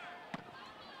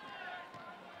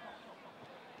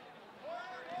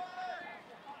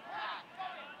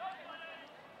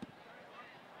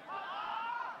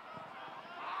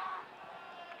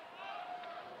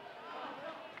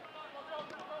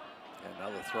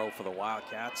 Another throw for the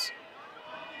Wildcats.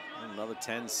 Another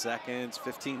 10 seconds,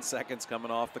 15 seconds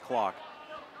coming off the clock.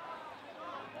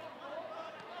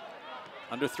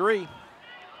 Under 3.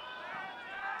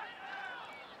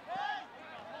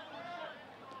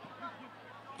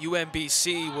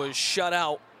 UMBC was shut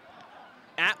out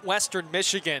at Western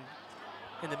Michigan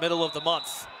in the middle of the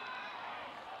month.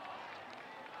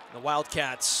 The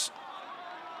Wildcats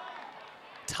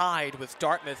tied with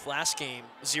Dartmouth last game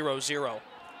 0-0.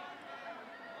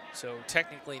 So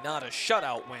technically not a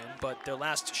shutout win, but their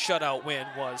last shutout win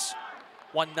was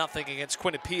 1-0 against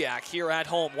Quinnipiac here at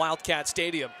home, Wildcat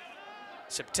Stadium,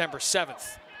 September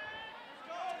 7th.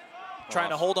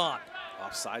 Trying to hold on.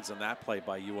 Offsides on that play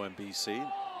by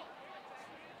UMBC.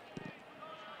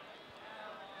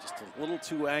 Just a little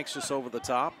too anxious over the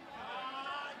top.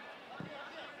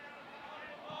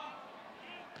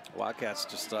 Wildcats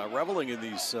just reveling in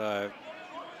these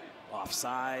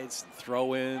offsides and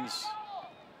throw-ins.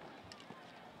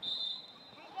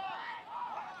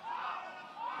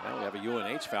 Well, we have a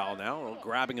UNH foul now.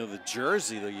 Grabbing of the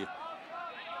jersey, the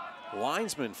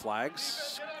linesman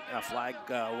flags. A flag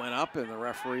went up, and the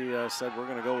referee said, "We're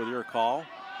going to go with your call."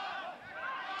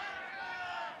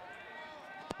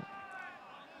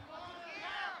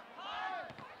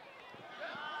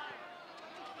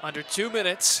 Under 2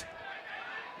 minutes.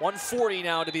 1:40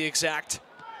 now to be exact.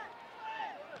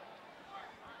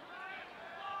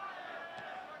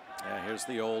 Yeah, here's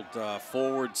the old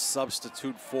forward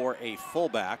substitute for a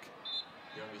fullback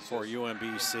for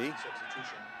UMBC.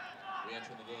 Substitution.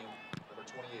 Re-entering the game, number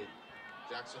 28,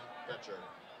 Jackson Betcher.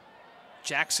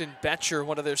 Jackson Betcher,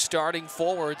 one of their starting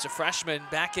forwards, a freshman,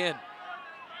 back in.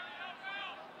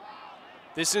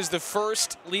 This is the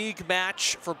first league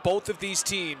match for both of these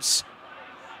teams.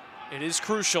 It is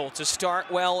crucial to start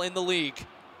well in the league.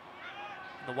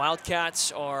 The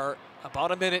Wildcats are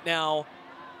about a minute now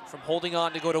from holding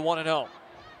on to go to 1-0.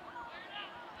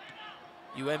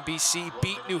 UMBC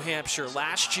beat New Hampshire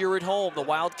last year at home. The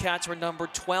Wildcats were number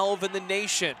 12 in the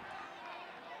nation.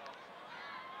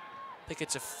 I think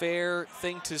it's a fair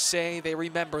thing to say they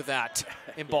remember that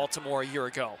in Baltimore a year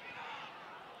ago.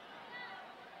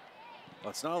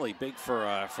 Well, it's not only big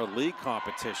for league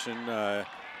competition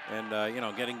and you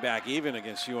know, getting back even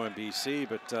against UMBC,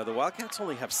 but the Wildcats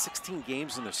only have 16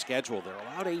 games in their schedule. They're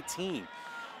allowed 18.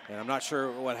 And I'm not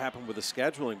sure what happened with the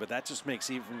scheduling, but that just makes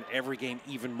every game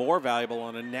even more valuable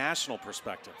on a national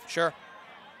perspective. Sure.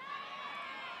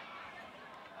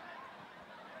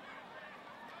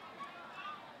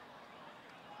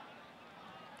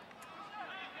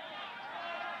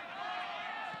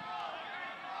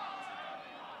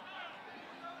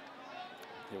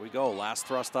 Here we go. Last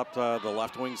thrust up the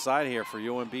left wing side here for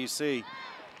UMBC.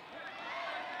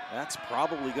 That's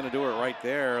probably going to do it right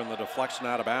there, and the deflection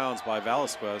out of bounds by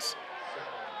Velasquez.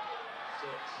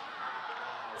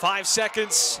 5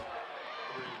 seconds.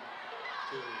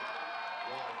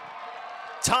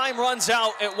 Time runs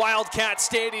out at Wildcat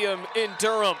Stadium in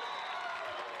Durham.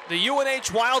 The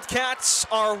UNH Wildcats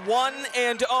are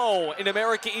 1-0 in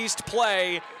America East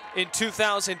play in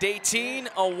 2018, a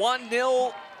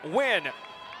 1-0 win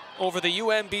over the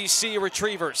UMBC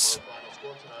Retrievers.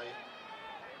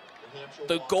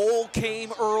 The goal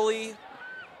came early,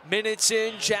 minutes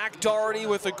in. Jack Doherty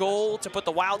with a goal to put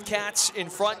the Wildcats in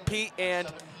front, Pete, and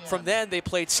from then they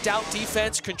played stout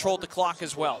defense, controlled the clock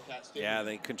as well. Yeah,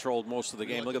 they controlled most of the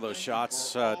game. Look at those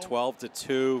shots,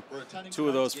 12-2. 2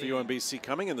 of those for UMBC.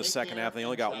 Coming in the second half, they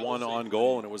only got 1 on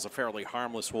goal, and it was a fairly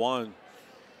harmless one.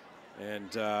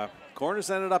 And corners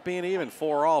ended up being even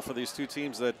 4-all for these two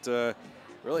teams that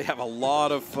really have a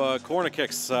lot of corner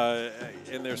kicks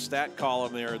in their stat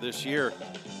column there this year.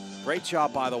 Great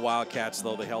job by the Wildcats,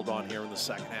 though. They held on here in the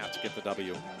second half to get the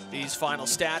W. These final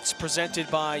stats presented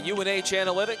by UNH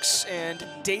Analytics and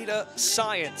Data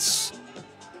Science.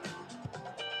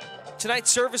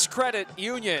 Tonight's service credit,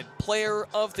 Union, player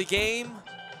of the game,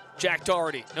 Jack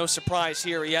Doherty. No surprise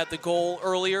here, he had the goal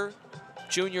earlier.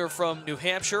 junior from New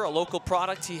Hampshire, a local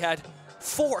product. He had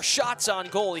 4 shots on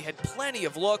goal. He had plenty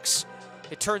of looks.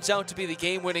 It turns out to be the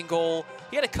game-winning goal.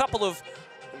 He had a couple of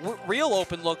real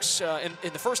open looks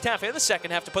in the first half and the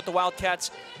second half to put the Wildcats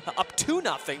up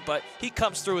 2-0, but he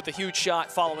comes through with a huge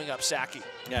shot following up Saki.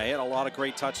 Yeah, he had a lot of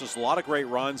great touches, a lot of great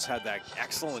runs, had that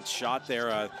excellent shot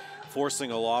there,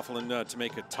 forcing O'Loughlin to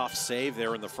make a tough save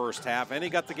there in the first half, and he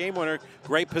got the game winner.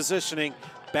 Great positioning,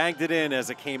 banged it in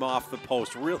as it came off the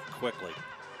post really quickly.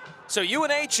 So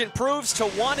UNH improves to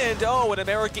 1-0 in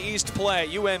America East play.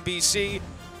 UMBC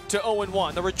to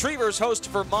 0-1. The Retrievers host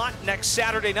Vermont next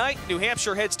Saturday night. New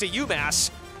Hampshire heads to UMass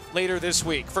later this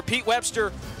week. For Pete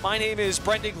Webster, my name is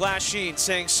Brendan Glasheen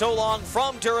saying so long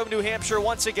from Durham, New Hampshire.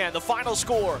 Once again, the final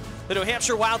score, the New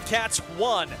Hampshire Wildcats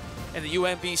 1 and the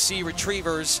UMBC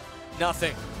Retrievers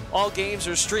 0. All games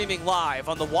are streaming live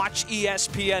on the Watch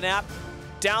ESPN app.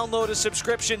 Download a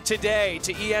subscription today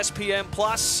to ESPN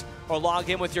Plus or log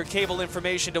in with your cable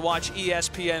information to watch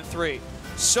ESPN3.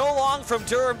 So long from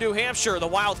Durham, New Hampshire. The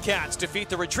Wildcats defeat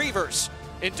the Retrievers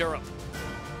in Durham.